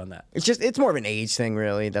 I'm with you on that. It's more of an age thing,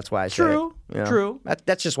 really. That's why I say True, it, you know? true.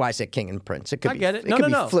 That's just why I said king and prince. It could I be, get it. It could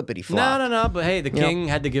be No. flippity flop. No. But hey, the know? king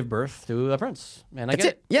had to give birth to a prince, and I That's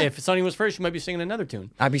get it, yeah. If Sunny was first, you might be singing another tune.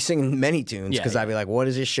 I'd be singing many tunes Yeah, because yeah. I'd be like, what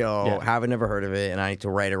is this show? Yeah. Have I never heard of it? And I need to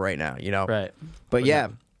write it right now, you know? Right. But yeah,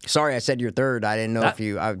 sorry I said your third. I didn't know if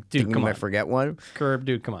you, I think you come might on. forget one. Curb,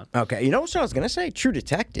 dude, come on. Okay, you know what I was going to say? True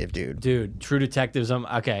Detective, dude. Dude, True Detectives.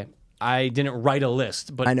 Okay, I didn't write a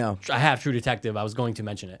list, but I know. I have True Detective. I was going to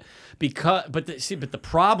mention it but the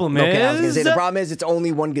problem is. Okay, I was going to say, the problem is it's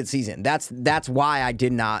only one good season. That's why I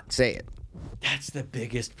did not say it. That's the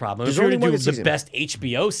biggest problem. There's If we were only to one do good the season. best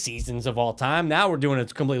HBO seasons of all time, now we're doing a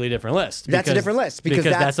completely different list. That's a different list because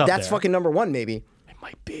that's up there. fucking number one, maybe. It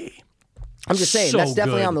might be. I'm just saying, So that's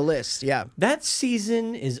definitely good. on the list. Yeah. That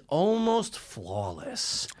season is almost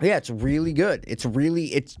flawless. Yeah, it's really good. It's really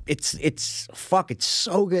it's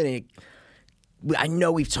so good. And I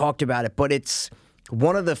know we've talked about it, but it's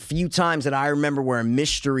one of the few times that I remember where a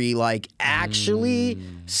mystery actually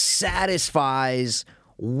satisfies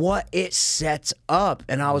what it sets up.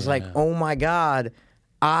 And I was like, oh my God.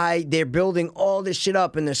 They're building all this shit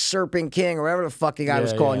up in the Serpent King or whatever the fuck the guy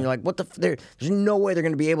was called. And you're like, what the? There's no way they're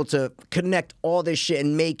going to be able to connect all this shit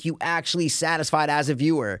and make you actually satisfied as a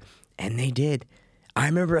viewer. And they did. I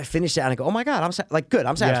remember I finished that and I go, oh my God, I'm good.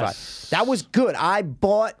 I'm satisfied. Yes. That was good. I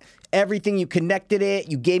bought everything. You connected it.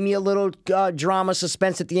 You gave me a little drama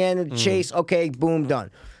suspense at the end of the chase. Okay, boom,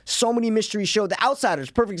 done. So many mystery shows. The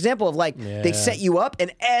Outsiders, perfect example of like they Yeah. set you up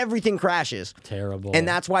and everything crashes. Terrible. And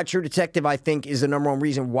that's why True Detective, I think, is the number one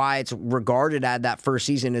reason why it's regarded at that first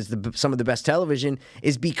season as some of the best television,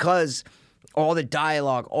 is because all the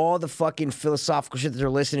dialogue, all the fucking philosophical shit that they're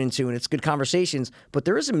listening to, and it's good conversations, but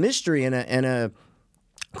there is a mystery and a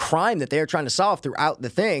crime that they're trying to solve throughout the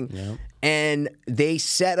thing. Yep. And they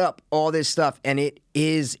set up all this stuff, and it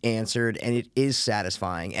is answered, and it is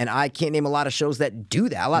satisfying. And I can't name a lot of shows that do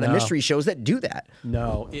that, a lot of mystery shows that do that.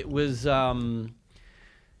 No, it was,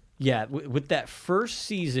 with that first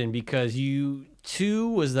season, because 2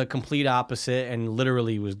 was the complete opposite and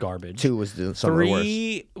literally was garbage. 2 was some of the worst.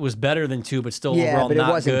 3 was better than 2, but still Yeah, overall but it not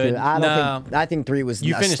wasn't good. I think 3 was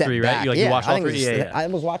You a finished step 3, right? back. You watched all I think it 3? was- Yeah. I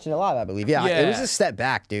was watching it live, I believe. Yeah, it was Yeah. a step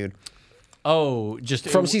back, dude. Oh, just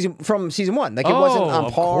From season 1. Like it wasn't on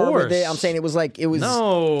of par with it. course. I'm saying it was like it was.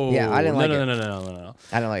 No. Yeah, I didn't like it. No.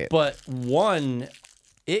 I didn't like it. But 1,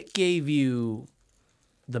 it gave you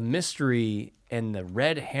the mystery, and the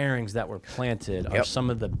red herrings that were planted are some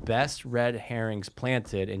of the best red herrings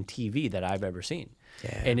planted in TV that I've ever seen.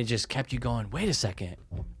 Yeah. And it just kept you going, wait a second.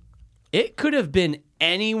 It could have been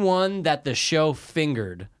anyone that the show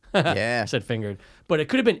fingered. Yeah. I said fingered. But it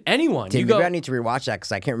could have been anyone. Dude, You maybe go, I need to rewatch that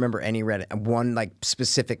because I can't remember any one like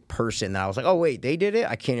specific person that I was like, oh wait, they did it.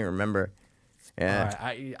 I can't even remember. Yeah. all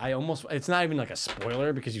right, I almost, it's not even like a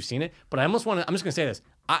spoiler because you've seen it, but I almost want to, I'm just going to say this.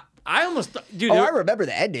 I almost, dude. Oh, there- I remember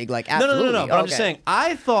the ending. Like No, absolutely. But I'm just saying,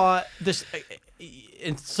 I thought this,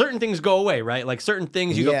 and certain things go away, right? Like certain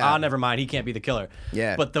things you go, Yeah. never mind, he can't be the killer.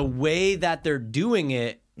 Yeah. But the way that they're doing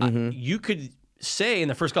it, you could say in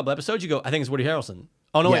the first couple episodes, you go, I think it's Woody Harrelson.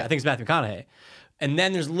 Oh, no, wait, Yeah. I think it's Matthew McConaughey. And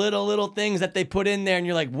then there's little things that they put in there, and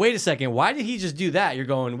you're like, wait a second, why did he just do that? You're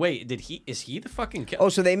going, wait, is he the fucking killer? Oh,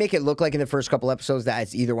 so they make it look like in the first couple episodes that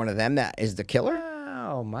it's either one of them that is the killer?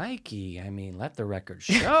 Oh, Mikey, I mean, let the record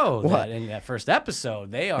show that in that first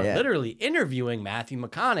episode, they are Yeah. literally interviewing Matthew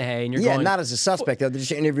McConaughey, and you're Yeah, going, not as a suspect though. They're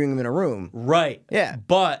just interviewing him in a room. right. Yeah.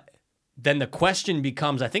 But then the question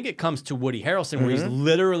becomes, I think it comes to Woody Harrelson, where he's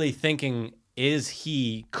literally thinking,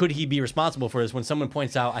 could he be responsible for this when someone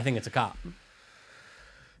points out, I think it's a cop?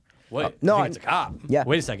 Wait, no, I think it's a cop. Yeah.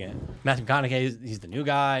 Wait a second. Matthew McConaughey, he's the new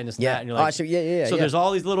guy, and this and Yeah. that. And you're Oh, like, so yeah. So there's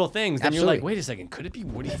all these little things. Then you're like, Absolutely. wait a second, could it be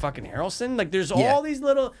Woody fucking Harrelson? Like, there's Yeah. all these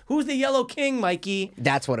little. Who's the Yellow King, Mikey?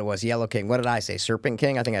 That's what it was. Yellow King. What did I say? Serpent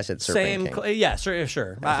King? I think I said Serpent King. Yeah, sure. I knew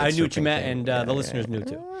what you Serpent meant, King. and Yeah, the listeners knew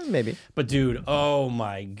too. Maybe. But dude, oh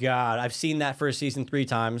my god, I've seen that first season 3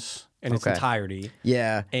 times in its Okay. entirety.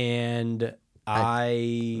 Yeah. And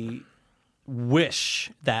I wish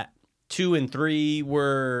that 2 and 3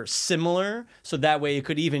 were similar, so that way it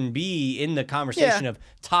could even be in the conversation Yeah. of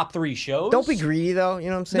top 3 shows. Don't be greedy though. You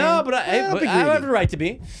know what I'm saying? No, but Don't be I have greedy. the right to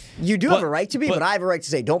be. You do have but- a right to be, but- but I have a right to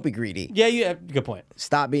say, don't be greedy. Yeah, you have good point.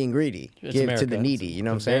 Stop being greedy. It's Give America. to the needy. You know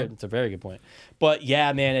what I'm It's a very- saying? It's a very good point. But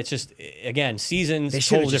yeah, man, it's just again seasons, They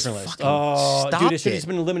should've total just different list. fucking Oh, dude, stopped it should have it. just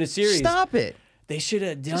been a limited series. Stop it. They should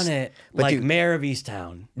have done it but like dude- Mayor of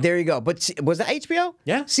Easttown. There you go. But was that HBO?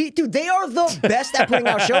 Yeah. See, dude, they are the best at putting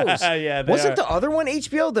out shows. Yeah, they Wasn't are. the other one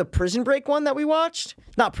HBO, the Prison Break one that we watched?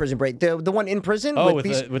 Not Prison Break, the one in prison. Oh, with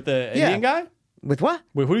these- the Yeah. Indian guy? with what?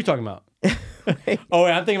 Wait, who are you talking about? Oh,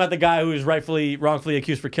 wait, I'm thinking about the guy who was wrongfully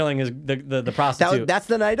accused for killing the prostitute. That's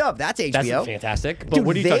the night of. That's HBO. That's fantastic. But Dude,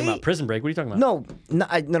 what are you talking they- about? Prison Break? What are you talking about? No,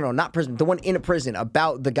 not prison. The one in a prison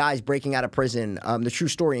about the guys breaking out of prison. The true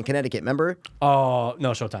story in Connecticut. Remember? Oh,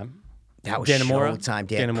 no, Showtime. That was Dannemora? Showtime.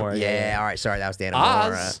 Dannemora, yeah. All right. Sorry, that was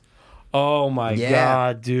Dannemora. Oz. Oh my Yeah.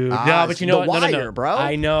 God, dude. No, Oz. but you know The what? No, Wire, bro.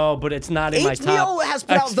 I know, but it's not in my top. HBO has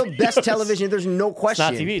put out the best television. There's no It's question.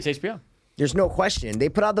 not TV. It's HBO. There's no question. They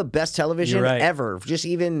put out the best television You're right. ever. Just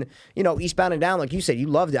even, Eastbound and Down, like you said, you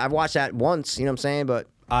loved it. I've watched that once, you know what I'm saying? But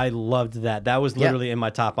I loved that. That was literally in my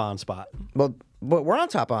top on spot. but we're on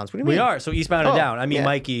top ons. What do you mean? We are. So Eastbound and Oh, Down. I mean, yeah.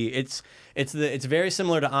 Mikey, it's very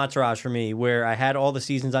similar to Entourage for me, where I had all the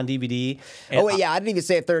seasons on DVD. And Oh wait, yeah, I didn't even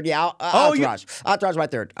say a third. Yeah, Oh, you- Entourage. Entourage my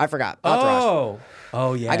third. I forgot. Entourage.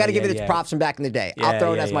 Oh yeah. I got to give yeah, it its yeah. props from back in the day. Yeah, I'll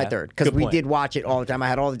throw it yeah, as my yeah. third because Good we point. did watch it all the time.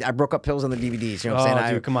 I broke up pills on the DVDs. You know what I'm Oh,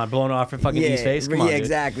 saying? dude, come on, blowing off in fucking yeah, E's face. Come on, yeah, dude.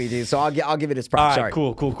 exactly, dude. So I'll give it its All props. right,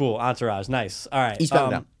 Sorry. cool. Entourage, nice. All right, Eastbound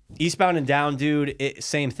and Down. Eastbound and Down, dude.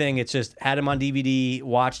 Same thing. It's just had him on DVD,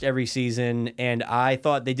 watched every season, and I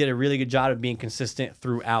thought they did a really good job of being consistent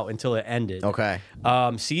throughout until it ended. Okay.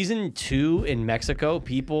 Season 2 in Mexico,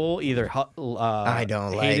 people either I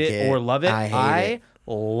don't hate like it it. or love it. I hate it.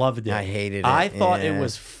 Loved it. I hated it, I thought it yeah.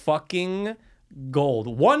 was fucking gold.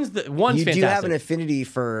 One's You fantastic. do have an affinity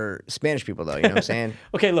for Spanish people, though. You know what I'm saying?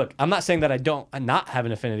 Okay, look, I'm not saying that I not have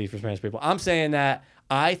an affinity for Spanish people. I'm saying that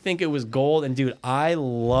I think it was gold, and dude, I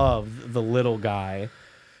love the little guy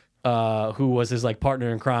who was his like partner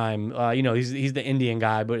in crime. He's the Indian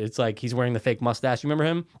guy, but it's like he's wearing the fake mustache. You remember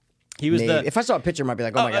him? He was Maybe. If I saw a picture, I might be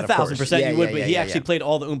like, oh my god, 1,000% yeah, you would. yeah, But yeah, he yeah, actually played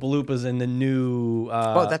all the Oompa Loompas in the new.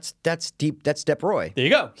 Oh, that's deep. That's Depp Roy. There you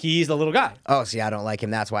go. He's the little guy. Oh, see, I don't like him.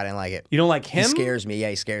 That's why I didn't like it. You don't like him? He scares me. Yeah,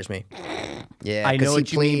 he scares me. Yeah, I know 'cause what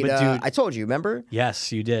he you mean, played, but dude- I told you. Remember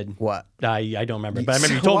Yes, you did. what? I don't remember, but I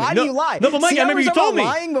remember you told me. Why do you lie? No, but Mike, See, I I remember was you about told me.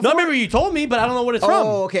 lying No, I before. remember you told me, but I don't know what it's from.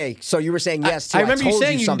 Oh, okay. So you were saying yes to. I remember you told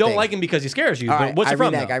saying you something. don't like him because he scares you. All But right, what's it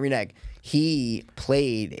from? renege. though? I renege. He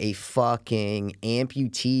played a fucking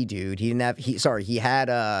amputee, dude. He didn't have. He had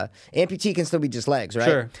amputee can still be just legs, right?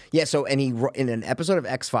 Sure. Yeah. So and he in an episode of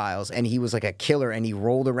X-Files, and he was like a killer, and he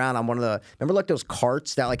rolled around on one of the remember like those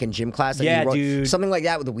carts that like in gym class. That Yeah, you dude. Something like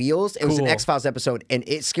that with the wheels. It was an Cool. X-Files episode, and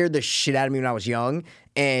it scared the shit out of me when I was young.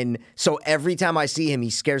 And so every time I see him,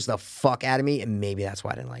 he scares the fuck out of me, and maybe that's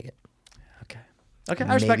why I didn't like it. Okay,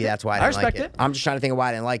 I respect Maybe it. that's why I I didn't respect like it. I'm just trying to think of why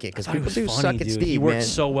I didn't like it because Thought it people was do funny, suck at dude. Steve, He worked man.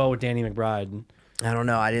 so well with Danny McBride. I don't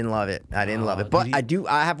know. I didn't love it. I didn't love it. But did you-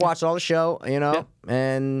 I have watched all the show, Yeah.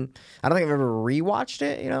 and I don't think I've ever rewatched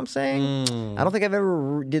it. You know what I'm saying? I don't think I've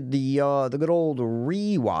ever did the good old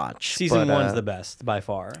rewatch. Season but, one's the best by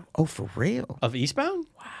far. Oh, for real? Of Eastbound?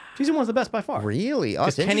 Wow. Season one's the best by far. Really? Oh,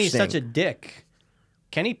 Because it's Kenny's such a interesting. dick.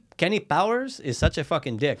 Kenny Powers is such a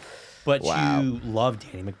fucking dick. But Wow. you love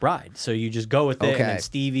Danny McBride, so you just go with it. Okay. And then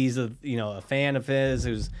Stevie's a fan of his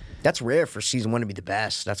who's That's rare for season one to be the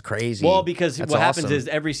best. That's crazy. well because That's what happens awesome. is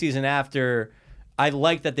every season after. I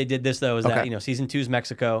like that they did this though. Is Okay. that season 2 is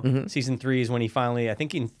Mexico, season 3 is when he finally. I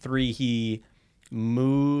think in 3 he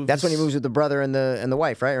moves. That's when he moves with the brother and the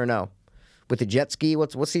wife, right? Or no? With the jet ski.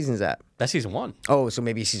 What season is that? That's season 1. Oh, so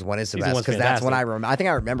maybe season one is the Season best one's because that's when fantastic. I remember. I think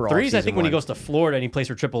I remember all. 3 is I season think when he one. goes to Florida and he plays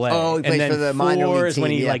for AAA. Oh, he and plays then for the minor league 4 is when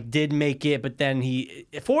team, he yeah. like did make it, but then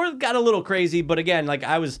 4 got a little crazy. But again, like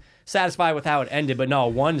I was satisfied with how it ended. But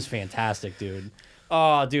no, 1's fantastic, dude.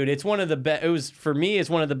 Oh, dude, it's one of the best. It was for me. It's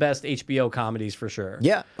one of the best HBO comedies for sure.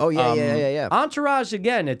 Yeah. Oh yeah, yeah. Entourage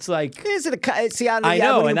again. It's like Is it a? See, I I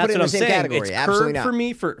know, and wouldn't that's put it in what I'm the same saying. category. It's Absolutely Curb not. for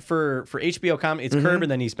me for HBO comedy. It's Curb and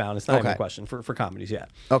then Eastbound. It's not even a Okay. question for comedies. Yeah,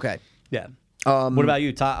 Okay. yeah. What about you?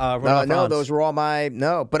 What about No, Franz? those were all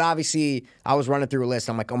but obviously I was running through a list.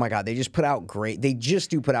 I'm like, oh my god, they just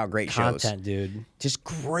do put out great shows, content, dude. just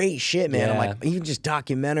great shit, man. I'm Yeah. like, even just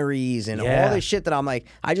documentaries and Yeah. all this shit that I'm like,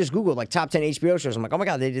 I just googled like top 10 HBO shows. I'm like, oh my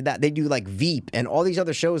god, they did that. They do like Veep and all these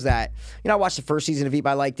other shows that I watched the first season of Veep,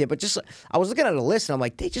 I liked it, but just I was looking at a list and I'm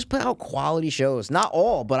like, they just put out quality shows. Not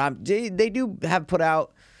all, but they do have put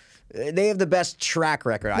out. They have the best track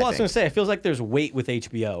record. Well, I was think. gonna say, it feels like there's weight with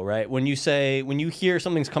HBO, right? When you hear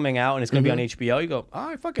something's coming out and it's gonna be on HBO, you go, all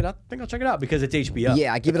right, fuck it, I think I'll check it out because it's HBO.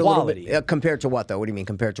 Yeah, I give The it a little quality bit compared to what though? What do you mean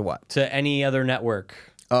compared to what? to any other network.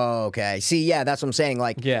 Oh, okay. See, yeah, that's what I'm saying.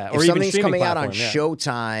 Like, Yeah, if or even something's streaming coming out on platform, yeah.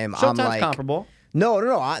 Showtime, I'm Showtime's like, comparable. No.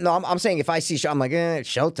 I'm saying if I see, I'm like, it's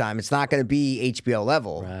Showtime. It's not going to be HBO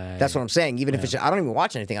level. Right. That's what I'm saying. Even if it's, I don't even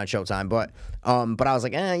watch anything on Showtime, but I was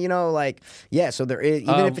like, yeah. So there is,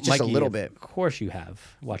 even if it's just Mikey, a little bit. Of course, you have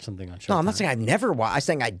watched something on Showtime. No, I'm not saying I've never watched. I'm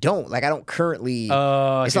saying I don't. Like, I don't currently.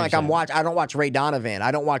 I it's see not what like you're I don't watch Ray Donovan.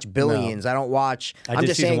 I don't watch Billions. I don't watch. I I'm did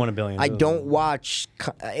just season saying, 1 of Billions. I It was- don't watch.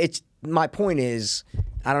 It's my point is,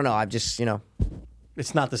 I don't know. I've just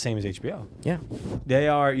It's not the same as HBO. yeah. They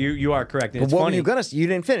are. You are correct. And But it's what funny. were you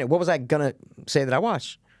didn't finish. What was I gonna say that I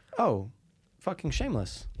watched? Oh, fucking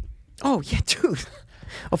Shameless. Oh yeah, dude.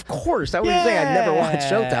 Of course. That was the thing. I never watched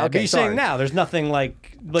Showtime. Okay, but you're sorry. saying now there's nothing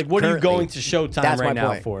like what are you Currently. going to Showtime That's right my now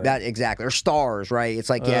point. for? That exactly. Or Stars, right? It's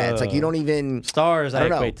like it's like you don't even Stars, I don't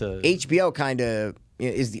know. equate to. HBO kind of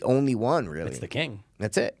is the only one really. It's the king.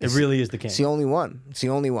 That's it. It really is the king. It's the only one. It's the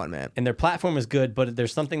only one, man. And their platform is good, but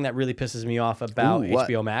there's something that really pisses me off about Ooh, what?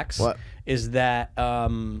 HBO Max. What? Is that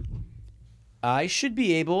I should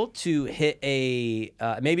be able to hit a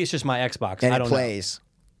maybe it's just my Xbox. And I it don't plays. know.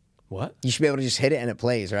 What? You should be able to just hit it and it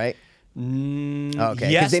plays, right?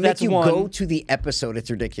 Okay. Yes, they make that's you one. go to the episode. It's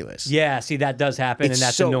ridiculous. Yeah, see that does happen, and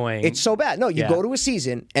that's so, annoying. It's so bad. No, you Yeah. go to a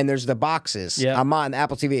season and there's the boxes. Yeah. I'm on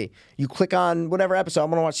Apple TV. You click on whatever episode. I'm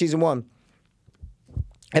gonna watch season 1.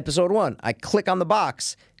 Episode 1. I click on the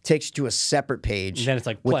box. Takes you to a separate page. And then it's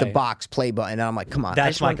like, with the play. box play button. And I'm like, come on. I That's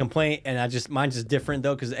just my want- complaint, and mine's just different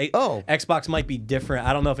though because Oh. Xbox might be different.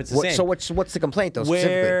 I don't know if it's the same. So what's the complaint though?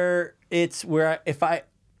 Specifically? Where it's where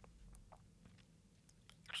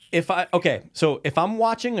so if I'm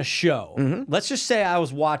watching a show, let's just say I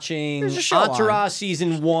was watching There's a show on. Entourage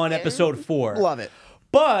season 1, episode 4. Love it.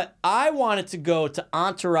 But I wanted to go to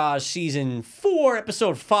Entourage season 4,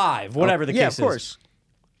 episode 5, whatever the Yeah, case of course. is.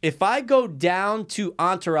 If I go down to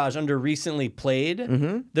Entourage under recently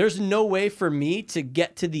played, there's no way for me to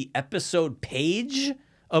get to the episode page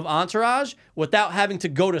of Entourage without having to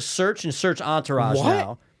go to search and search Entourage What?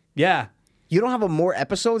 now. Yeah. You don't have more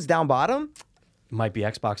episodes down bottom? Might be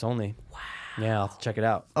Xbox only. Wow. Yeah, I'll have to check it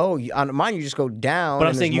out. Oh, on mine you just go down. But I'm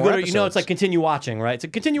and saying there's you more go to, it's like episodes. continue watching, right? It's a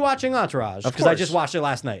continue watching Entourage Of because I course. just watched it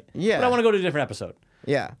last night. Yeah. But I want to go to a different episode.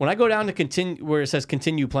 Yeah. When I go down to continue, where it says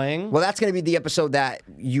continue playing, Well, that's going to be the episode that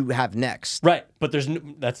you have next. right? But there's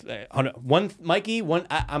one, Mikey.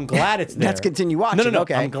 I'm glad it's there. That's continue watching, No.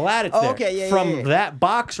 okay. I'm glad it's Oh, there. okay, yeah, From yeah, yeah. that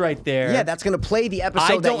box right there. Yeah, that's going to play the episode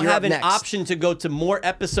I that don't you're have up an next. option to go to more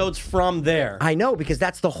episodes from there. I know, because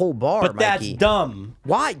that's the whole bar, but that's Mikey. dumb.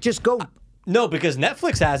 Why? Just go. No, because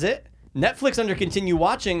Netflix has it. Netflix under continue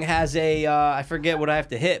watching has a I forget what I have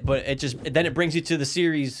to hit, but it brings you to the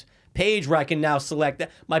series page where I can now select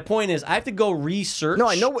that. My point is I have to go research. No,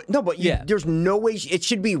 I know. No, but Yeah. there's no way. It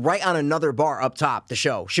should be right on another bar up top. The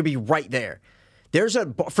show should be right there. There's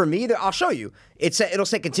for me. I'll show you. It'll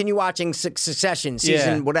say continue watching Succession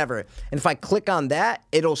season Yeah. whatever, and if I click on that,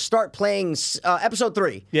 it'll start playing episode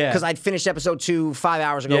 3. Yeah. because I'd finished episode 2 5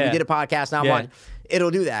 hours ago. Yeah. We did a podcast. Now Yeah. one.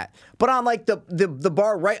 It'll do that. But on like the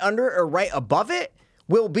bar right under or right above it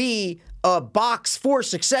will be a box for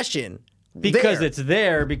Succession. because there. it's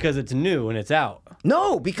there because it's new and it's out.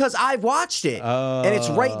 No, because I've watched it and it's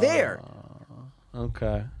right there.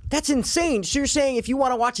 Okay. That's insane. So you're saying if you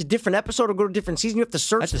want to watch a different episode or go to a different season, you have to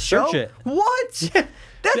search have the to show? search it. What?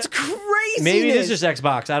 That's crazy. Maybe it is just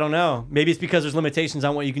Xbox. I don't know. Maybe it's because there's limitations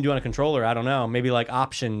on what you can do on a controller. I don't know. Maybe like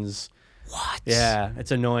options. What? Yeah,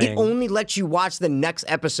 it's annoying. It only lets you watch the next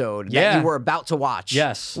episode that Yeah. you were about to watch.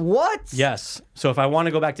 Yes. What? Yes. So if I want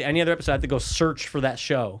to go back to any other episode, I have to go search for that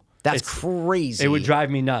show. That's It's- crazy. It would drive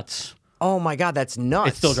me nuts. Oh my God, that's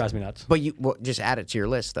nuts. It still drives me nuts. But just add it to your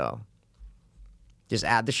list though. Just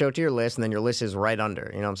add the show to your list, and then your list is right under.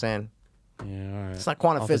 You know what I'm saying? Yeah, all right. It's not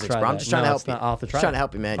quantum I'll have to physics, try bro. I'm that. just trying No, to help it's you. not. I'll have to try Just trying it. to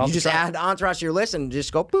help you, man. I'll You have just to try add Entourage to your list and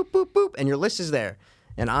just go boop, boop, boop, and your list is there.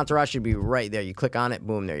 And Entourage should be right there. You click on it,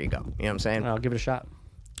 boom, there you go. You know what I'm saying? I'll give it a shot.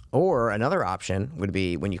 Or another option would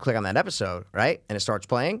be when you click on that episode, right, and it starts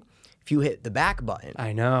playing, if you hit the back button,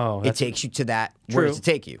 I know. it takes you to that. Where does True. it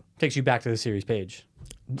take you? Takes you back to the series page.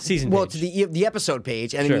 Season Well, page. to the episode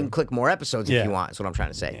page, and Sure. then you can click more episodes if Yeah. you want. That's what I'm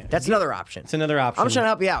trying to say. That's another option. It's another option. I'm just trying to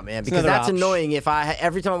help you out, man, because another that's option. annoying. If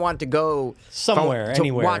every time I want to go Somewhere, to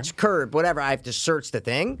anywhere. watch Curb, whatever, I have to search the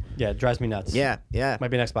thing. Yeah, it drives me nuts. Yeah, yeah, Might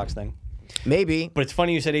be an Xbox thing. maybe. But it's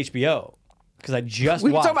funny you said HBO because I just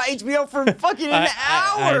We've been watched. talking about HBO for fucking an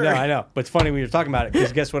hour. I know. But it's funny when you're talking about it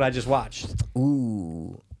because guess what I just watched?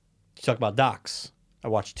 Ooh. You talk about docs. I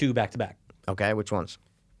watched 2 back to back. Okay, which ones?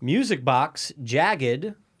 Music Box,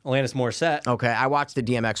 Jagged, Alanis Morissette. Okay, I watched the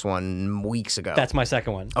DMX one weeks ago. That's my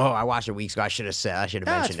second one. Oh, I watched it weeks ago. I should have said. I should have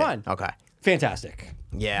Ah, mentioned it's fine. it. Okay. Fantastic.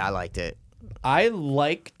 Yeah, I liked it. I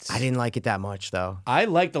liked I didn't like it that much though.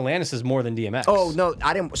 Alanis's more than DMX. Oh no,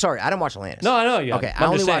 I didn't. Sorry, I didn't watch Atlantis. No, I know you. Okay, I'm I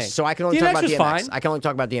only just watched. saying. So I can only talk DMX about was DMX. fine. I can only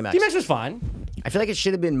talk about DMX. DMX was fine. I feel like it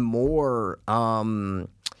should have been more.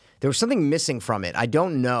 There was something missing from it. I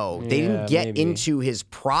don't know. They didn't Yeah, get maybe. into his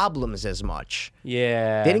problems as much.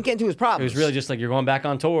 Yeah. They didn't get into his It problems. was really just like you're going back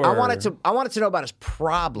on tour. I wanted to know about his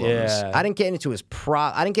problems. Yeah. I didn't get into his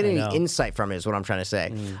I didn't get any know. insight from it. Is what I'm trying to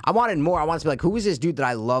say. I wanted more. I wanted to be like, who was this dude that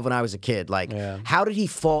I loved when I was a kid? Like, Yeah. how did he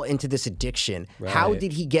fall into this addiction? How Right.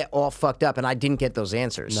 did he get all fucked up? And I didn't get those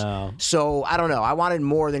answers. No. So I don't know. I wanted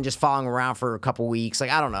more than just following around for a couple weeks.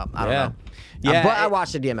 Like I don't know. I don't Yeah. know. Yeah, but I it-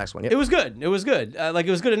 watched the DMX one. Yep. It was good. It was good. Like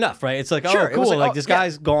it was good enough, right? It's like, Sure, oh, it was cool. like, Like, oh, this yeah.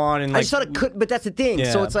 guy's gone, and I like, just thought it could, but that's the thing.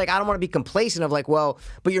 So Yeah. it's like I don't want to be complacent of like, well,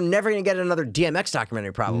 but you're never gonna get another DMX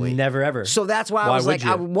documentary probably. never ever. So that's why I Why was would like,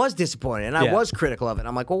 you? I was disappointed and I Yeah. was critical of it.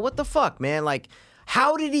 I'm like, well, what the fuck, man? Like,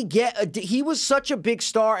 how did he get? He was such a big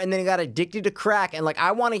star and then he got addicted to crack. And like,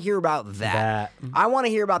 I want to hear about that. I want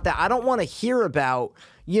to hear about that. I don't want to hear about,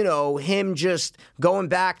 you know, him just going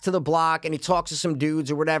back to the block and he talks to some dudes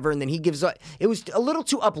or whatever. And then he gives up. It was a little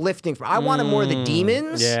too uplifting. I wanted more of the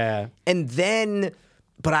demons. yeah. And then,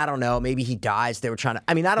 but I don't know. Maybe he dies. They were trying to.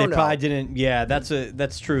 I mean, I They don't know. probably didn't. Yeah,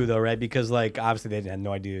 that's true though, right? Because like obviously they had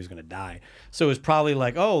no idea he was gonna die. So it was probably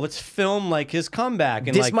like, oh, let's film like his comeback.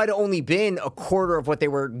 And This like, might have only been a quarter of what they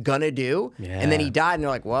were gonna do, and then Yeah. he died, and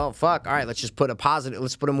they're like, "Well, fuck. All right, let's just put a positive.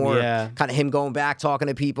 Let's put a more Yeah. kind of him going back, talking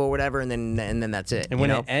to people, or whatever, and then that's it." and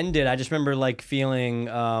when it ended, I just remember like feeling,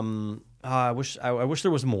 I wish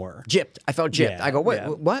there was more. gypped, I felt gypped. Yeah, I go, "Wait, yeah.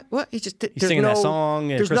 what?" He's just there's singing no, that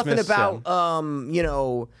song at There's nothing Christmas, about you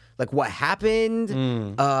know, like what happened,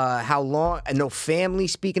 Mm. how long, and no family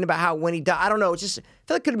speaking about how when he died. I don't know. It's just I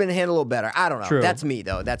feel like it could have been handled a little better. I don't know. True. That's me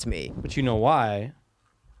though. That's me. But you know why?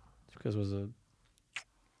 It's because it was a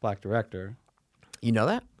black director. You know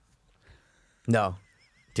that? No.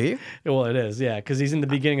 Do you? Well, it is, yeah, because he's in the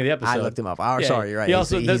beginning of the episode. I looked him up. Oh, Yeah, sorry, you're right. He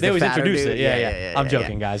also He's they the always fatter introduce dude. it. Yeah. I'm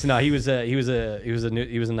joking, guys. No, he was a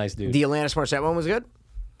nice dude. The Alanis Morissette one was good.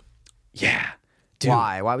 Yeah. Dude,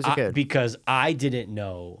 Why? Why was it good? Because I didn't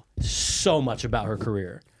know so much about her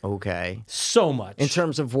career. Okay. So much. In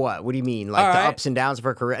terms of what? What do you mean? Like All the right. ups and downs of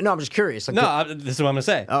her career? No, I'm just curious. Like This is what I'm gonna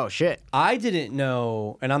say. oh shit. I didn't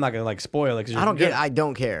know, and I'm not gonna like spoil it because I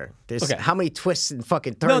don't care. There's Okay. how many twists and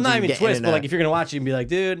fucking turns. No, not you even get twist, in but a- like if you're gonna watch it and be like,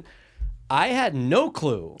 dude, I had no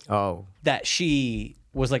clue oh that she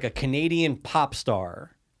was like a Canadian pop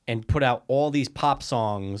star and put out all these pop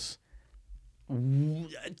songs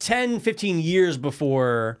 10, 15 years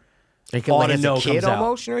before like, Ought like to as Know a kid comes out.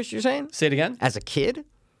 almost. You know what you're saying? Say it again. As a kid?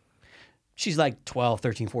 She's like 12,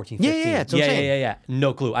 13, 14, Yeah, 15. yeah, that's what I'm saying. yeah.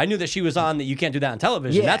 No clue. I knew that she was on that You Can't Do That on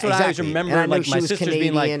Television. Yeah, That's what I always exactly. remember. And I knew Like she my was sisters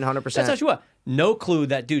being like, Canadian, 100%. that's how she was. No clue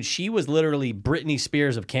that, dude, she was literally Britney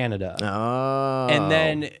Spears of Canada. Oh. And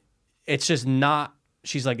then it's just not,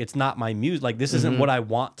 she's like, it's not my music. Like, this isn't what I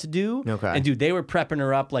want to do. Mm-hmm. Okay. And dude, they were prepping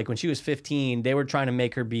her up. Like when she was 15, they were trying to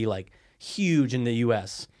make her be like huge in the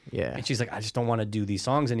US. Yeah. And she's like, I just don't want to do these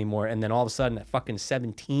songs anymore. And then all of a sudden at fucking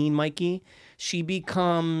 17, Mikey, she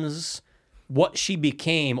becomes what she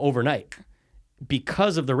became overnight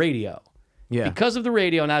because of the radio. Yeah. Because of the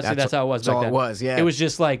radio, and obviously that's how it was that's back all it then. was, yeah. It was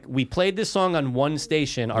just like, we played this song on one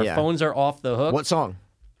station, our Yeah. phones are off the hook. What song?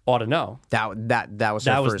 Ought to Know. That was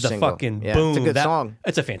her That was first the single. fucking Yeah, boom. It's a good song.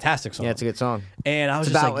 It's a fantastic song. Yeah, it's a good song. And I was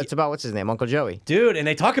It's just about like, it's about what's his name? Uncle Joey. dude, and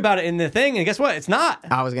they talk about it in the thing, and guess what? It's not.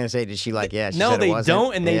 I was gonna say, did she like? Yeah, she No, said it they wasn't.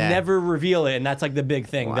 don't, and they Yeah. never reveal it, and that's like the big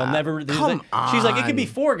thing. They'll Wow. never. there's Come like- She's like, it could be on.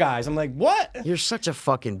 4 guys. I'm like, what? You're such a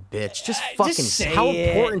fucking bitch. Just Just fucking. say How it.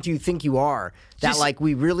 important do you think you are? That Just- like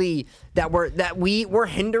we really we're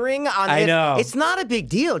hindering on. I it. know. It's not a big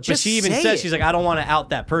deal. But Just she even say said, it. she's like, I don't want to out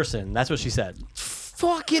that person. That's what she said.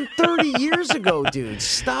 fucking 30 years ago, dude.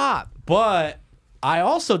 Stop. But I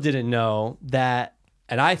also didn't know that,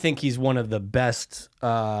 and I think he's one of the best.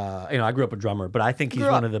 I grew up a drummer, but I think he's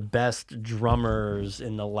one of the best drummers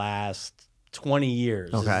in the last 20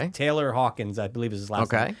 years. Okay. Taylor Hawkins, I believe, is his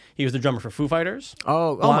last Okay. name. He was the drummer for Foo Fighters.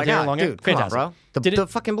 Oh Blonde my hair, god, long hair. dude. Come on, Fantastic. bro. Did it- The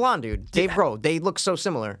fucking blonde dude, Dave Grohl. They look so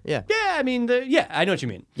similar. Yeah. Yeah, I mean, I know what you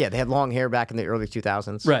mean. Yeah, they had long hair back in the early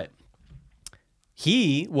 2000s. Right.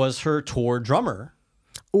 He was her tour drummer.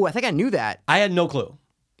 Oh, I think I knew that. I had no clue.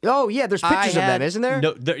 Oh yeah, there's pictures of them, isn't there?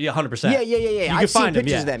 No, yeah, 100%. Yeah. You can I've seen find them,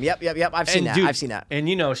 pictures yeah. of them. Yep. I've seen that. dude, I've seen that.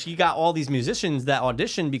 And she got all these musicians that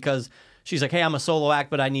audition because she's like, hey, I'm a solo act,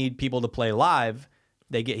 but I need people to play live.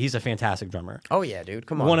 He's a fantastic drummer. Oh yeah, dude.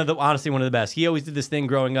 Come on. Honestly, one of the best. He always did this thing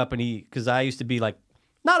growing up, and because I used to be like,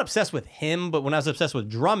 not obsessed with him, but when I was obsessed with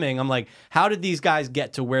drumming, I'm like, how did these guys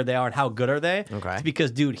get to where they are and how good are they? Okay. It's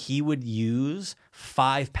because, dude, he would use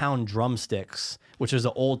 5-pound drumsticks, which is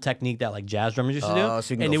an old technique that like jazz drummers used to do. Oh,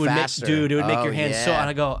 so you can and go it would faster. make, dude, it would make Oh, your hands so. yeah. And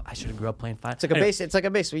I go, I should have grew up playing 5. It's like a base. It's like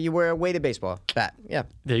a base. You wear a weighted baseball bat. Yeah.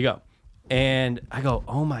 There you go. And I go,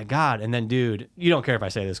 oh my god. And then, dude, you don't care if I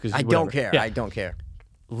say this because I don't care. I don't care.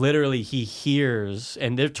 Literally, he hears,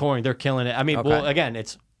 and they're touring. They're killing it. I mean, well, Okay. again,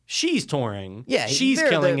 she's touring. Yeah, she's they're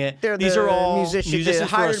killing the- it. they're These the are all musicians, for a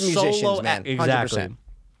hired musicians, solo man. act. Exactly. 100%.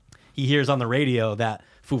 He hears on the radio that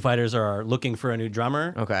Foo Fighters are looking for a new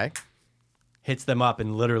drummer. Okay. Hits them up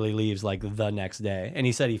and literally leaves like the next day. And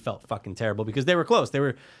he said he felt fucking terrible because they were close. They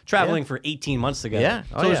were traveling for 18 months together. Yeah.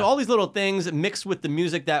 Oh, so there's yeah. all these little things mixed with the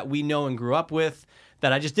music that we know and grew up with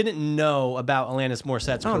that I just didn't know about Alanis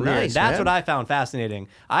Morissette's Oh, career. nice, That's man. what I found fascinating.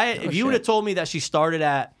 If you would have told me that she started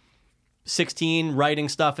at 16 writing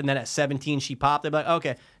stuff and then at 17 she popped, I'd be like,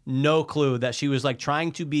 okay, no clue that she was like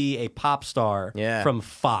trying to be a pop star Yeah. from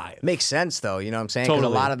 5. Makes sense though. You know what I'm saying? 'Cause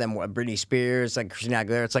Totally. a lot of them, Britney Spears, like Christina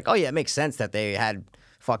Aguilera. It's like, oh yeah, it makes sense that they had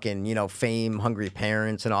fucking fame hungry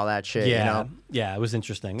parents and all that shit. Yeah, You know. yeah, it was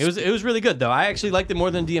interesting. It was really good though. I actually liked it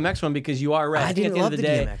more than the DMX one because you are right. I think at didn't the love end the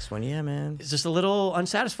of the day, DMX one. Yeah, man. it's just a little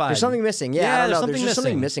unsatisfied. There's something missing. Yeah, I don't know. There's just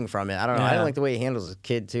something missing. missing from it. I don't know. I Yeah. didn't like the way he handles his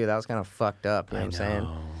kid too. That was kind of fucked up. You know what I'm saying?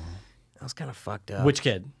 That was kind of fucked up. Which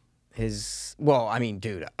kid? Well, I mean,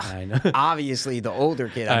 dude. I know. Obviously, the older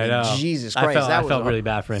kid. I mean, know. Jesus I Christ, felt, that I was felt really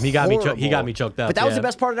bad for him. He got me. He got me choked up. But that was yeah. the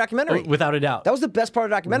best part of the documentary. Without a doubt. That was the best part of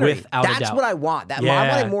the documentary. Without a That's doubt. what I want. I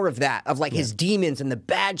Yeah. wanted more of that, of like his demons and the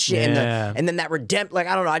bad shit, Yeah. and then that redemption. Like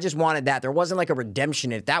I don't know, I just wanted that. There wasn't like a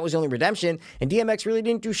redemption in it. That was the only redemption, and DMX really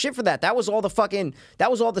didn't do shit for that. That was all the fucking. That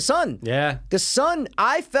was all the Sun. Yeah. The Sun.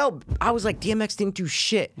 I was like DMX didn't do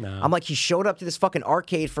shit. No. I'm like he showed up to this fucking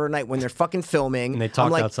arcade for a night when they're fucking filming, And they talked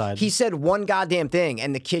I'm like, outside. He said one goddamn thing,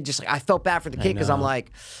 and the kid just like I felt bad for the kid because I'm know.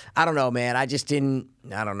 like, I don't know, man. I just didn't.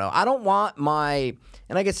 I don't know. I don't want my.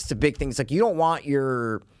 And I guess it's a big thing. It's like you don't want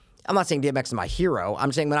your I'm not saying DMX is my hero.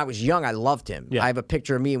 I'm saying when I was young, I loved him. Yeah. I have a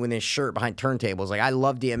picture of me with his shirt behind turntables. Like, I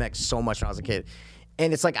loved DMX so much when I was a kid.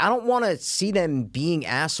 And it's like, I don't want to see them being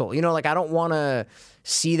asshole. You know, like, I don't want to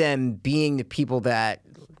see them being the people that,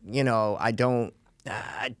 you know, I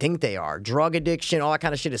think they are. Drug addiction, all that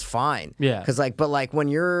kind of shit is fine. Yeah. Because, like, but, like, when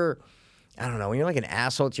you're, I don't know, when you're like an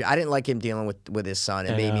asshole to you, I didn't like him dealing with his son.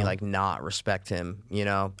 It made me, like, not respect him, you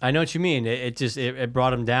know? I know what you mean. It just it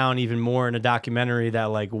brought him down even more in a documentary that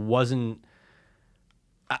like wasn't.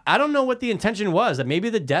 I don't know what the intention was. That maybe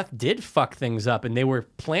the death did fuck things up, and they were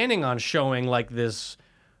planning on showing like this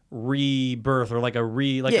rebirth or like a I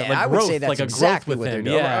would growth, say that's like a exactly growth what with they're him.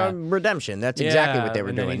 doing. Yeah, Redemption. That's exactly what they were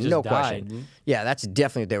and then he doing. just No died. question. Yeah, that's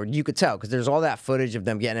definitely what they were. You could tell because there's all that footage of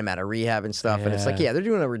them getting him out of rehab and stuff, and it's like, Yeah. they're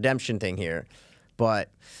doing a redemption thing here. But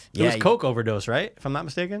It was coke overdose, right? If I'm not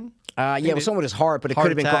mistaken. it was someone with his heart, but it Heart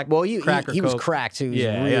could have been attack, well, he was coke. cracked too. He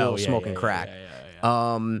was real smoking yeah, crack.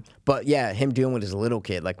 yeah. But yeah, him dealing with his little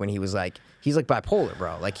kid, like when he was like, he's like bipolar,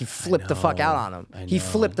 bro. Like he flipped the fuck out on him. He know.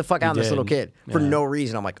 flipped the fuck He out on this little did. kid for Yeah. no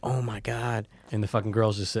reason. I'm like, oh my god. And the fucking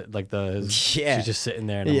girl's just sit like Yeah. she's just sitting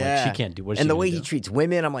there, and I'm like, she can't do what. And the way he treats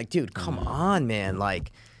women, I'm like, dude, come on, man.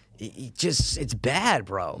 Like, it's bad,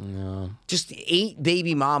 bro. Just 8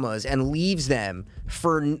 baby mamas and leaves them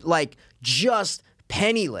for like just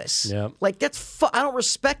penniless. Yep. Like that's I don't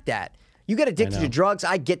respect that. You get addicted to drugs,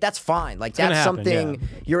 I get that's fine. Like gonna that's happen, something. yeah.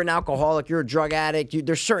 You're an alcoholic, you're a drug addict.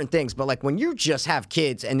 There's certain things, but like when you just have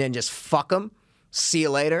kids and then just fuck them, see you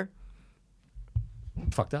later.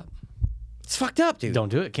 fucked up. It's fucked up, dude. Don't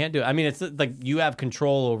do it. Can't do it. I mean, it's like you have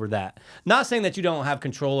control over that. Not saying that you don't have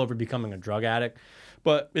control over becoming a drug addict,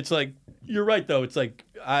 but it's like you're right though. It's like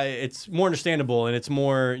it's more understandable and it's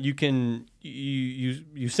more you can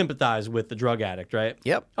you sympathize with the drug addict, right?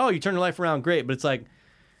 Yep. Oh, you turn your life around, great. But it's like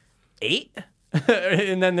 8,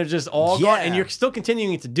 and then they're just all gone, and Yeah. you're still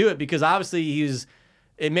continuing to do it because obviously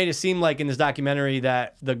it made it seem like in this documentary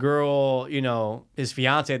that the girl, you know, his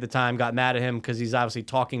fiance at the time got mad at him because he's obviously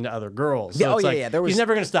talking to other girls. So Yeah, it's like, yeah. There was, he's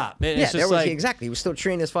never going to stop. It's Yeah, just there was like, exactly. He was still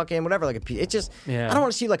treating this fucking whatever like a piece. It's just Yeah. I don't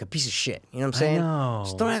want to see you like a piece of shit. You know what I'm saying? know.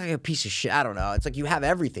 Just don't act like a piece of shit. I don't know. It's like you have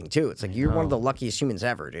everything too. It's like you're one of the luckiest humans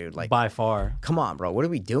ever, dude. Like, by far. come on, bro. What are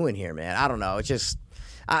we doing here, man? I don't know. It's just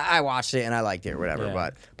I watched it and I liked it or whatever.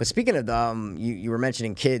 Yeah. But speaking of you were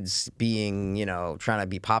mentioning kids being, you know, trying to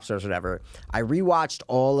be pop stars or whatever. I rewatched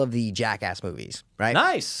all of the Jackass movies, right?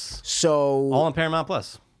 Nice. So All on Paramount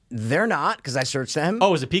Plus. they're not because I searched them.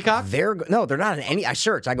 Oh, is it Peacock? They're not in any. I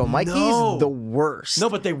searched. I go, Mikey's No. the worst. No,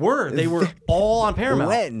 but they were. They were all on Paramount.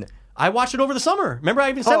 When? I watched it over the summer. Remember I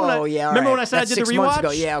even said Oh, yeah, all remember right. when I said That's I did the 6 months rewatch?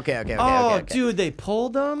 ago. Yeah, okay. Oh, okay. dude, they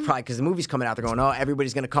pulled them? Probably because the movie's coming out. They're going, oh,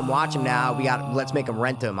 everybody's gonna come watch them now. Let's make them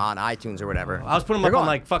rent them on iTunes or whatever. I was putting them They're up on gone.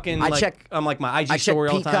 like fucking I like checked. on like my IG I checked story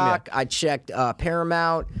all the time. Peacock. Yeah. I checked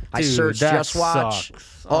Paramount. I Dude, searched that Just Watch.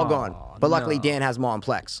 sucks. All Oh, gone. But luckily, no. Dan has them all on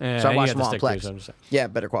Plex, Yeah, so I and you watched have them the all on stick too, Plex. so I'm just saying. Yeah,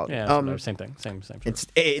 better quality. Yeah, whatever, same thing. Same. It's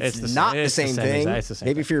It's not the it's same thing. It's the same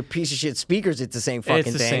Maybe thing. if you're a piece of shit speakers, it's the same fucking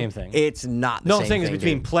thing. It's the same thing. It's not the No, same I'm saying thing. it's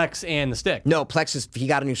between dude. Plex and the stick. No, Plex he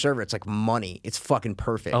got a new server. It's like money. It's fucking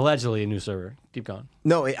perfect. Allegedly a new server. Keep going.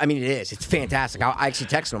 No, I mean it is. It's fantastic. I actually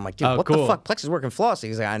texted him. I'm like, dude, Oh, what cool. the fuck? Plex is working flawlessly.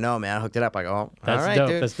 He's like, I know, man. I hooked it up. I go, oh, That's all right, dope.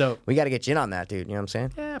 dude. That's dope. We got to get you in on that, dude. You know what I'm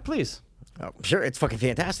saying? Yeah, please. Oh, sure, it's fucking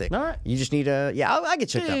fantastic. All right. You just need a I get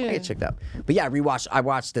checked up. I get checked up. But yeah, I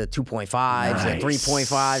watched the 2.5s, the 3.5s.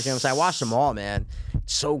 You know what I'm saying? I watched them all, man.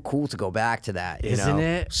 It's so cool to go back to that. You Isn't know?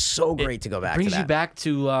 it? So great to go back. Brings to that. you back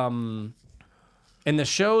to in the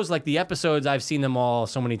shows, like the episodes, I've seen them all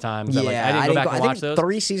so many times. That, like, I didn't go back and I watch think those.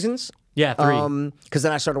 3 seasons. Yeah, 3. Because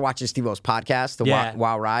then I started watching Steve-O's podcast, The Yeah.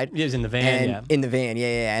 Wild Ride. He was in the van, And yeah. in the van,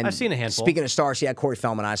 yeah. And I've seen a handful. Speaking of stars, he had Corey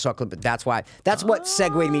Feldman. I saw a clip, but that's what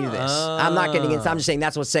segued me to this. I'm not getting into. I'm just saying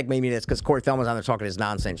that's what segued me to this because Corey Feldman's on there talking his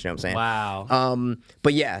nonsense. You know what I'm saying? Wow.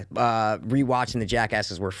 But yeah, rewatching the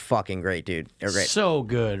Jackasses were fucking great, dude. They're great. So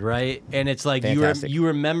good, right? And it's like Fantastic. you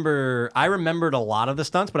remember. I remembered a lot of the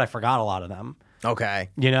stunts, but I forgot a lot of them. Okay.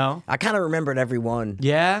 You know? I kind of remembered every one.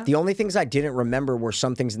 Yeah. The only things I didn't remember were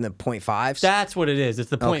some things in the 0.5s. That's what it is. It's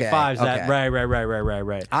the Okay, 0.5s that okay.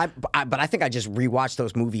 right. But I think I just rewatched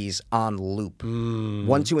those movies on loop. Mm.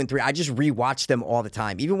 1, 2, and 3. I just rewatched them all the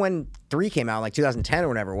time. Even when 3 came out, like 2010 or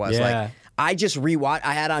whatever it was. Yeah. Like I just rewatched.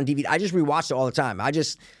 I had it on DVD. I just rewatched it all the time.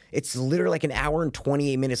 It's literally like an hour and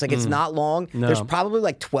 28 minutes. Like it's not long. No. There's probably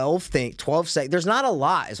like 12 seconds. There's not a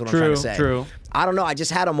lot. Is what I'm trying to say. True. I don't know. I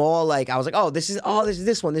just had them all. Like I was like, this is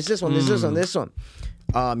this one.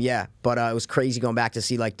 Yeah, but it was crazy going back to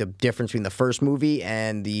see like the difference between the first movie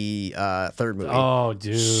and the third movie. Oh,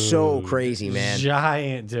 dude. So crazy, man.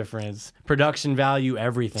 Giant difference. Production value,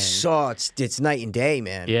 everything. So it's night and day,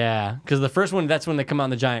 man. Yeah, because the first one, that's when they come out in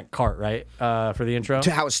the giant cart, right? For the intro.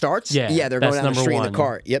 To how it starts? Yeah, Yeah, they're that's going down the number street in one. the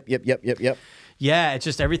cart. Yep. Yeah, it's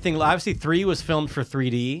just everything. Obviously, 3 was filmed for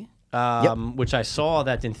 3D, which I saw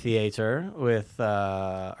that in theater with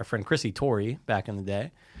our friend Chrissy Torrey back in the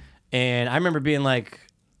day. And I remember being like,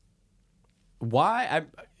 why?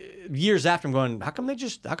 Years after, I'm going, how come there's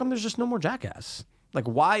just no more Jackass? Like,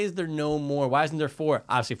 why is there no more? Why isn't there 4?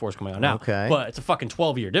 Obviously, 4's coming out now. Okay. But it's a fucking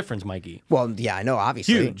 12-year difference, Mikey. Well, yeah, I know,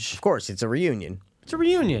 obviously. Huge. Of course, it's a reunion. It's a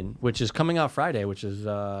reunion, which is coming out Friday, which is...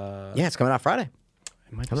 Yeah, it's coming out Friday.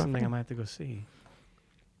 It might be something I might have to go see.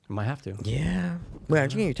 I might have to. Yeah. Wait,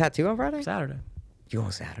 aren't you getting your tattoo on Friday? Saturday. You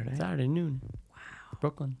on Saturday? Saturday noon. Wow.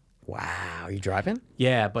 Brooklyn. Wow. Are you driving?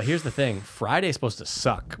 Yeah, but here's the thing. Friday's supposed to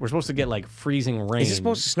suck. We're supposed to get like freezing rain. Is it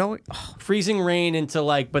supposed to snow? Oh, freezing rain into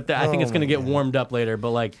like, but I think it's going to get warmed up later.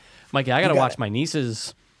 But like, Mikey, I got to watch my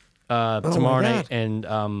nieces tomorrow night.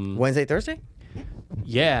 And Wednesday, Thursday?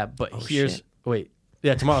 yeah, but shit.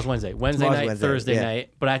 Yeah, tomorrow's Wednesday. Wednesday Tomorrow's night, Wednesday, Thursday yeah. night.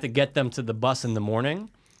 But I have to get them to the bus in the morning.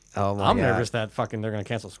 Oh, my I'm God. nervous that fucking they're going to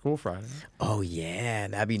cancel school Friday. Oh, yeah.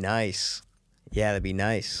 That'd be nice. Yeah, that'd be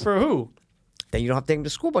nice. For who? Then you don't have to take them to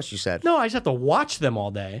school bus, you said. No, I just have to watch them all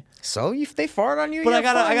day. So if they fart on you, But you I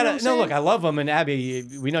gotta, have fun, you know what I'm no, look, saying? I love them. And Abby,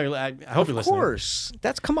 we know you're, I hope you're Of listening. course.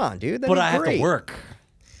 Come on, dude. That'd But be I have great. to work.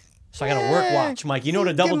 So I got to work watch, Mike. You know what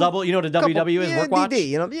a double-double, you know what a WW is, yeah, work watch? DD,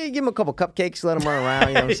 you know, yeah, give them a couple cupcakes, let them run around,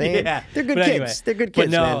 you know what I'm saying? Yeah. They're good But kids. anyway. They're good But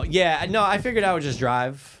kids, no, man. yeah, no, I figured I would just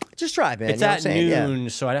drive. Just try, man. It's you know what I'm at saying? Yeah. noon,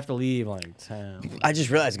 so I'd have to leave like 10. It's I just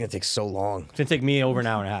realized it's going to take so long. going to take me over an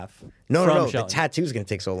hour and a half. No, from no. The Shelton. tattoo's going to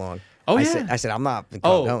take so long. Oh, I yeah. said, I'm not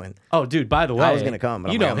Oh, going. oh, dude, by the way. I was gonna come,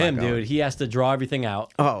 but you I'm know like, I'm him, not going. dude. He has to draw everything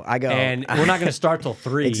out. Oh, I go. And we're not going to start till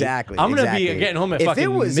 3. Exactly. I'm going to exactly. be getting home at if fucking it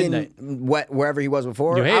was midnight. in wherever he was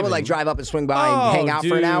before, New I would Haven. like drive up and swing by Oh, and hang out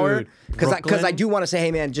for an hour. dude. Because I Brooklyn? do want to say,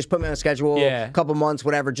 hey man, just put me on a schedule, Yeah. a couple months,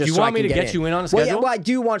 whatever. Just Do you so want I me can to get you in on a Well, yeah, schedule? well, I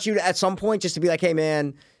do want you to at some point just to be like, hey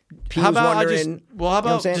man, P How was about wondering. how you know what I'm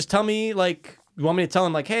about saying? just tell me, like, you want me to tell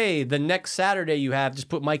him, like, hey, the next Saturday you have, just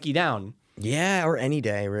put Mikey down. Yeah, or any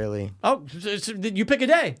day really. Oh, you pick a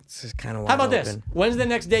day. It's just kind of How about this? When's the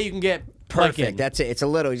next day you can get Mike in? Perfect. That's it. It's a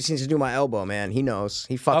little. He just needs to do my elbow, man. He knows.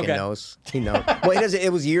 He fucking Okay. knows. He knows. Well, he does.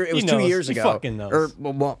 It was 2 knows. years He ago. fucking knows. Or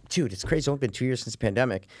well, dude, it's crazy. It's only been 2 years since the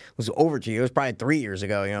pandemic. It was over 2 years. It was probably 3 years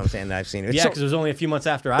ago. You know what I'm saying? That I've seen it. It's Yeah, so, because it was only a few months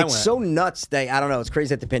after I went. it's so nuts that I don't know. It's crazy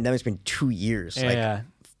that the pandemic's been 2 years. Yeah. Like,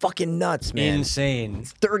 fucking nuts, man. Insane.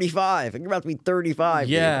 35. You're about to be 35.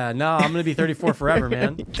 dude. Yeah, no, I'm gonna be 34 forever,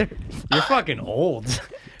 man. You're fucking old.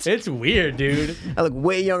 It's weird, dude. I look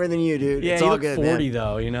way younger than you, dude. Yeah, it's you all look good, 40 man.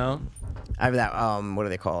 though, you know. I have that. What do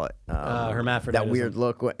they call it? Hermaphroditism. That weird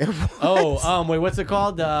look. Oh, wait, what's it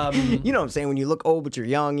called? You know what I'm saying? When you look old but you're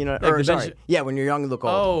young, you know. Or the sorry, bench- yeah, when you're young, you look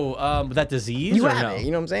old. that disease you or have no? it.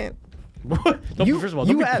 You know what I'm saying? Don't, first of all, don't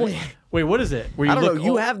you be have point- it. Wait, what is it? Where you I don't look know.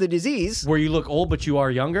 You old- have the disease. where you look old but you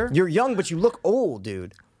are younger. You're young, but you look old,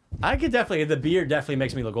 dude. I could definitely. The beard definitely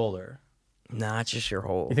makes me look older. Nah, it's just your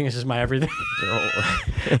whole. You think it's just my everything? Your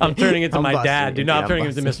whole I'm turning into I'm my busting dad, you, dude. No, I'm I'm turning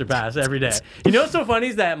into Mr. Pass every day. You know what's so funny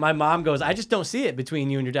is that my mom goes, I just don't see it between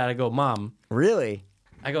you and your dad. I go, Mom. Really?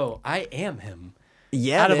 I go, I am him.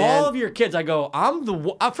 Yeah. Out of man. all of your kids, I go, I'm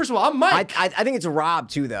the. First of all, I'm Mike. I think it's Rob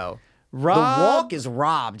too, though. Rob. The walk is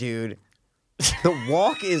Rob, dude. The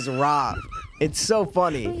walk is Rob. It's so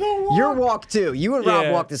funny. Your walk too. You and Rob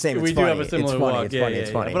Yeah, walk the same. It's we funny. do have a similar it's funny. walk. It's Yeah, funny. yeah, It's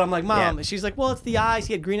yeah. funny. But I'm like, Mom. Yeah. She's like, well, it's the eyes.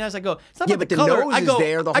 He had green eyes. I go, it's not Yeah, about but the the color. nose I is go,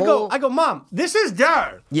 there, the I whole- go, Mom. This is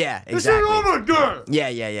dad. Yeah, This exactly. is over dad. Yeah.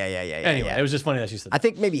 Anyway, it was just funny that she said. I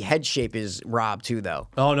think maybe head shape is Rob too, though.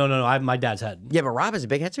 Oh no! I have my dad's head. Yeah, but Rob has a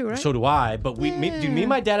big head too, right? So do I. But me and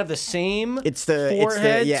my dad have the same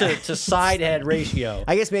forehead yeah. to side head ratio.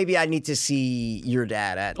 I guess maybe I need to see your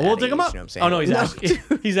dad at. We'll that dig him age, up. You know what I'm saying? Oh no, he's No, ashes.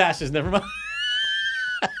 He's ashes. Never mind.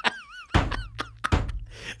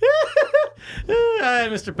 All right,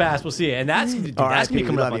 Mr. Pass, we'll see you. And that's dude, All right, that's gonna be we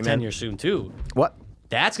coming love up on you, 10 man. years soon too. What?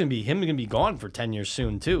 That's gonna be him. Gonna be gone for 10 years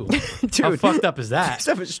soon too. Dude. How fucked up is that?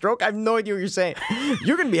 Except for stroke, I have no idea what you're saying.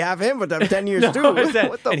 You're gonna be half him for 10 years too. No, it's that-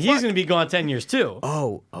 What the and fuck? he's gonna be gone 10 years too.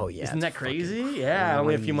 Oh yeah. Isn't that it's fucking- crazy? Yeah,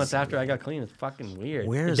 only a few months after I got clean. It's fucking weird.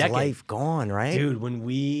 Where's A decade. life gone, right? Dude, when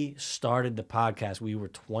we started the podcast, we were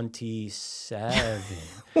 27.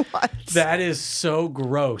 What? That is so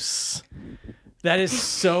gross. That is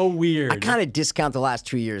so weird. I kind of discount the last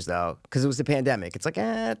 2 years though, because it was the pandemic. It's like,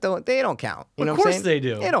 they don't count. You know Of what I'm course saying? they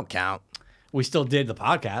do. They don't count. We still did the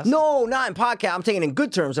podcast. No, not in podcast. I'm taking it in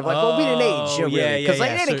good terms of like, well, we didn't age, you know, yeah, really, because yeah, like,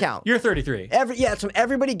 yeah. it didn't So count. You're 33.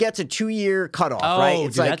 Everybody gets a 2-year cutoff, Oh, right?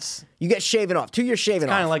 It's dude, like that's- you get shaven off, 2 years shaven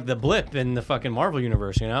Kind off. of like the blip in the fucking Marvel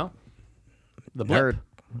universe, you know? The blip.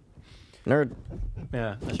 Nerd.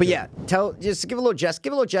 Yeah. that's But good. yeah, just give a little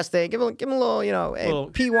jest thing. Give him a little, you know. Hey, Little-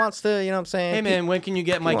 P wants to, you know what I'm saying? Hey man, when can you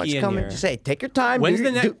get P wants Mikey to in come here? Just say, take your time. When's do-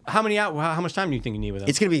 the next? do- How much time do you think you need with him?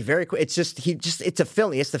 It's gonna be very quick. It's just it's a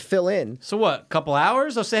fill. He has to fill in. So what? Couple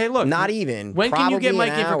hours? I'll say, hey, look. Not even. When can you get Probably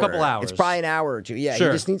Mikey an for a couple hour. hours? It's probably an hour or two. Yeah,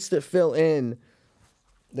 Sure. he just needs to fill in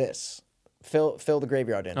this. Fill the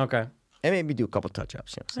graveyard in. Okay. And maybe do a couple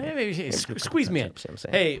touch-ups. You know what I'm Hey, saying? maybe do a couple squeeze me in. touch-ups, you know what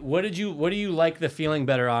I'm Hey, saying? what do you like the feeling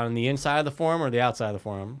better on the inside of the forearm or the outside of the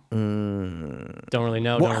forearm? Don't really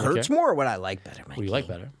know. What don't really hurts care. more or what I like better, What do you like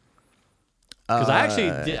better? Because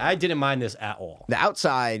I didn't mind this at all. The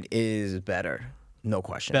outside is better. No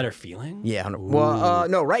question. Better feeling? Yeah. Well,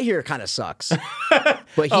 no, right here kind of sucks.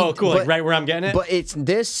 But Oh, cool. But, Like right where I'm getting it? But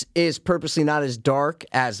this is purposely not as dark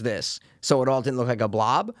as this, so it all didn't look like a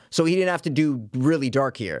blob. So he didn't have to do really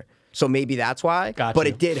dark here. So maybe that's why. Got But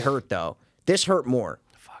you. it did hurt though. This hurt more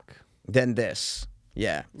Fuck. than this.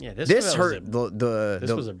 Yeah. Yeah, this this was hurt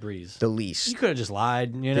This was a breeze. the You least. could have just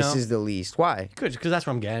lied, you know? This is the least. Why? Good, because that's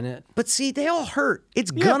where I'm getting it. But see, they all hurt.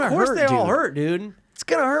 It's Yeah, gonna of course hurt. they all dude. hurt, dude. It's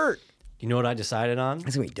gonna hurt. You know what I decided on?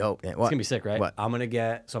 It's gonna be dope, man. What? It's gonna be sick, right? What? I'm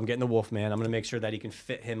getting the Wolfman. I'm gonna make sure that he can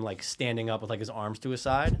fit him like standing up with like his arms to his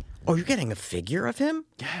side. Oh, you're getting a figure of him?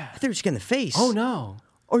 Yeah. I thought you were just getting the face. Oh no.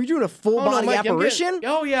 Oh, you're doing a full body Mikey, apparition?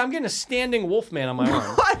 I'm getting a standing Wolfman on my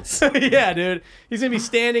arm. What? Yeah, dude. He's gonna be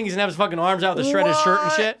standing. He's gonna have his fucking arms out with a shredded shirt and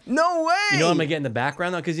What? shit. No way. You know what I'm gonna get in the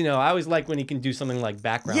background though? Because you know I always like when he can do something like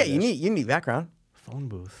background. Yeah, you need background. phone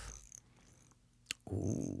booth.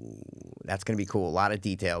 That's gonna be cool. A lot of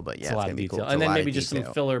detail, but yeah, It's a lot gonna of be detail, cool. It's and a then lot maybe of just some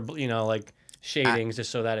detail. filler, you know, like shadings,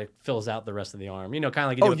 just so that it fills out the rest of the arm. You know, kind of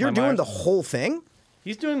like you did Oh, with you're my doing Myers. the whole thing?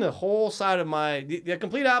 He's doing the whole side of the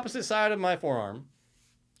complete opposite side of my forearm.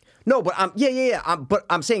 No, but yeah. But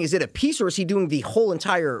I'm saying, is it a piece or is he doing the whole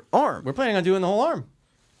entire arm? We're planning on doing the whole arm.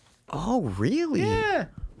 Oh, really? Yeah.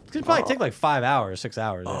 It's gonna probably take like 5 hours, 6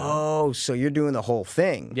 hours. Yeah. Oh, so you're doing the whole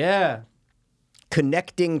thing, Yeah.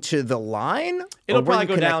 connecting to the line? It'll Or where probably you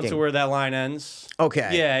go down connecting? to where that line ends. Okay.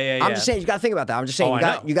 Yeah. I'm just saying you got to think about that. I'm just saying Oh, you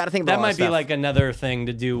I know. got to think about that all might be stuff. like another thing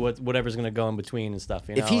to do with whatever's gonna go in between and stuff.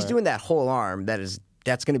 You know? If he's or- doing that whole arm,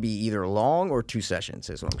 that's going to be either long or 2 sessions.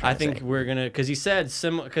 Is what I'm trying I to think say. we're gonna because he said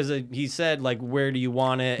he said like where do you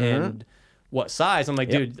want it Mm-hmm. and what size. I'm like,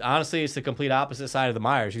 dude, honestly, it's the complete opposite side of the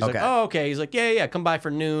Myers. He's Okay. like, oh, okay. He's like, yeah, come by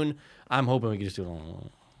for noon. I'm hoping we can just do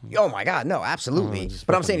it. Oh my God, no, absolutely. just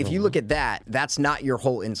But I'm fucking saying if you go. look at that, that's not your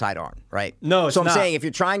whole inside arm, right? No, it's So I'm not. saying if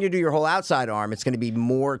you're trying to do your whole outside arm, it's going to be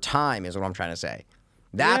more time, is what I'm trying to say.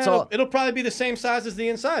 That's all. It'll probably be the same size as the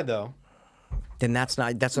inside though. Then that's what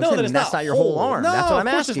I'm then saying. it's That's not your whole arm. No, That's what I'm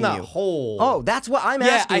of course asking it's not you. whole. Oh, that's what I'm Yeah,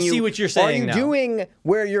 asking I you. see what you're Are saying you now. doing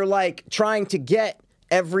where you're like trying to get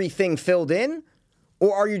everything filled in,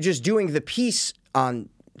 or are you just doing the piece on?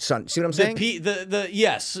 See what I'm saying?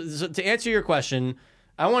 Yes. So to answer your question,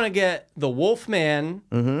 I want to get the Wolfman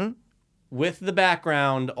with the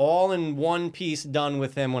background all in one piece done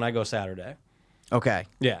with him when I go Saturday. Okay.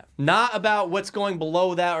 Yeah, not about what's going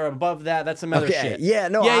below that or above that. That's some other Okay. shit. Yeah,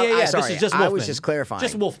 no, yeah. This This is just Wolfman. I was just clarifying.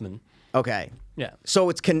 Just Wolfman. Okay. Yeah. So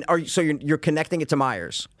it's so you're connecting it to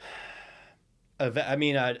Myers. I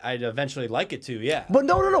mean, I'd eventually like it to. Yeah. But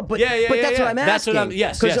no. But Yeah, but that's yeah. what I'm That's asking. what I'm-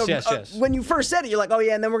 yes, 'Cause, yes. When you first said it, you're like, oh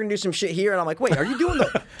yeah, and then we're gonna do some shit here, and I'm like, wait, are you doing the?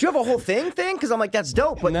 Do you have a whole thing? Because I'm like, that's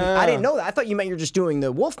dope. But No. I didn't know that. I thought you meant you're just doing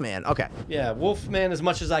the Wolfman. Okay. Yeah, Wolfman as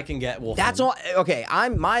much as I can get. Wolfman. That's all. Okay.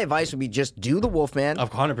 My advice would be just do the Wolfman. Of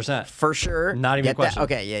 100%. For sure. Not even a Get question. That,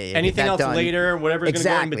 okay, yeah. Anything get that else done. later, whatever's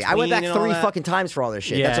exactly. gonna go in I went back between and all 3 that. fucking times for all this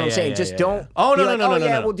shit. Yeah, That's what I'm yeah, saying. yeah, Just yeah, don't. yeah. Oh, be no, like, no, oh, no,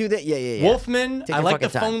 yeah, no. we'll do that. Yeah. Wolfman, Take I your like the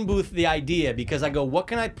fucking time. phone booth, the idea, because I go, what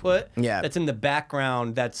can I put Yeah. that's in the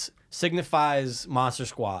background that signifies Monster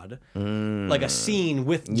Squad? Like a scene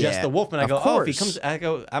with just Yeah, the Wolfman. I of go, oh, if he course.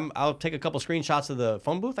 comes, I'll take a couple screenshots of the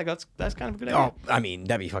phone booth. I go, that's kind of a good idea. Oh, I mean,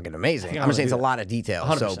 that'd be fucking amazing. I'm I'm saying gonna it's do a that. lot of detail.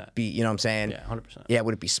 100%. So you know what I'm saying? Yeah, 100%. Yeah,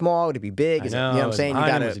 would it be small? Would it be big? Is it, you know what I'm is it saying? You behind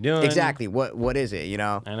him? gotta What's he doing? exactly what is it? You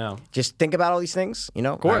know? I know. Just think about all these things. You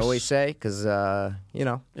know, course. I always say because you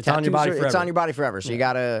know, It's on your body It's forever. on your body forever. So you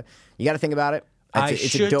gotta think about it. I It's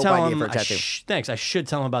should a dope tell idea him. for a tattoo. Thanks. I should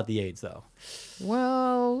tell him about the AIDS though.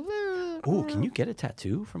 Well, Ooh, can you get a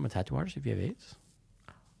tattoo from a tattoo artist if you have AIDS?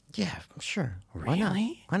 yeah, sure. Really? Why not?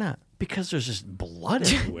 Why not? Because there's just blood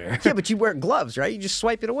everywhere. Yeah, but you wear gloves, right? You just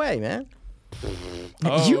swipe it away, man.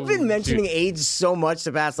 You've been mentioning AIDS so much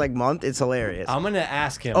the past like month. It's hilarious. I'm gonna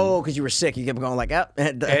ask him. Oh, because you were sick. You kept going like, oh,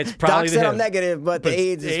 It's Doc probably said the I'm HIV. negative, but the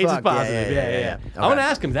AIDS is fucked. positive. Yeah. Okay. I'm gonna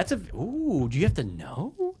ask him. That's a. Ooh, do you have to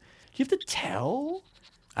know? Do you have to tell?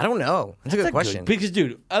 I don't know. That's a good question. Because,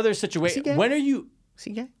 dude, other situation. gay? When are you? Is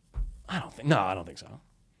he gay? I don't think. No, I don't think so.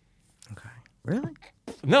 Okay. Really?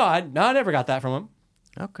 No, I never got that from him.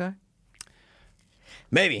 Okay.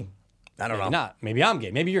 Maybe. I don't know. Maybe not. Maybe I'm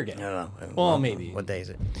gay. Maybe you're gay. I don't know. Well, maybe. What day is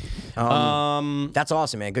it? That's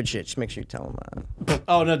awesome, man. Good shit. Just make sure you tell him.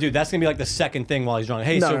 Oh no, dude, that's gonna be like the second thing while he's drunk.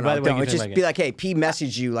 Hey, No, so no, by no, the way, don't. you It's think just I'm be gay? like, hey, P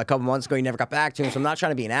messaged you like a couple months ago. You never got back to him. So I'm not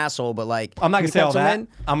trying to be an asshole, but like, I'm not can gonna you say all pencil that. him in?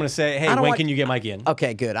 I'm gonna say, hey, I don't when want- can you get Mikey in?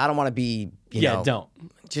 Okay, good. I don't want to be. You Yeah, know, don't.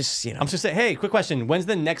 Just I'm just saying, hey, quick question. When's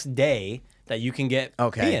the next day that you can get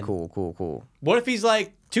Okay, in? cool. What if he's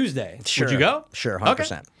like Tuesday? Sure. Would you go? Sure, Okay.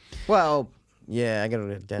 100%. Well, yeah, I got to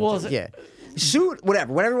dentist. Well, is it- Yeah. Soon,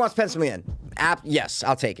 whatever. Whenever he wants to pencil me in. Yes,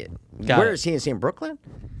 I'll take it. Got Where it. is he? Is he in Brooklyn?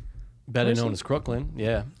 Better known as Crooklyn.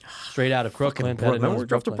 Yeah. Straight out of Crooklyn. Better known Remember as we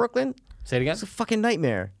drove to Brooklyn? Say it again. It's a fucking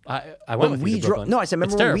nightmare. I went When with you we to drove. Brooklyn. No, I said,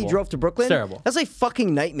 It's remember when we terrible. drove to Brooklyn? It's terrible. That's a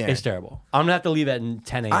fucking nightmare. It's terrible. I'm gonna have to leave at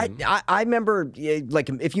 10 a.m. I remember, like,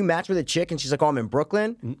 if you match with a chick and she's like, oh, I'm in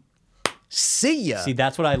Brooklyn, see ya. See,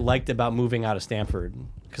 that's what I liked about moving out of Stanford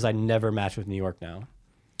because I never match with New York now.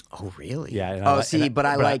 Oh, really? Yeah, and Oh, I- see, and but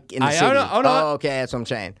I like in the I- city. oh, no. Okay, that's what I'm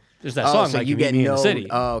saying. There's that song, so Mikey, you Meet get Me in the no. City.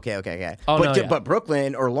 Oh, okay. Oh, but, no, yeah. but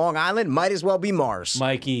Brooklyn or Long Island might as well be Mars.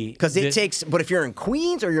 Mikey, Because it takes. But if you're in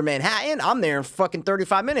Queens or you're Manhattan, I'm there in fucking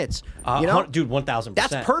 35 minutes. You know, dude, 1,000%.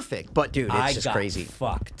 that's perfect. But dude, it's I just got crazy.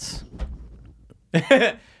 Fucked.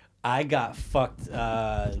 I got fucked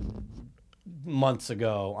months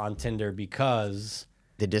ago on Tinder because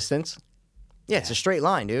The distance. Yeah, it's a straight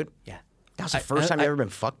line, dude. yeah. That was the first time you ever been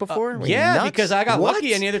fucked before. Were you Yeah, nuts? because I got What?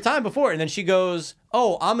 lucky any other time before, and then she goes,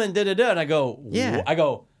 "Oh, I'm in da da da," and I go, Yeah. I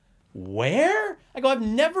go, where? I go, I've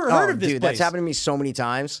never Oh, heard of this dude, place. that's happened to me so many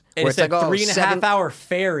times. And where it's like oh, 3.5 hour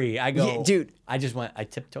ferry. I go, Yeah, dude. I just went. I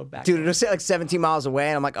tiptoed back. Dude, it'll say like 17 miles away,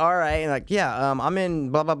 and I'm like, all right, and like, yeah, I'm in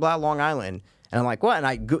blah blah blah Long Island, and I'm like, what? And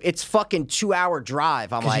I go, it's fucking 2-hour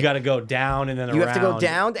drive. I'm because like, you got to go down and then around. you have to go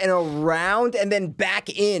down and around and then back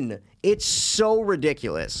in. It's so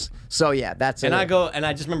ridiculous. So yeah, that's And it. I go, and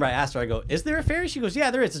I just remember I asked her, I go, is there a ferry? She goes, yeah,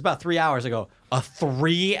 there is. It's about 3 hours. I go, a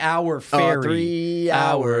 3-hour ferry.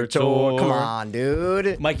 3-hour tour. Come on,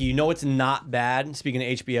 dude. Mikey, you know it's not bad. Speaking of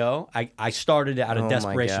HBO, I started it out of Oh my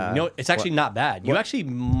desperation. God. You know, it's actually not bad. You actually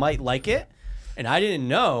might like it. And I didn't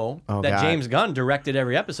know that God. James Gunn directed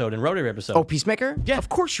every episode and wrote every episode. Oh, Peacemaker? Yeah. Of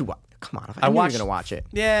course you watch. Come on, I knew you were gonna watch it.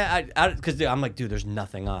 Yeah, because I'm like, dude, there's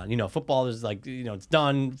nothing on. You know, football is like, you know, it's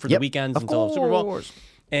done for the Yep, weekends of until Super Bowl. course.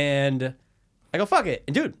 And I go, fuck it.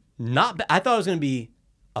 And dude, not I thought it was gonna be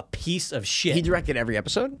a piece of shit. He directed every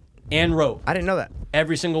episode? And wrote I didn't know that.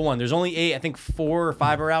 every single one. There's only 8. I think 4 or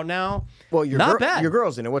 5 are out now. Well, your not bad. Your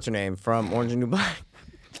girl's in it. What's her name from Orange and New Black?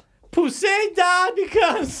 Poussey died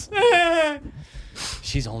because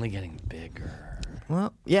she's only getting bigger.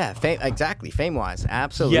 Well, yeah, exactly. Fame-wise,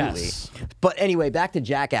 absolutely. Yes. But anyway, back to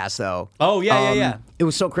Jackass though. Oh, yeah. It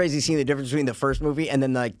was so crazy seeing the difference between the first movie and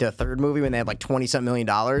then like the third movie when they had like $20-something million.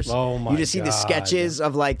 Oh, my You just see the God. sketches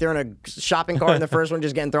of like they're in a shopping cart in the first one,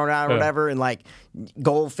 just getting thrown out or whatever, and like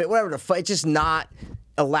gold fit, whatever. It's just not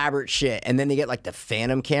elaborate shit. And then they get like the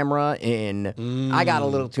Phantom camera in. I got a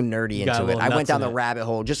little too nerdy got a into it. little I went nuts down in the it. rabbit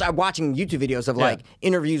hole. Just I'm watching YouTube videos of like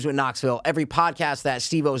interviews with Knoxville, every podcast that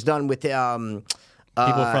Steve-O's done with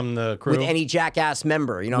People from the crew. with any Jackass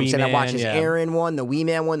member. You know what I'm Wee saying? I Man, watched his yeah. Aaron one, the Wee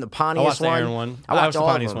Man one, the Pontius watched the one. Aaron one. I I watched watched the all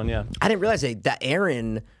of Pontius them. one, yeah. I didn't realize that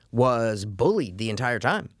Aaron was bullied the entire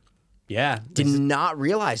time. Yeah. Did not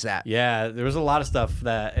realize that. Yeah, there was a lot of stuff from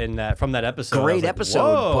that episode. I was Great like, episode,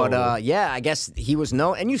 whoa. but yeah, I guess he was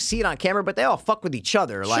known, and you see it on camera. But they all fuck with each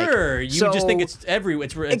other. Like, sure, you so just think it's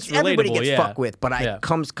relatable. everybody gets yeah. fucked with. But Yeah.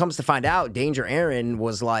 comes to find out, Danger Aaron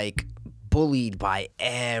was like bullied by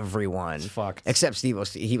everyone. Fucked. Except Steve.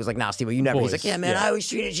 He was like, nah, Steve, you never. He's Boys, like, yeah, man, yeah. I always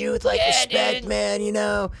treated you with like respect, man, you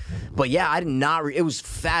know. But yeah, I did not. It was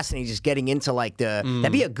fascinating just getting into like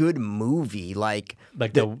that'd be a good movie, like the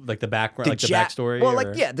background, like the backstory. Well, or-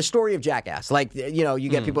 like yeah, the story of Jackass. Like you know, you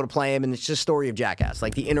get people to play him, and it's just story of Jackass.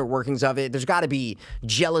 Like the inner workings of it. There's got to be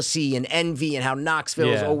jealousy and envy, and how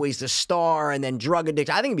Knoxville is Yeah. always the star, and then drug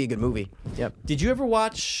addiction. I think it'd be a good movie. Yep. Did you ever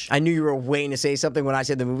watch? I knew you were waiting to say something when I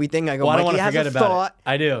said the movie thing. I go, Well, I don't Mikey wanna has forget a about it. thought.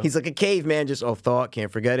 I do. He's like a caveman, just thought,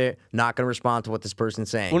 can't forget it. Not gonna respond to what this person's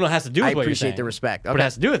saying. Well, no, it has to do with I what you're appreciate saying. the respect. But it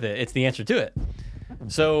has to do with it. It's the answer to it.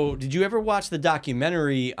 So, did you ever watch the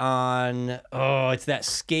documentary on? Oh, it's that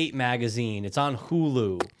skate magazine. It's on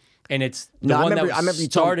Hulu, and it's the No, one I remember that was you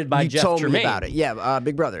started by you Jeff told Tremaine. me about it. Yeah,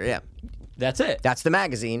 Big Brother. Yeah. That's it. That's the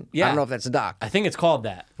magazine. I Yeah. don't know if that's a doc. I think it's called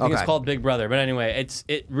that. I think it's Okay. called Big Brother. But anyway,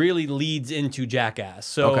 it really leads into Jackass.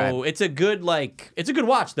 So Okay. it's a good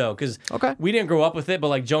watch though, because Okay. we didn't grow up with it, but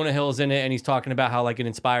like Jonah Hill's in it, and he's talking about how like it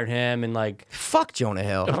inspired him, and like Fuck Jonah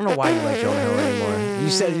Hill. I don't know why you like Jonah Hill anymore. You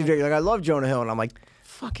said you're like, I love Jonah Hill, and I'm like,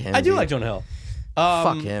 fuck him. I do dude. like Jonah Hill.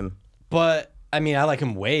 Fuck him. But I mean, I like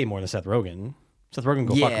him way more than Seth Rogen. Seth Rogen can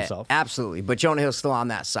go fuck himself. Absolutely. But Jonah Hill's still on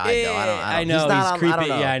that side, though. I don't know, He's, not he's on, creepy. I don't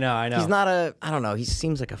know. Yeah, I know. He's not a. I don't know. He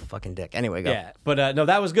seems like a fucking dick. Anyway, go. Yeah, but no,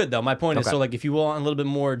 that was good though. My point is, Okay. so like, if you want a little bit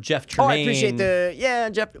more Jeff Tremaine, Oh, I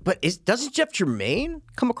appreciate Jeff. But doesn't Jeff Tremaine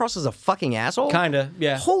come across as a fucking asshole? Kinda,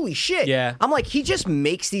 yeah. Holy shit. Yeah. I'm like, he just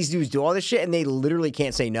makes these dudes do all this shit, and they literally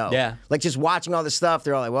can't say no. Yeah. Like just watching all this stuff,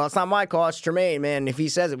 they're all like, well, it's not my call, it's Tremaine, man. If he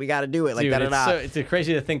says it, we got to do it. Like Dude, da da da. it's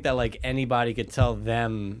crazy to think that like anybody could tell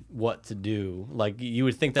them what to do. Like you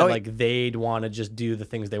would think that Oh, like they'd want to just do the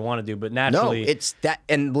things they want to do, but No, naturally, it's that,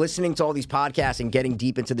 and listening to all these podcasts and getting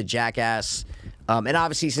deep into the Jackass, and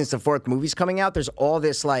obviously since the fourth movie's coming out, there's all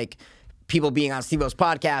this like people being on Steve-O's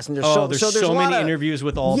podcast, and there's there's a so lot many of, interviews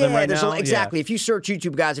with all of them right there's now. exactly. If you search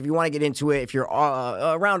YouTube, guys, if you want to get into it, if you're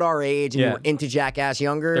around our age and Yeah. you're into Jackass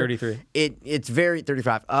younger, 33. It's very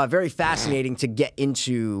 35, very fascinating to get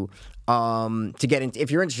into.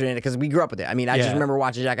 If you're interested in it, because we grew up with it. I mean, I just Yeah. remember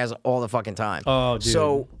watching Jackass all the fucking time. Oh, dude.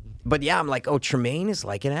 So. But yeah, I'm like, oh, Tremaine is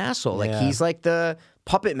like an asshole. Like Yeah. he's like the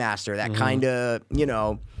puppet master. That kind of, I don't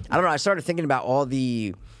know. I started thinking about all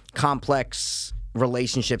the complex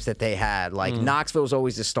relationships that they had. Like Knoxville was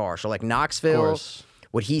always the star. So like Knoxville, course.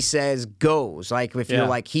 what he says goes. Like if Yeah. you're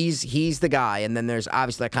like he's the guy, and then there's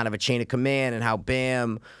obviously like kind of a chain of command, and how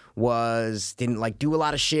Bam didn't like do a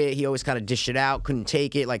lot of shit. He always kind of dished it out, couldn't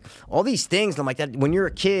take it. Like all these things. I'm like that. When you're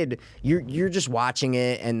a kid, you're just watching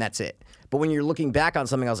it, and that's it. But when you're looking back on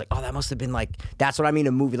something, I was like, oh, that must have been like, that's what I mean,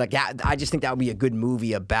 a movie. Like, yeah, I just think that would be a good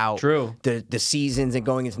movie about True. the seasons and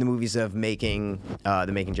going into the movies of making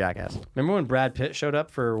Jackass. Remember when Brad Pitt showed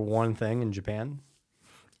up for one thing in Japan?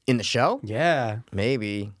 In the show? Yeah,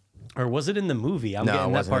 Maybe. or was it in the movie? I'm No, getting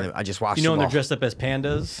it that wasn't part. in the- I just watched You know them when they're all. dressed up as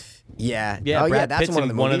pandas? Yeah. Yeah, Oh, Brad yeah, that's Pitt's one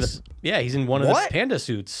of the in movies. Yeah, he's in one of What? the panda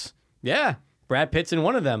suits. Yeah, Brad Pitt's in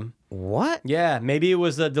one of them. What? Yeah, maybe it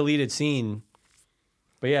was a deleted scene.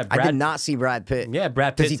 But yeah, I did not see Brad Pitt. Yeah,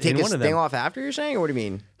 Brad Does Pitt's he take in his one of thing them. off after, you're saying, or what do you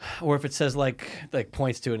mean? Or if it says like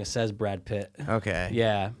points to it and it says Brad Pitt. Okay.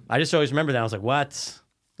 Yeah, I just always remember that. I was like, what?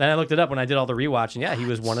 Then I looked it up when I did all the rewatch, and yeah, he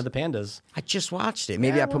was one of the pandas. I just watched it.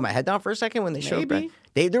 Maybe Yeah, I put my head down for a second when they showed Brad.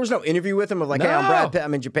 Maybe. There was no interview with him of like, hey, I'm No. Brad Pitt,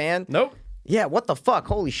 I'm in Japan. Nope. Yeah, what the fuck?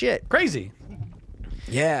 Holy shit. Crazy.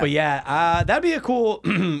 Yeah. But yeah, that'd be a cool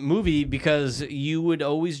movie because you would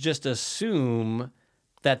always just assume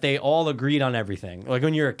that they all agreed on everything. Like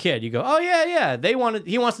when you're a kid, you go, "Oh yeah,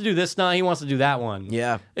 he wants to do this now, he wants to do that one."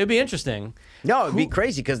 Yeah. It'd be interesting. No, it'd be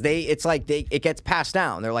crazy because it gets passed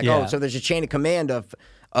down. They're like, Yeah. oh, so there's a chain of command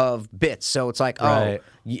of bits. So it's like, Right.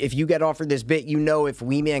 if you get offered this bit, if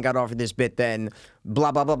Wee Man got offered this bit, then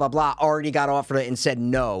blah blah blah blah blah already got offered it and said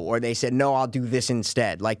no, or they said no, I'll do this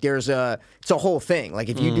instead. Like it's a whole thing. Like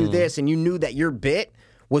if you do this and you knew that your bit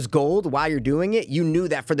was gold while you're doing it, you knew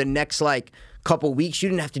that for the next like couple weeks you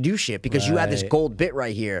didn't have to do shit because you had this Right. gold bit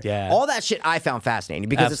right here. Yeah. All that shit I found fascinating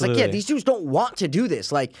because it's like, yeah, Absolutely. these dudes don't want to do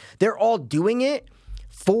this. Like they're all doing it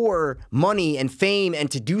for money and fame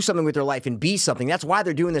and to do something with their life and be something. That's why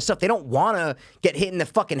they're doing this stuff. They don't want to get hit in the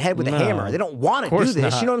fucking head with a No. hammer. They don't want to do Course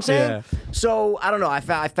this. not. You know what I'm saying? Yeah. So I don't know. I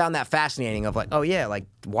found that fascinating of like, oh yeah, like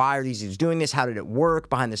why are these dudes doing this? How did it work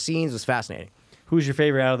behind the scenes? It was fascinating. Who's your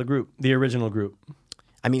favorite out of the group? The original group.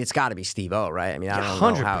 I mean, it's got to be Steve-O, right? I mean, I don't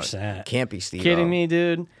know how it 100%. can't be Steve-O. Kidding me,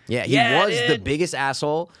 dude? Yeah, he was the dude. biggest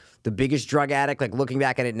asshole, the biggest drug addict, like looking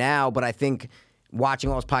back at it now, but I think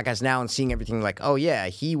watching all his podcasts now and seeing everything like, oh yeah,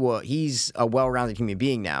 he's a well-rounded human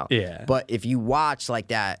being now. Yeah. But if you watch like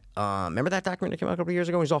that, remember that documentary that came out a couple of years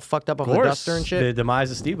ago when he's all fucked up off Of the course. duster and shit? The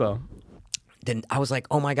demise of Steve-O. Then I was like,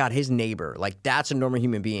 oh my God, his neighbor, like that's a normal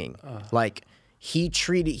human being. Like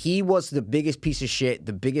he was the biggest piece of shit,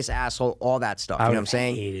 the biggest asshole, all that stuff. You know what I'm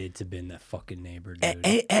saying? Hated to been that fucking neighbor,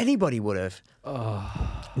 dude. Anybody would have.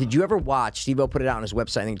 Did you ever watch, Steve-O put it out on his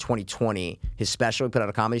website, I think 2020, his special, he put out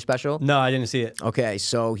a comedy special? No, I didn't see it. Okay,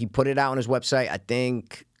 so he put it out on his website, I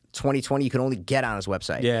think 2020, you could only get on his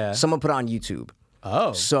website. Yeah. Someone put it on YouTube.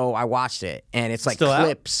 Oh. So I watched it, and it's like Still out?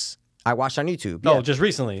 clips. I watched on YouTube. Oh, Yeah. just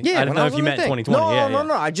recently. Yeah, I didn't when know was if you on the meant thing. 2020. No, yeah,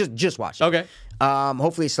 no, yeah. I just watched it. Okay.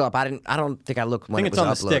 Hopefully it's still up. I don't think I looked when I think it it's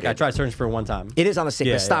was on the uploaded. stick. I tried searching for it one time. It is on the stick,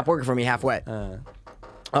 Yeah, but it stopped yeah. working for me halfway.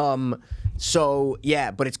 So yeah,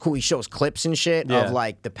 but it's cool. He shows clips and shit Yeah. of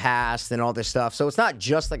like the past and all this stuff. So it's not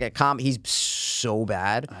just like a he's so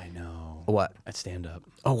bad. I know. What? at stand up.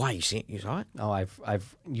 Oh, why you saw it? Oh,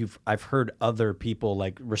 I've heard other people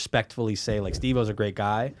like respectfully say like Steve-O's a great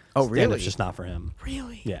guy. Oh, Stand-up's really? just not for him.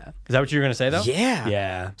 Really? Yeah. Is that what you were gonna say though? Yeah.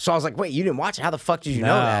 Yeah. So I was like, wait, you didn't watch it? How the fuck did you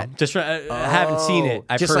know that? Just I haven't seen it.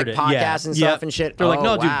 I've Just heard like it. podcasts and stuff and shit? They're like, Oh,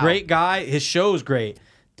 no, dude, wow. great guy. His show's great.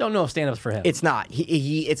 Don't know if stand-up's for him. It's not.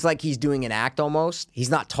 It's like he's doing an act almost. He's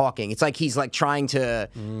not talking. It's like he's like trying to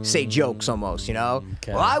say jokes almost, you know?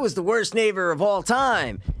 Okay. Well, I was the worst neighbor of all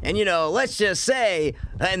time. And, you know, let's just say,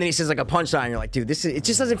 and then he says like a punchline. You're like, dude, it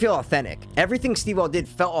just doesn't feel authentic. Everything Steve-O did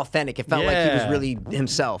felt authentic. It felt like he was Yeah. really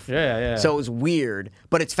himself. Yeah. So it was weird,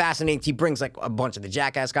 but it's fascinating. He brings like a bunch of the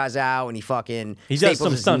Jackass guys out and he fucking He does staples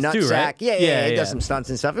some his stunts too, right? nutsack. Yeah, he Yeah. does some stunts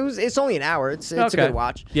and stuff. It's only an hour. It's a good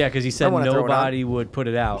watch. Yeah, because he said wanna throw it on. nobody would put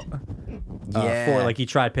it out. Yeah. For like he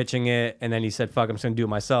tried pitching it, and then he said, "Fuck, I'm just gonna do it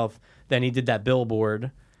myself." Then he did that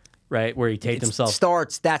billboard, right, where he taped himself.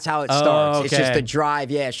 That's how it Oh, starts. It's just okay. the drive.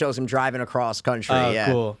 Yeah, it shows him driving across country. Oh, yeah.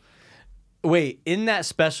 cool. Wait, in that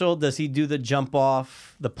special, does he do the jump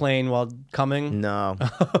off the plane while coming? No.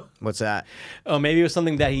 What's that? Oh, maybe it was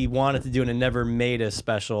something that he wanted to do and it never made a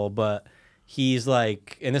special, but he's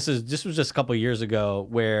like, and this was just a couple years ago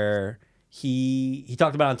where he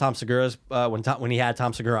talked about it on Tom Segura's when he had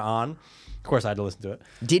Tom Segura on. Of course, I had to listen to it.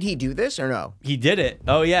 Did he do this or no? He did it.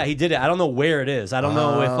 Oh yeah, he did it. I don't know where it is. I don't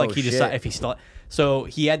know if like he shit. decided if he still. So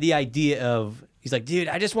he had the idea of he's like, dude,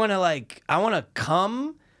 I want to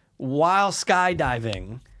come while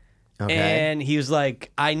skydiving, Okay. and he was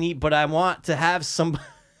like, but I want to have some.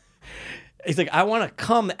 He's like, I want to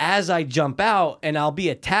come as I jump out, and I'll be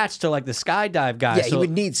attached to like the skydive guy. Yeah, So he would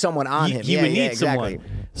need someone on him. He Yeah, would yeah, need exactly.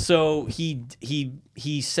 someone. So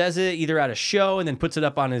he says it either at a show and then puts it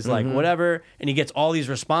up on his like whatever, and he gets all these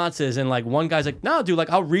responses. And like one guy's like, "No, dude, like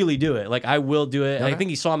I'll really do it. Like I will do it." And I think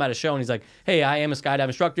he saw him at a show, and he's like, "Hey, I am a skydive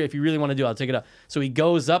instructor. If you really want to do it, I'll take it up." So he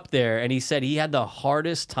goes up there, and he said he had the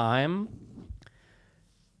hardest time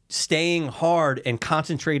staying hard and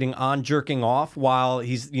concentrating on jerking off while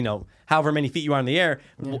he's, however many feet you are in the air.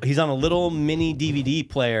 He's on a little mini DVD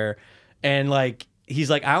player, and like he's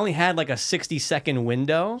like, I only had like a 60-second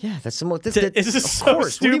window. Yeah, that's the most. This is of so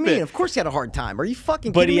course. What do you stupid. mean? Of course, he had a hard time. Are you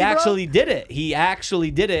fucking? But kidding he me, bro? actually did it. He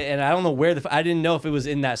actually did it, and I don't know where I didn't know if it was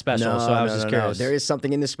in that special, so I was just curious. There is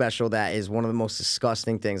something in the special that is one of the most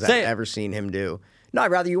disgusting things Say I've it. ever seen him do. No,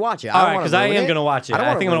 I'd rather you watch it. All right, because because I am going to watch it. I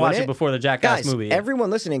think I'm going to watch it before the Jackass Guys, movie. everyone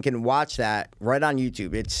listening can watch that right on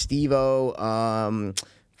YouTube. It's Steve-O.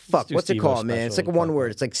 Fuck, do what's it Steve-O called, man? It's like special. one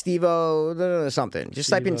word. It's like Steve-O something. Just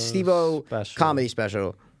type in Steve-O Steve-O special. comedy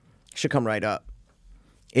special. Should come right up.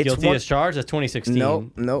 It's Guilty one- as charged? That's 2016.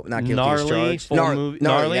 Nope, not guilty Gnarly, as charged. full Gnarly, movie-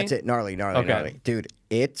 gnarly, gnarly? that's it. Gnarly. Okay. Gnarly. Dude,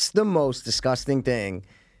 it's the most disgusting thing.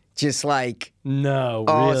 Just like, No,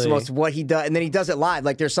 oh, really. it's the most what he does, and then he does it live.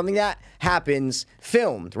 Like there's something that happens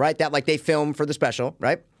filmed, right? That like they film for the special,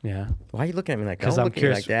 right? Yeah. Why are you looking at me like that? 'Cause Don't I'm look at me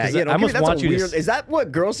curious, like that. 'cause Yeah, I don't almost give me- that's want a you to weird. Is that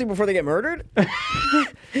what girls see before they get murdered?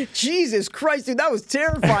 Jesus Christ, dude, that was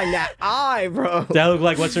terrifying. That eye, bro. That look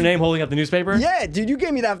like what's her name holding up the newspaper? Yeah, dude, you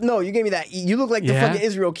gave me that. No, you gave me that. You look like the Yeah? fucking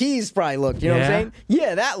Israel Keys probably look. You know what I'm Yeah? saying?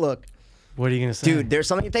 Yeah, that look. What are you gonna say, Dude, there's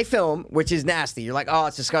something that they film, which is nasty. You're like, oh,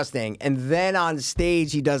 it's disgusting. And then on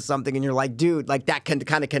stage, he does something, and you're like, dude, like that kind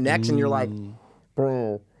of connects, and you're like,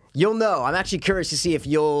 bro, you'll know. I'm actually curious to see if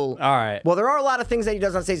you'll. All right. Well, there are a lot of things that he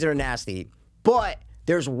does on stage that are nasty, but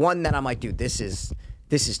there's one that I'm like, dude, this is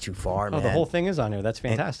too far, man. Oh, the whole thing is on here. That's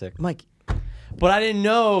fantastic. I'm like, But I didn't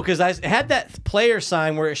know because I had that player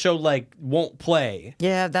sign where it showed like won't play.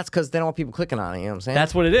 yeah, that's because they don't want people clicking on it. You know what I'm saying?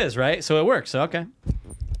 That's what it is, right? So it works. So, okay.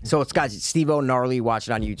 So it's guys, it's Steve-O Gnarly. Watch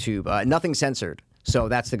it on YouTube. Nothing censored. So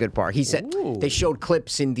that's the good part. He said Ooh. they showed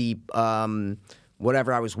clips in the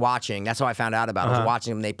whatever I was watching. That's how I found out about it. I was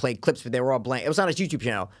watching them. They played clips, but they were all blank. It was on his YouTube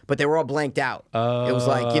channel, but they were all blanked out. It was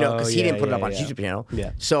like, because he yeah, didn't put it up yeah, on his yeah. YouTube channel.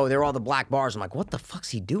 Yeah. So they were all the black bars. I'm like, what the fuck's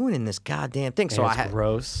he doing in this goddamn thing? So it's I had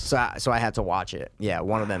gross. So I had to watch it. Yeah,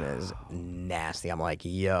 one of them is nasty. I'm like,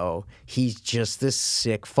 yo, he's just this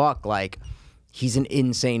sick fuck. Like, he's an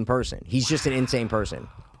insane person. He's just an insane person.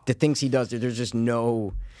 The things he does, there's just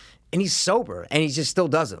no. And he's sober, and he just still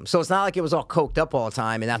does them. So it's not like it was all coked up all the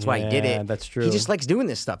time, and that's why he did Yeah, it. that's true. He just likes doing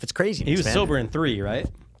this stuff. It's crazy. He was sober in 3, right?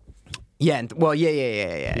 Yeah. And, well,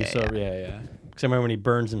 yeah. He was sober, yeah. Because I remember when he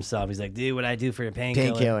burns himself, he's like, dude, what I do for a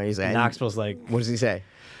painkiller? Painkiller, he's like- Knoxville's like, What does he say?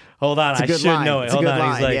 hold on, It's a I good should line. know it. It's a Hold good on.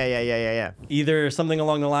 line. He's like, yeah. either something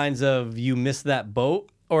along the lines of you missed that boat,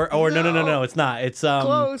 or no, it's not. It's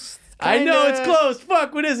Close. I know it's Kinda. close.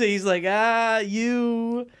 Fuck, what is it? He's like,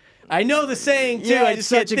 you. I know the saying too. Yeah, I it's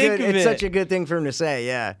just can't such a think good. of It's it. such a good thing for him to say.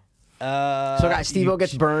 Yeah. So guys, you Steve-O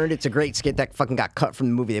gets burned. It's a great skit that fucking got cut from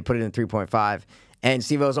the movie. They put it in 3.5. And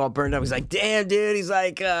Steve-O's all burned up. He's like, damn, dude. He's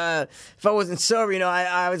like, if I wasn't sober,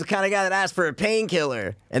 I was the kind of guy that asked for a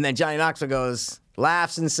painkiller. And then Johnny Knoxville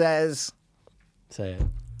laughs and says, Say it.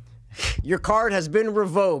 your card has been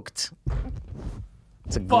revoked.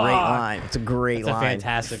 It's a great line. It's a great line.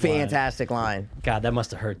 Fantastic line. God, that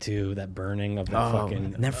must have hurt too. That burning of that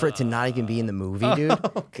fucking. And then for it to not even be in the movie, dude.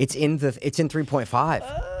 It's in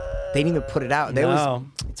 3.5. They didn't even put it out.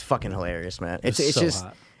 It's fucking hilarious, man. It's so just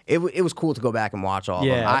hot. it was cool to go back and watch all of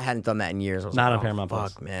them. I hadn't done that in years. I was Not like, on Paramount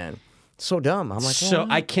Plus. Fuck, man. So dumb. I'm like, So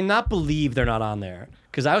I cannot believe they're not on there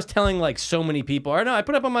because I was telling like so many people. Or no, I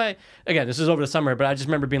put up on my again. This is over the summer, but I just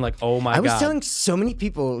remember being like, "Oh my god!" I was telling so many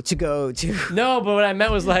people to go to. No, but what I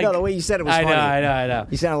meant was like, No, the way you said it was I funny. I know.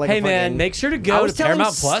 You sounded like hey a man, fucking- make sure to I go was to telling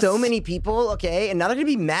Paramount Plus. so many people, okay, and now they're gonna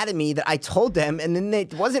be mad at me that I told them, and then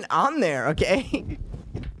it wasn't on there, okay.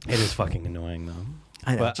 It is fucking annoying though.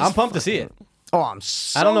 I know, But just I'm pumped to see it. Oh, I'm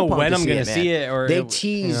so I don't know pumped when to I'm gonna man. see it, or they it-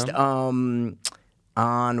 teased on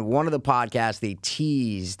one of the podcasts. They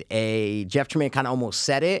teased a Jeff Tremaine kind of almost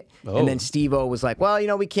said it, and then Steve-O was like,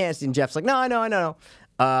 "Well, we can't." And Jeff's like, "No, I know."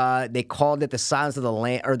 They called it the Silence of the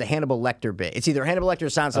Lamb or the Hannibal Lecter bit. It's either Hannibal Lecter or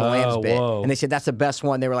Silence of the Lambs bit, whoa. and they said that's the best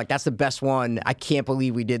one. They were like, "That's the best one. I can't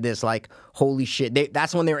believe we did this. Like, holy shit!"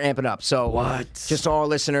 That's when they were amping up. So, just so our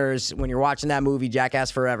listeners, when you're watching that movie,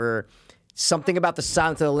 Jackass Forever. Something about the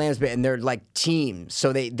Silence of the Lambs bit, and they're like teams.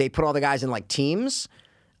 So they put all the guys in like teams.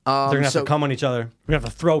 They're gonna have to come on each other. We're gonna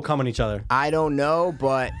have to come on each other. I don't know,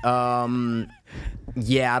 but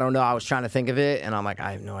yeah, I don't know. I was trying to think of it, and I'm like,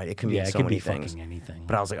 I have no idea. It can mean Yeah, it so could many be things. fucking anything.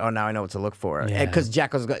 But I was like, oh, now I know what to look for. Yeah. Because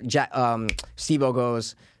Steve-O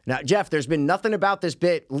goes, now, Jeff, there's been nothing about this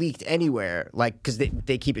bit leaked anywhere, like, because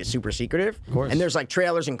they keep it super secretive. Of course. And there's like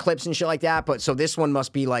trailers and clips and shit like that. But so this one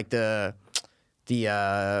must be like the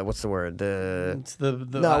what's the word? It's the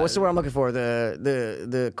No, what's the word I'm looking for?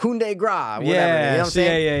 The coup de grace, whatever. Yeah, you know what I'm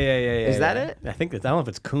saying? yeah. Is that it? I think I don't know if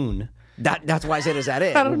it's coon. That's why I said, is that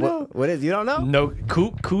it? I don't know. What is? You don't know? No,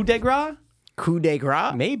 coup de grace? Coup de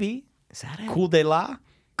grace? Maybe. Is that it? Coup de la?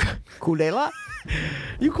 Coup de la?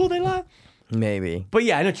 You coup de la? Maybe. But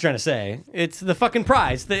yeah, I know what you're trying to say. It's the fucking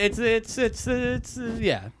prize. It's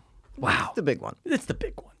yeah. Wow. The big one. It's the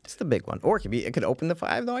big one. It's the big one. Or it could open the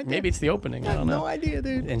I have no idea. Maybe it's the opening. I I have don't know. no idea,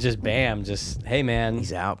 dude. And just bam, hey man,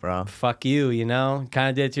 He's out, bro. fuck you, Kind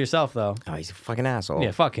of did it to yourself though. Oh, he's a fucking asshole.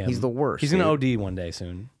 Yeah, fuck him. He's the worst. He's gonna OD one day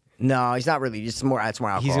soon. No, he's not really. It's more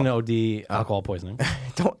alcohol. He's gonna OD alcohol poisoning.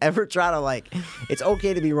 Don't ever try to like. It's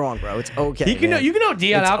okay to be wrong, bro. It's okay. You can man. you can OD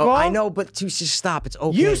on It's alcohol. I know, but to just stop. It's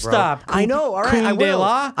okay. You bro. stop, I know. All right, Coon I de will.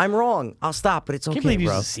 la. I'm wrong. I'll stop, but it's okay, I can't believe you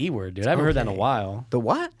bro. used the C word, dude. I haven't heard that in a okay. while. The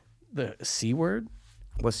what? The C word?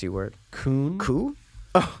 What's the word? Coon? Coup?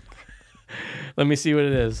 Let me see what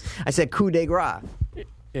it is. I said coup de grace.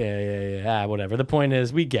 Yeah. Whatever. The point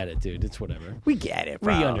is, we get it, dude. It's whatever. We get it,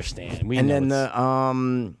 bro. We understand. We And know then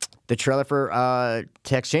it's- the trailer for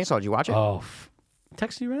Texas Chainsaw. Did you watch it?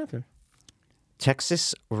 Texted you right after.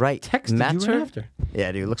 Texas Right Texted you Matter? right after.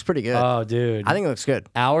 Yeah, dude, it looks pretty good. Oh, dude. I think it looks good.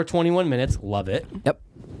 Hour 21 minutes. Love it. Yep.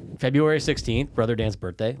 February 16th, Brother Dan's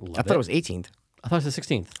birthday. Love I thought it was 18th. I thought it was the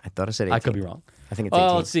 16th. I thought it said 18th. I could be wrong. I think it's 18th.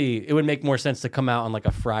 Oh, let's see. It would make more sense to come out on like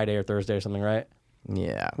a Friday or Thursday or something, right?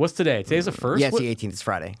 Yeah. What's today? Today's the first? Yeah, it's What- the 18th. It's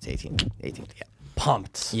Friday. It's 18th. 18th, yeah.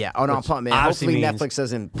 Pumped. Yeah. Oh, no, I'm Which pumped, man. obviously Hopefully means- Netflix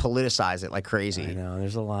doesn't politicize it like crazy. I know.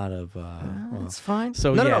 There's a lot of... It's fine.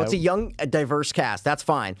 So, no, yeah. it's a young, diverse cast. That's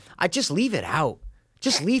fine. I just leave it out.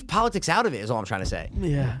 Just leave politics out of it is all I'm trying to say.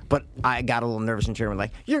 Yeah. But I got a little nervous and triggered.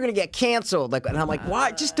 Like, you're going to get canceled. Like, and I'm like,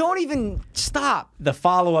 why? Just don't even stop. The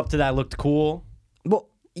follow-up to that looked cool. Well,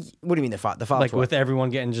 what do you mean the follow Like with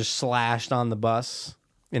everyone getting just slashed on the bus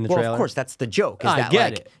in the Well, trailer. of course, that's the joke. Is I that get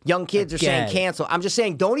like it. young kids are get saying it. cancel? I'm just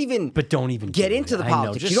saying, don't even get into the I know,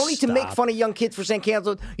 politics. just You don't need to make stop. fun of young kids for saying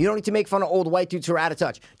canceled. You don't need to make fun of old white dudes who are out of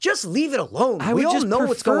touch. Just leave it alone. I We would all just know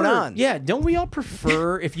what's going prefer- on. Yeah, don't we all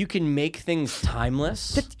prefer if you can make things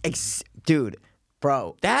timeless? Dude,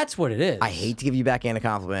 bro. That's what it is. I hate to give you back a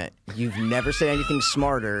compliment. You've never said anything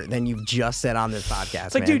smarter than you've just said on this podcast.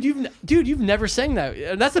 It's like, man. dude, you've never sang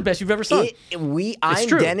that. That's the best you've ever sung. I'm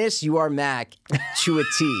true. Dennis, you are Mac, to a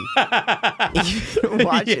T. You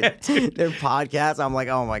watch it, their podcast. I'm like,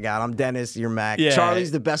 oh my god, I'm Dennis, you're Mac. Yeah.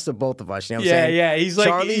 Charlie's the best of both of us. You know what Yeah, I'm saying? yeah, he's like-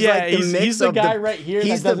 Charlie's yeah, like the he's- mix he's the of guy right here that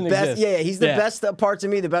He's the doesn't best. exist. Yeah, he's the Yeah. best parts of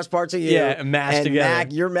me, the best parts of you. Yeah, mashed and together.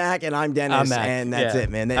 Mac, you're Mac, and I'm Dennis, I'm Mac, and that's yeah. it,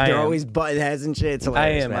 man. I They're am. always butting heads and shit. It's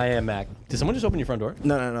hilarious, I am Mac. Did someone just open your front door?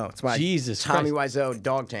 No. It's my Jesus Tommy Christ. Wiseau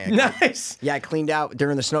dog tank. Nice. Yeah, I cleaned out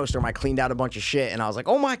during the snowstorm. I cleaned out a bunch of shit, and I was like,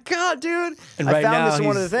 "Oh my god, dude!" And I right found now this in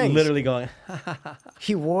one of the he's things. literally going.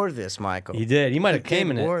 He wore this, Michael. He did. He might have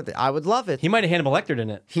came in it. Wore it. I would love it. He might have Hannibal Lecter'd in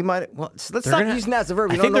it. He might. Well, let's They're stop gonna- using that as a verb.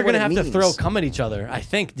 We I don't think know they're what gonna it have to means. throw cum at each other. I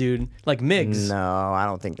think, dude. Like Migs. No, I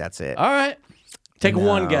don't think that's it. All right. Take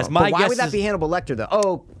one guess. My But why guess would that is be Hannibal Lecter though?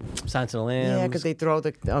 Oh, Silence of the Lambs. yeah, because they throw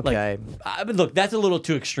the. Okay. But look, that's a little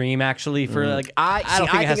too extreme, actually. For like, I don't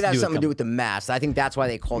think think it has to something to do with with the mask. I think that's why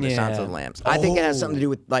they called it Silence of Yeah. the Lambs. I think it has something to do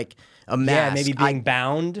with like a cum. mask. Yeah, maybe being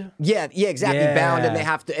bound. Yeah, exactly. Yeah. Bound, and they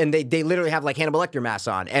have to, and they literally have like Hannibal Lecter masks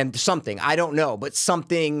on, and something I don't know, but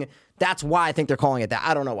something. That's why I think they're calling it that.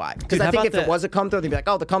 I don't know why. Because Dude, I how think about if it was a cum throw, they'd be like,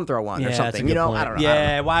 "Oh, the cum throw one" Yeah, or that's a something. good You know, point. I don't know. I don't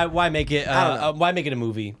know. Yeah, why make it? Why make it a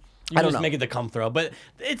movie? You I don't just know. make it the cum throw, but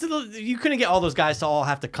it's you couldn't get all those guys to all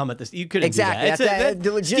have to come at this. You couldn't Exactly. do that. That's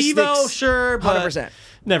the logistics. Steve-O, sure, but 100%.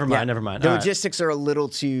 Never mind. Yeah. Never mind. The All right. logistics are a little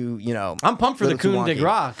too, you know. I'm pumped for the little too Coup de wonky.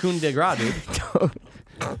 Gras. Coup de Gras, dude.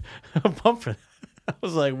 I'm pumped for that. I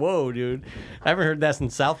was like, whoa, dude. I haven't heard that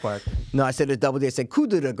since South Park. No, I said a double D. I said coup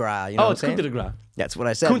de gras. You know Oh, what it's I'm Coup saying? de Gras. That's what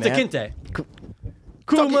I said, Kunta man. Kinte. Ku-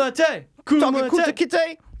 Kumate. Talking Kunta Kumate.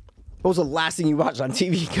 Kinte. What was the last thing you watched on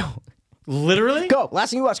TV? Go. Literally? Go.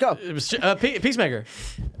 Last thing you watched. Go. It was Peacemaker.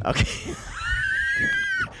 Okay.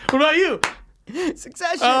 What about you?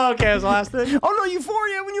 Succession. Oh, okay, that was the last thing. Oh no,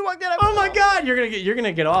 Euphoria! When you walked in, Oh my God, you're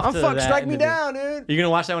gonna get off. I'm to fuck. that Strike me interview. down, dude. You're gonna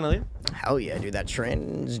watch that when I leave? Hell yeah, dude. That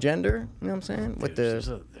transgender. You know what I'm saying? With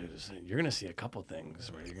the You're gonna see a couple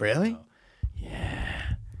things. Where you're gonna Really? go, yeah.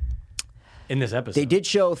 In this episode, they did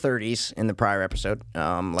show 30s in the prior episode,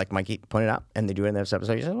 like Mikey pointed out, and they do it in this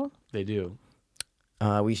episode. You said, well, They do.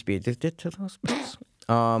 we used to be addicted to those pills.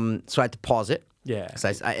 So I had to pause it. Yeah.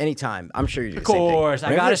 Because anytime, I'm sure you do Of the same thing. course, I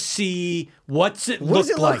Whenever- gotta see what's it What does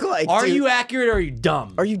look it like. look like, Are dude? you accurate or are you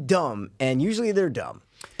dumb? Are you dumb? And usually they're dumb.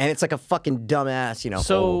 And it's like a fucking dumbass, you know. old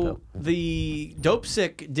So pill. the Dope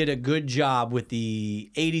Sick did a good job with the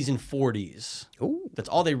 80s and 40s. Ooh. That's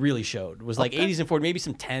all they really showed was like 80s and 40s, maybe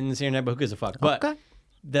some 10s here and there, but who gives a fuck? But Okay.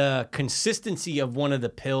 the consistency of one of the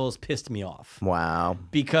pills pissed me off Wow.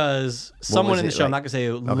 because someone was in the it, show, I'm like- not gonna say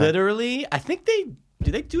literally, I think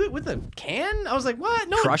do they do it with a can? I was like, what?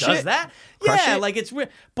 No Crush one does it? that. Crush Yeah, it? like it's weird.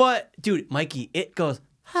 But dude, Mikey, it goes,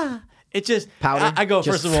 huh. It just Powder? I go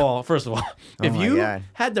Just- first of all, if my you God.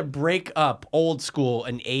 had to break up old school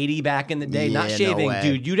an 80 back in the day, not Yeah, no shaving, way.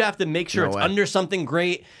 dude, you'd have to make sure No it's way. under something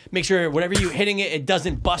great. Make sure whatever you're hitting it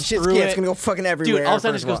doesn't bust Shit's through yeah, it. it's gonna go fucking everywhere. Dude, all of a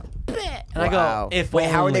sudden it first goes, of all. bleh, and I Wow. go, if Wait,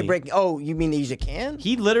 how are they only. breaking? Oh, you mean they use a can?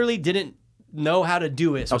 He literally didn't know how to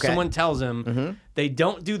do it. So Okay. someone tells him they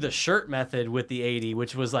don't do the shirt method with the 80,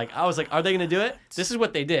 which was like, I was like, are they going to do it? This is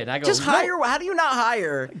what they did. And I go, Just no. hire. How do you not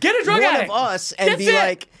hire? Get a drug one addict. of us and That's be it.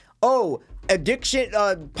 like, oh, addiction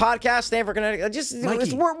podcast, Stanford, Connecticut. Just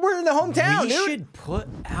Mikey, we're in the hometown, we dude. should put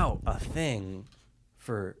out a thing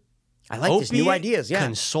for I like this. New opiate ideas. Yeah.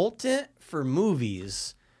 consultant for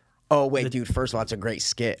movies. Oh wait, dude. First of all, it's a great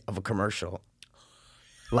skit of a commercial.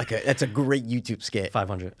 That's a great YouTube skit.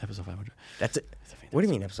 500, episode 500. That's it. What do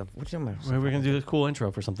you mean episode? What do you mean? We're going to do a cool intro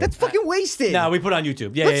for something. That's fucking wasted. No, we put it on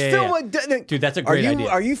YouTube. Yeah, Let's yeah, film yeah. a Dude, that's a great idea.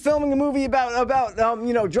 Are you filming a movie about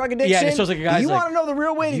drug addiction? Yeah, it shows like a guy's You like, want to know the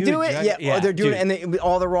real way to "You do it? drug- Yeah, yeah, or they're doing dude. it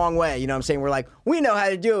all the wrong way. You know what I'm saying? We're like, we know how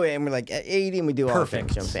to do it, and we're like at 80, and we do all the things.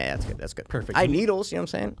 Perfect. You know what I'm saying? That's good. That's good. Perfect. I have needles. You know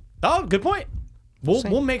what I'm saying? Oh, good point.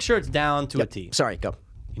 We'll make sure it's down to a T. Sorry, go.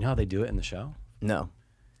 You know how they do it in the show? No.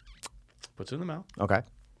 Puts it in the mouth. Okay.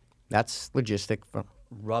 That's logistic.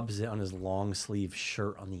 Rubs it on his long sleeve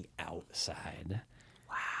shirt on the outside.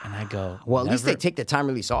 Wow. And I go, Well, at least they never- take the time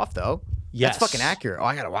release off, though. Yes. That's fucking accurate. Oh,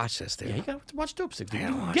 I gotta watch this, dude. Yeah, you got to watch Dope Sick, dude. I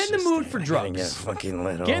gotta watch Get in the this, mood dude. for I gotta get drugs. fucking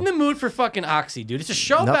little. Get in the mood for fucking Oxy, dude. It's a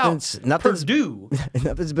show Nothing's- about nothing's- Purdue.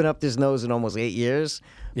 Nothing's been up his nose in almost 8 years.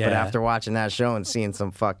 But Yeah. after watching that show and seeing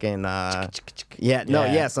some fucking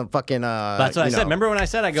Yeah. some fucking That's what I said. Remember when I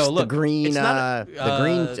said, I go, look, the green it's not the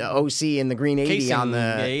green OC and the green 80 on casing,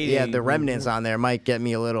 the 80. the remnants on there might get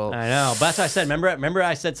me a little. I know, but that's what I said. Remember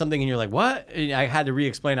I said something and you're like, what? And I had to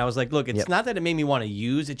re-explain. I was like, look, it's Yep. not that it made me want to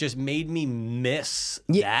use. It just made me miss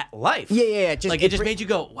Yeah. that life. Yeah. Just, Like it just made you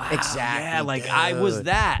go, wow. Exactly, Yeah, like I was dude.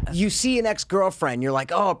 that. You see an ex-girlfriend, you're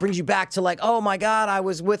like, oh, it brings you back to like, oh my God, I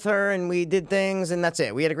was with her and we did things and that's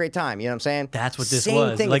it. We had a great time. You know what I'm saying? That's what this Same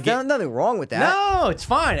was. thing. Like There's nothing wrong with that. No, it's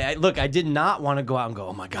fine. Look, I did not want to go out and go,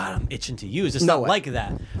 oh my God, I'm itching to use. It's No not way. like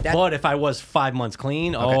that. But if I was 5 months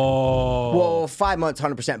clean, Well, 5 months,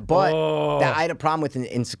 100%. But Oh. that I had a problem with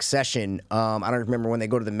in Succession. I don't remember when they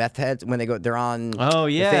go to the meth heads, when they're on Oh,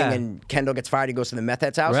 the yeah. thing and Kendall gets fired, he goes to the meth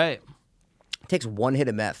head's house. right. Takes one hit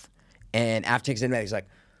of meth. And after he takes a hit of meth, he's like,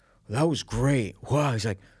 that was great. Wow. He's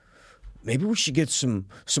like, maybe we should get some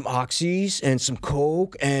oxys and some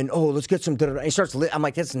coke and let's get some. And he starts. I'm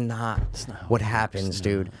like, that's not what happens,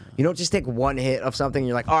 dude. You don't just take one hit of something. And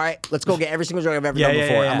you're like, all right, let's go get every single drug I've ever done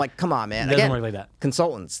before. I'm like, come on, man. It doesn't work like that.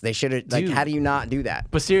 Consultants, they should have. Like, how do you not do that?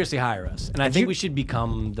 But seriously, hire us, and I think we should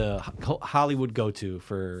become the Hollywood go-to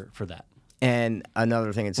for that. And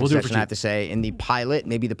another thing in Succession, I have to say, in the pilot,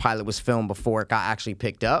 maybe the pilot was filmed before it got actually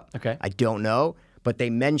picked up. Okay. I don't know. But they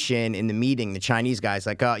mention in the meeting, the Chinese guy's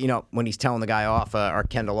like, when he's telling the guy off, or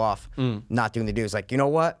Kendall off, not doing the deal, he's like, you know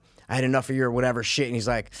what? I had enough of your whatever shit. And he's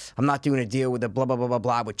like, I'm not doing a deal with the blah, blah, blah, blah,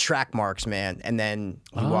 blah, with track marks, man. And then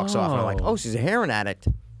he walks off, and I'm like, she's a heroin addict.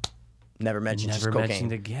 Never mentioned just cocaine.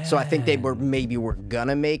 Mentioned again. So I think they were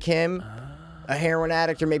gonna make him a heroin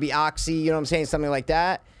addict or maybe oxy, you know what I'm saying? Something like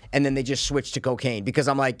that. And then they just switched to cocaine because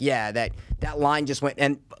I'm like, yeah, that line just went.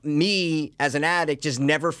 And me, as an addict, just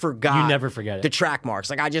never forgot. You never forget it. The track marks.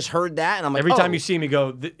 Like, I just heard that, and I'm like, every time you see me go,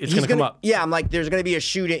 it's going to come up. Yeah, I'm like, there's going to be a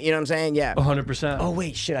shooting, you know what I'm saying? Yeah. 100%. Oh,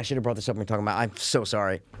 wait, shit, I should have brought this up when we were talking about. I'm so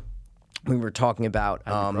sorry. We were talking about.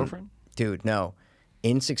 Your girlfriend? Dude, no.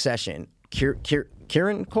 In Succession, Kieran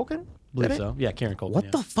Culkin? Believe so. Yeah, Kieran Culkin.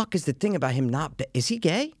 What the fuck is the thing about him not. Is he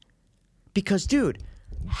gay? Because, dude,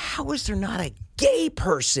 how is there not a gay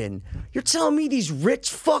person? You're telling me these rich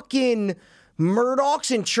fucking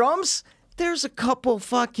Murdochs and Trumps? There's a couple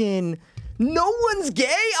fucking. No one's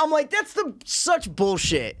gay? I'm like, that's such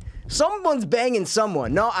bullshit. Someone's banging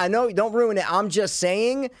someone. No, I know, don't ruin it. I'm just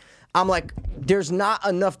saying. I'm like, there's not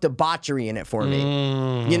enough debauchery in it for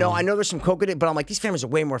me. You know, I know there's some coke in it, but I'm like, these families are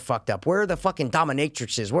way more fucked up. Where are the fucking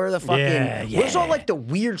dominatrixes? Where are the fucking... Where's all, like, the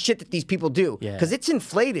weird shit that these people do? Because it's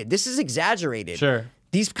inflated. This is exaggerated. Sure.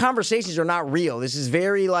 These conversations are not real. This is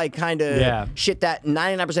very, like, kind of shit that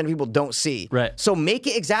 99% of people don't see. Right. So make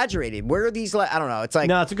it exaggerated. Where are these, like, I don't know. It's like...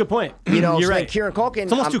 No, it's a good point. You know, you're so right. Like Kieran Culkin...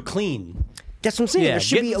 It's almost too clean. That's what I'm saying. Yeah, there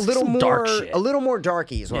should be a little some more, dark shit. a little more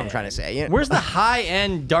darky is what I'm trying to say. You know? Where's the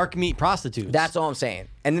high-end dark meat prostitutes? That's all I'm saying.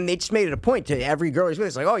 And then they just made it a point to every girl he's with.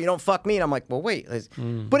 It's like, oh, you don't fuck me. And I'm like, well, wait.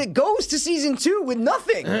 But it goes to season 2 with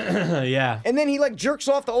nothing. Yeah. And then he like jerks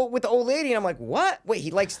off with the old lady. And I'm like, what? Wait,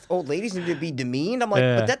 he likes old ladies and to be demeaned? I'm like,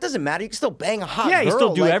 but that doesn't matter. You can still bang a hot girl. Yeah, you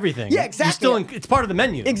still do everything. Yeah, exactly. It's part of the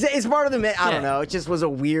menu. It's part of the menu. I don't know. It just was a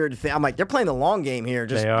weird thing. I'm like, they're playing the long game here.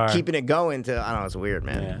 Just keeping it going to, I don't know. It's weird,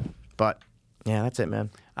 man. Yeah. But yeah, that's it,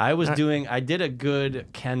 man. I did a good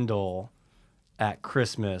Kendall at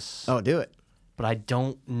Christmas. Oh, do it. But I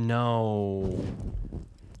don't know.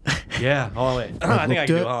 Yeah, all the way. I think I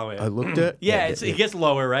can do all the way. I looked at. Yeah, it gets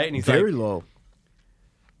lower, right? And he's very like, low.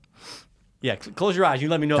 Yeah, close your eyes. You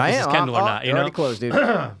let me know if this is Kendall or not. You know, already closed, dude.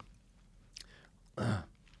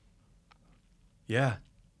 Yeah.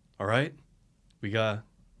 All right. We gonna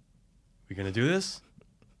do this?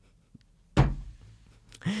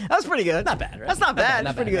 That's pretty good. Not bad, right? That's not bad.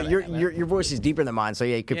 That's pretty good. Not bad. Your voice is deeper than mine, so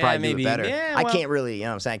yeah, you could probably maybe. do it better. Yeah, I well- can't really, you know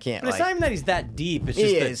what I'm saying? I can't. But it's Like, not even that he's that deep. It's He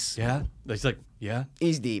just is. that, yeah. He's like, yeah.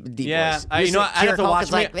 he's deep Yeah, voice. you know what, I'd have to watch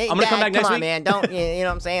me. Like, hey, I'm gonna come Dad, back next come on, week. man. Don't you know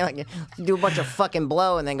what I'm saying? Like, do a bunch of fucking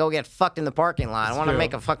blow and then go get fucked in the parking lot. I want to true.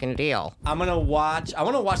 make a fucking deal. I want to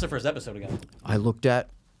watch the first episode again. I looked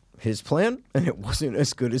at his plan and it wasn't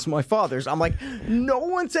as good as my father's. I'm like, no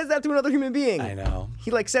one says that to another human being. I know.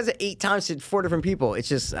 He like says it 8 times to 4 different people. It's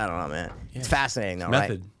just, I don't know, man. It's fascinating though,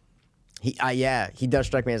 Method. right? He does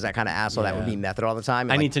strike me as that kind of asshole that would be method all the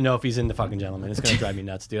time. I And, need to know if he's in The Fucking Gentleman. It's gonna drive me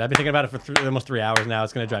nuts, dude. I've been thinking about it for almost 3 hours now.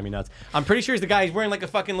 It's gonna drive me nuts. I'm pretty sure he's the guy. He's wearing like a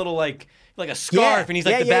fucking little like a scarf, and he's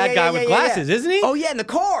like the bad guy with glasses, isn't he? Oh yeah, in the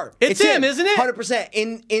car. It's him, isn't it?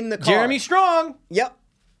 100% in the car. Jeremy Strong. Yep.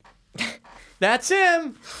 That's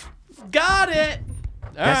him. Got it.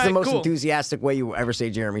 All That's right, the most cool. enthusiastic way you will ever say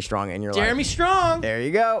Jeremy Strong in your life. Jeremy Strong. There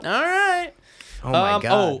you go. All right. Oh my god.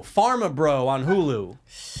 Oh, Pharma Bro on Hulu. Ooh,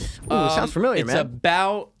 it sounds familiar, it's man.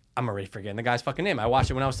 about. I'm already forgetting the guy's fucking name. I watched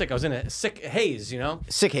it when I was sick. I was in a sick haze, you know.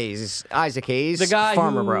 Sick Hayes, Isaac Hayes, The guy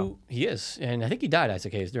Farmer who Bro. he is, and I think he died,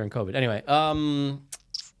 Isaac Hayes, during COVID. Anyway,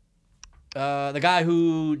 the guy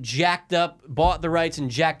who bought the rights and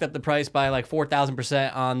jacked up the price by like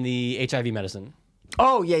 4,000% on the HIV medicine.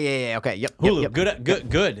 Oh yeah. Okay, yep. Hulu, Yep.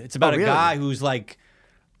 good. It's about really? a guy who's like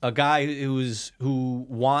a guy who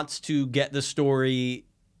wants to get the story,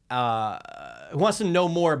 who wants to know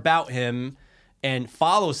more about him, and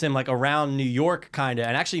follows him like around New York, kind of,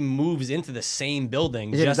 and actually moves into the same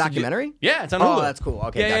building. Is it a just to documentary? Yeah, it's on Hulu. Oh, that's cool.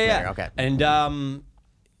 Okay, yeah. documentary. Okay. And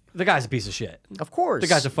the guy's a piece of shit. Of course. The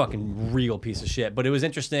guy's a fucking real piece of shit. But it was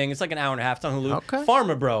interesting. It's like an hour and a half. It's on Hulu. Okay.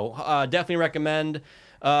 Pharma Bro. Definitely recommend.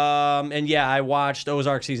 And yeah, I watched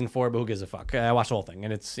Ozark season 4, but who gives a fuck? I watched the whole thing,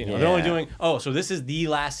 and it's they're only doing. Oh, so this is the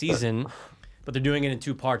last season, but they're doing it in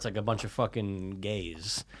 2 parts, like a bunch of fucking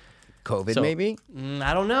gays. COVID, So, maybe?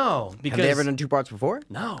 I don't know Have because they ever done 2 parts before?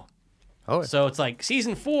 no. Oh, So it's like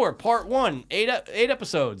season 4, part 1, eight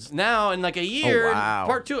episodes. Now in like a year, Oh, wow.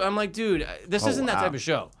 part 2. I'm like, dude, this isn't that wow. type of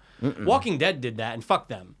show. Walking Dead did that, and fuck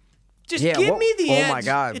them. Just Yeah, give me the oh end. my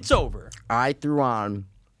God. It's over. I threw on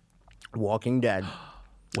Walking Dead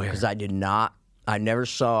Where? because I never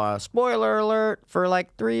saw, spoiler alert, for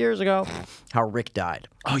like 3 years ago, how Rick died.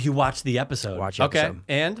 Oh, you watched the episode. Watched the okay. episode.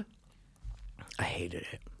 And I hated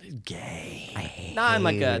it. gay. I hate No, I'm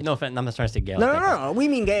like no offense. I'm not trying to say gay. No, like no, that. no, no. We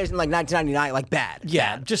mean gay as in like 1999, like bad.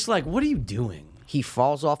 Yeah, just like what are you doing? He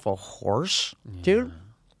falls off a horse, dude.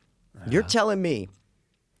 You're telling me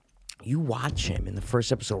you watch him in the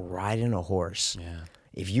first episode riding a horse. Yeah.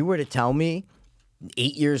 If you were to tell me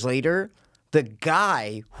 8 years later, the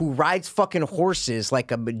guy who rides fucking horses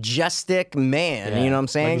like a majestic man, you know what I'm Like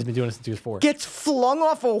saying, he's been doing it since he was 4. gets flung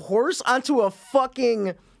off a horse onto a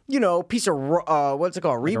fucking, piece of, what's it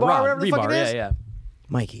called, rebar, rod. whatever the fuck Rebar, it is? yeah.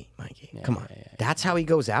 Mikey, come on. That's how he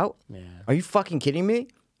goes out? Yeah. Are you fucking kidding me?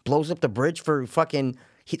 Blows up the bridge for fucking,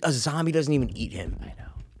 a zombie doesn't even eat him. I know.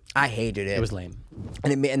 I hated it. It was lame.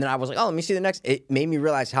 And then I was like, oh, let me see the next. It made me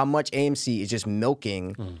realize how much AMC is just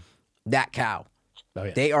milking that cow. Oh,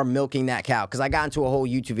 yeah. They are milking that cow. Because I got into a whole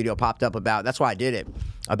YouTube video popped up about, that's why I did it,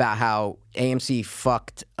 about how AMC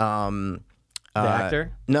fucked The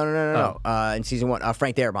actor? No. In season 1,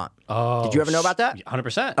 Frank Darabont. Oh, Did you ever know about that?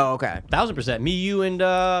 100%. Oh, okay. 1000%. Me, you, and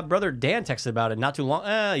brother Dan texted about it not too long,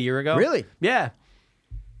 a year ago. Really? Yeah.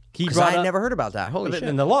 He Because brought I had up never heard about that. Holy shit.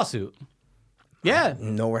 in the lawsuit. Yeah.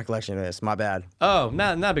 No recollection of this. My bad. Oh,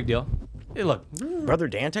 not a big deal. Hey, look. Brother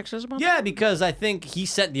Dan texted us about that? Yeah, because I think he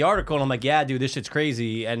sent the article, and I'm like, yeah, dude, this shit's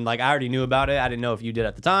crazy, and like I already knew about it. I didn't know if you did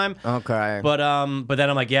at the time. Okay. But then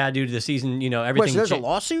I'm like, yeah, dude, the season, everything. Wait, so there's a cha-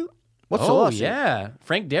 lawsuit? What's the Oh lawsuit? yeah,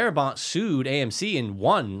 Frank Darabont sued AMC and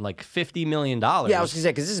won like $50 million. Yeah, I was going to say,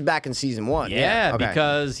 because this is back in season 1. Yeah, Okay.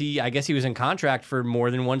 because I guess he was in contract for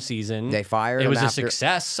more than one season. They fired It him was a after-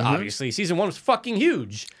 success, obviously. Season 1 was fucking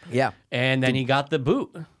huge. Yeah. And then he got the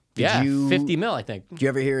boot. Yeah, you- 50 mil, I think. Do you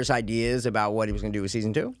ever hear his ideas about what he was going to do with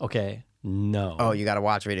season 2? Okay, no. Oh, you got to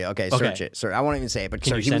watch the video. Okay, search it. Sir, I won't even say it, but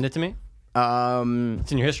Can you send it to me?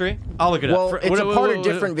 It's in your history? I'll look it Well, up. it's a part of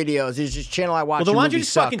different videos. There's this channel I watch. Well, then Your why don't you Movie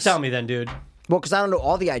just fucking Sucks. tell me then, dude? Well, because I don't know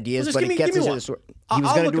all the ideas, Well, just but give me- it gets give me into one. the story. I'll- He was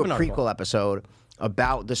I'll going to look do up a an article. prequel episode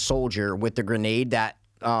about the soldier with the grenade that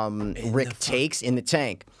Rick takes in the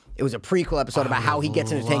tank. It was a prequel episode about how he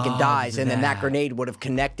gets in the tank and dies, and then that grenade would have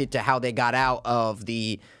connected to how they got out of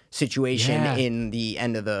the situation Yeah. in the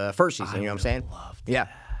end of the first season. You know what I'm saying? Yeah.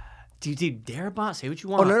 Dude, Darabont, say what you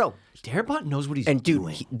want. Oh, no. Darabont knows what he's And dude,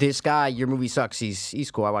 doing. this guy, Your Movie Sucks. He's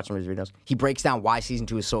cool. I watch some of his videos. He breaks down why season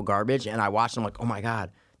 2 is so garbage, and I watched him like, oh my god,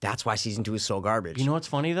 that's why season 2 is so garbage. You know what's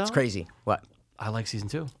funny, though? it's crazy. What? I like season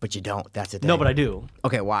 2. But you don't. That's the thing. No, but I do.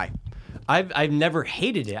 Okay, why? I've never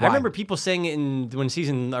hated it. I Why? remember people saying it when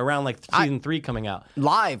season 3 coming out.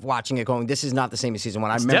 Live watching it, going, this is not the same as season 1.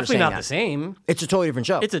 I It's remember definitely saying not that. the same. It's a totally different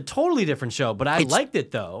show. It's a totally different show, but I liked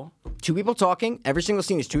it though. 2 people talking. Every single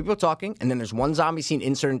scene is 2 people talking, and then there's one zombie scene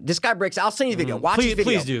inserted. This guy breaks. I'll send you the video. Watch his video.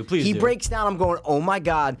 Please do, please He do. breaks down. I'm going, oh my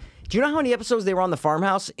god. Do you know how many episodes they were on the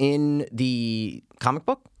farmhouse in the comic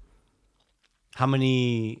book? How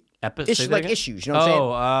many episodes? Issues. You know what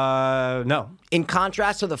I'm saying? No. In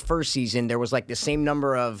contrast to the first season, there was like the same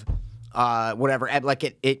number of whatever, like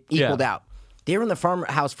it equaled Yeah. out. They were in the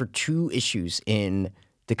farmhouse for 2 issues in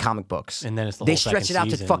the comic books. And then it's the they whole stretched it second out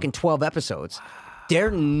to season. fucking 12 episodes.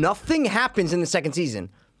 Nothing happens in the second season.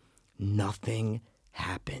 Nothing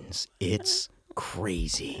happens. It's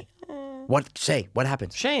crazy. What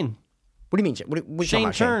happens? Shane. What do you mean? What are you talking Shane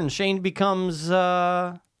about, turns. Shane becomes,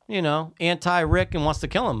 anti-Rick and wants to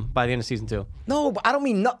kill him by the end of season 2. No, but I don't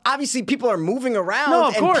mean. No, obviously, people are moving around. No,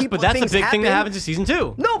 of and course, people, but that's a things big thing that happen. happens in season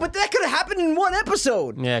 2. No, but that could have happened in 1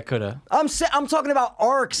 episode. Yeah, it could have. I'm talking about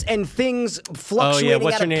arcs and things fluctuating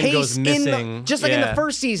what's at her a name pace goes missing. just like in the Yeah.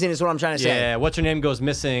 first season is what I'm trying to say. Yeah, what's her name goes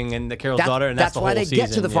missing, and the Carol's daughter, and that's the why whole they season.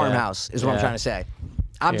 get to the Yeah. farmhouse is what I'm Yeah. trying to say.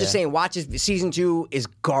 I'm just Yeah. saying, watch season 2 is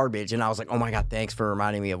garbage, and I was like, oh my god, thanks for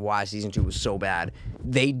reminding me of why season 2 was so bad.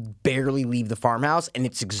 They barely leave the farmhouse, and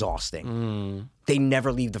it's exhausting. Mm. They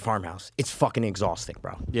never leave the farmhouse. It's fucking exhausting,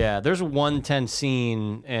 bro. Yeah, there's a 1:10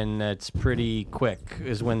 scene, and it's pretty quick.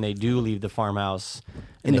 Is when they do leave the farmhouse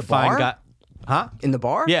and In they the find bar? Huh? In the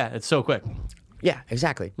bar? Yeah, it's so quick. Yeah,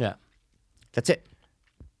 exactly. Yeah, That's it.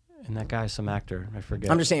 and that guy's some actor. I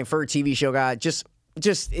forget. I'm just saying, for a TV show guy, just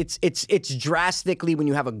it's drastically when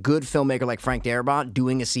you have a good filmmaker like Frank Darabont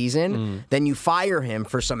doing a season, then you fire him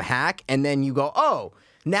for some hack, and then you go, oh,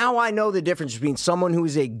 now I know the difference between someone who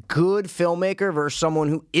is a good filmmaker versus someone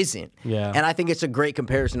who isn't. Yeah. And I think it's a great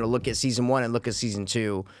comparison to look at season 1 and look at season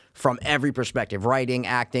 2 from every perspective, writing,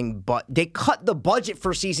 acting, but they cut the budget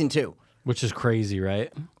for season 2. Which is crazy,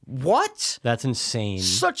 right? What? That's insane.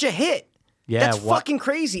 Such a hit. Yeah, That's fucking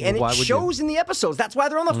crazy. And why it would shows in the episodes. That's why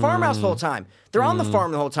they're on the farmhouse the whole time. They're on the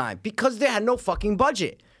farm the whole time because they had no fucking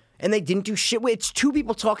budget. And they didn't do shit with it. It's two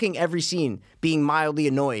people talking every scene, being mildly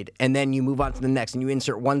annoyed, and then you move on to the next and you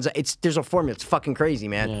insert one. There's a formula. It's fucking crazy,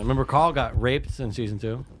 man. Yeah, remember Carl got raped in season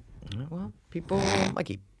 2? Well, people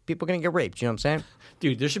gonna get raped. You know what I'm saying?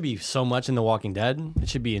 Dude, there should be so much in The Walking Dead. It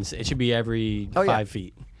should be every 5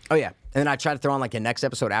 feet. Oh yeah. And then I tried to throw on like the next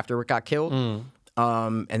episode after Rick got killed.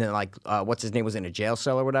 And then like what's his name was in a jail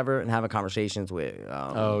cell or whatever, and having conversations with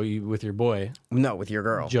With your boy no, with your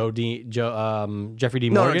girl. Jeffrey D.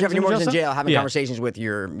 No, Morgan. Jeffrey D. Morgan's in jail having Yeah. conversations with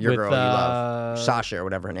your girl you love, Sasha or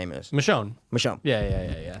whatever her name is. Michonne. Michonne.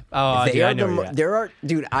 Yeah. Oh, They dude, are I know. there are,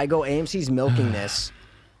 dude. I go AMC's milking this.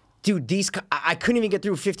 Dude, I couldn't even get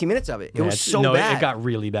through 15 minutes of it. It was so bad. It got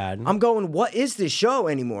really bad. I'm going, what is this show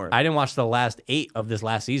anymore? I didn't watch the last 8 of this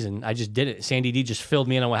last season. I just did it. Sandy D just filled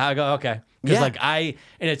me in on how I go. Okay, because Yeah.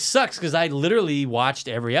 and it sucks because I literally watched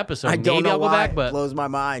every episode. I don't Maybe know I'll go why. back, but It blows my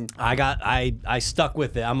mind. I stuck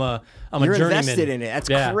with it. I'm a You're journeyman. invested in it. That's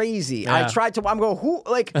Yeah. crazy. Yeah. I tried to. I'm going, who?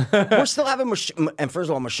 Like, we're still having. And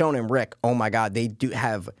first of all, Michonne and Rick. Oh my God, they do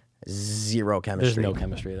have zero chemistry. There's no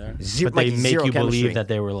chemistry there. Zero- but they like make zero you chemistry. believe that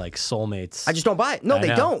they were like soulmates. I just don't buy it. No, I they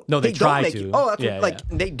know. don't. No, they don't try make to. You, oh, that's Yeah, what, like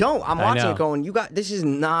yeah. they don't. I'm I watching know. it going, this is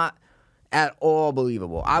not at all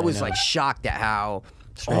believable. I was like shocked at how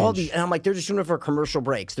all the, and I'm like, they're just doing it for commercial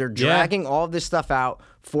breaks. They're dragging all this stuff out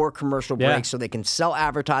for commercial breaks so they can sell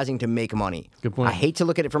advertising to make money. Good point. I hate to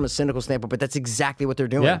look at it from a cynical standpoint, but that's exactly what they're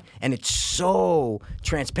doing. Yeah. And it's so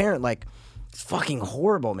transparent. Like, it's fucking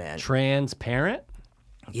horrible, man. Transparent.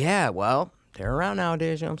 Yeah, well, they're around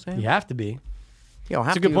nowadays, you know what I'm saying? You have to be. You don't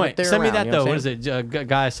have It's a to, good but point. they're Send me around, that you know though. I'm What is saying? it?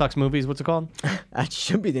 Guy Sucks Movies. What's it called? That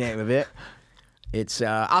should be the name of it. It's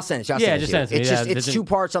I'll send it to you. Yeah, just send it to me. It's Yeah, just it's doesn't- 2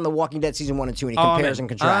 parts on The Walking Dead season 1 and 2, and he I'm compares in. and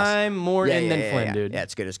contrasts. I'm more in than Flynn, dude. Yeah,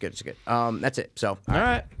 it's good. It's good. That's it. So All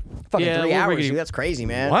right. fucking Yeah, 3 we'll hours, riggedy- dude. That's crazy,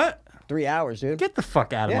 man. What? 3 hours, dude. Get the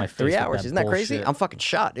fuck out of my face. 3 with hours. Isn't that crazy? bullshit. I'm fucking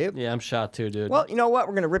shot, dude. Yeah, I'm shot too, dude. Well, you know what?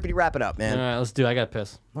 We're gonna rippity wrap it up, man. All right, let's do it. I got to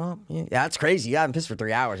piss. Well, yeah, that's crazy. Yeah, I'm pissed for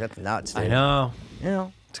 3 hours. That's nuts, dude. I know. You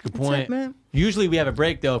know, It's a good That's it, point. man. Usually we have a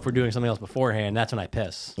break though if we're doing something else beforehand. That's when I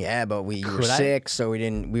piss. Yeah, but you were Could I? sick, so we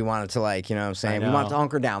didn't. We wanted to, like, you know what I'm saying? We know. wanted to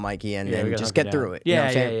hunker down, Mikey, and Yeah, we then gotta just hunker get down. through it. You know what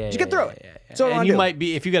I'm saying? Just get through it. Yeah. So And you might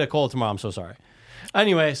be if you get a cold tomorrow. I'm so sorry.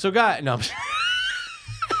 Anyway, so no.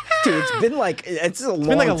 Dude, it's been like it's a long It's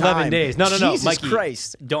been like 11 time. days. No, Jesus Mikey,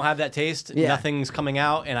 Christ. don't have that taste. Yeah. Nothing's coming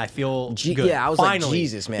out, and I feel good. yeah, I was like, Finally.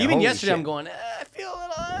 Jesus, man, Even holy yesterday, shit. I'm going. I feel a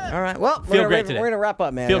little. All right. Well, Feel great today. We're gonna wrap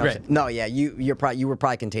up, man. Feel You know what I'm great. saying? No, yeah, you were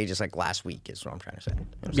probably contagious like last week is what I'm trying to say. You know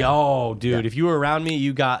what I'm saying? Yo, dude, if you were around me,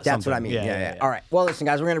 you got That's something. what I mean. Yeah. All right. Well, listen,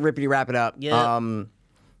 guys, we're gonna rippity wrap it up. Yeah.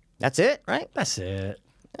 That's it, right? That's it.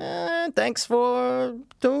 Thanks for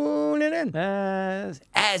tuning in.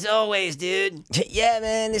 As always, dude. Yeah,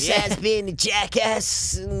 man, this has been the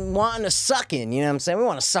Jackass wanting to suck in. You know what I'm saying? We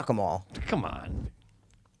want to suck them all. Come on.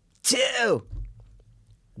 2.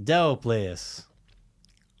 Dopeless.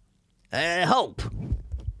 Hope.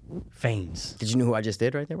 Fanes. Did you know who I just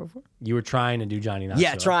did right there before? You were trying to do Johnny Knoxville.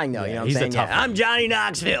 Yeah, trying though. You know what I'm he's saying? a tough Yeah. one. I'm Johnny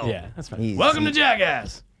Knoxville. Yeah, that's fine. He's- Welcome to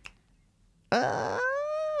Jackass.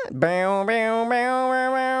 Bow, bow, bow,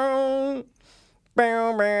 bow,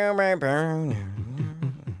 bow, bow, bow, bow.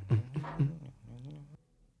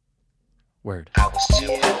 Word. I was too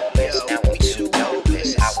helpless, now we too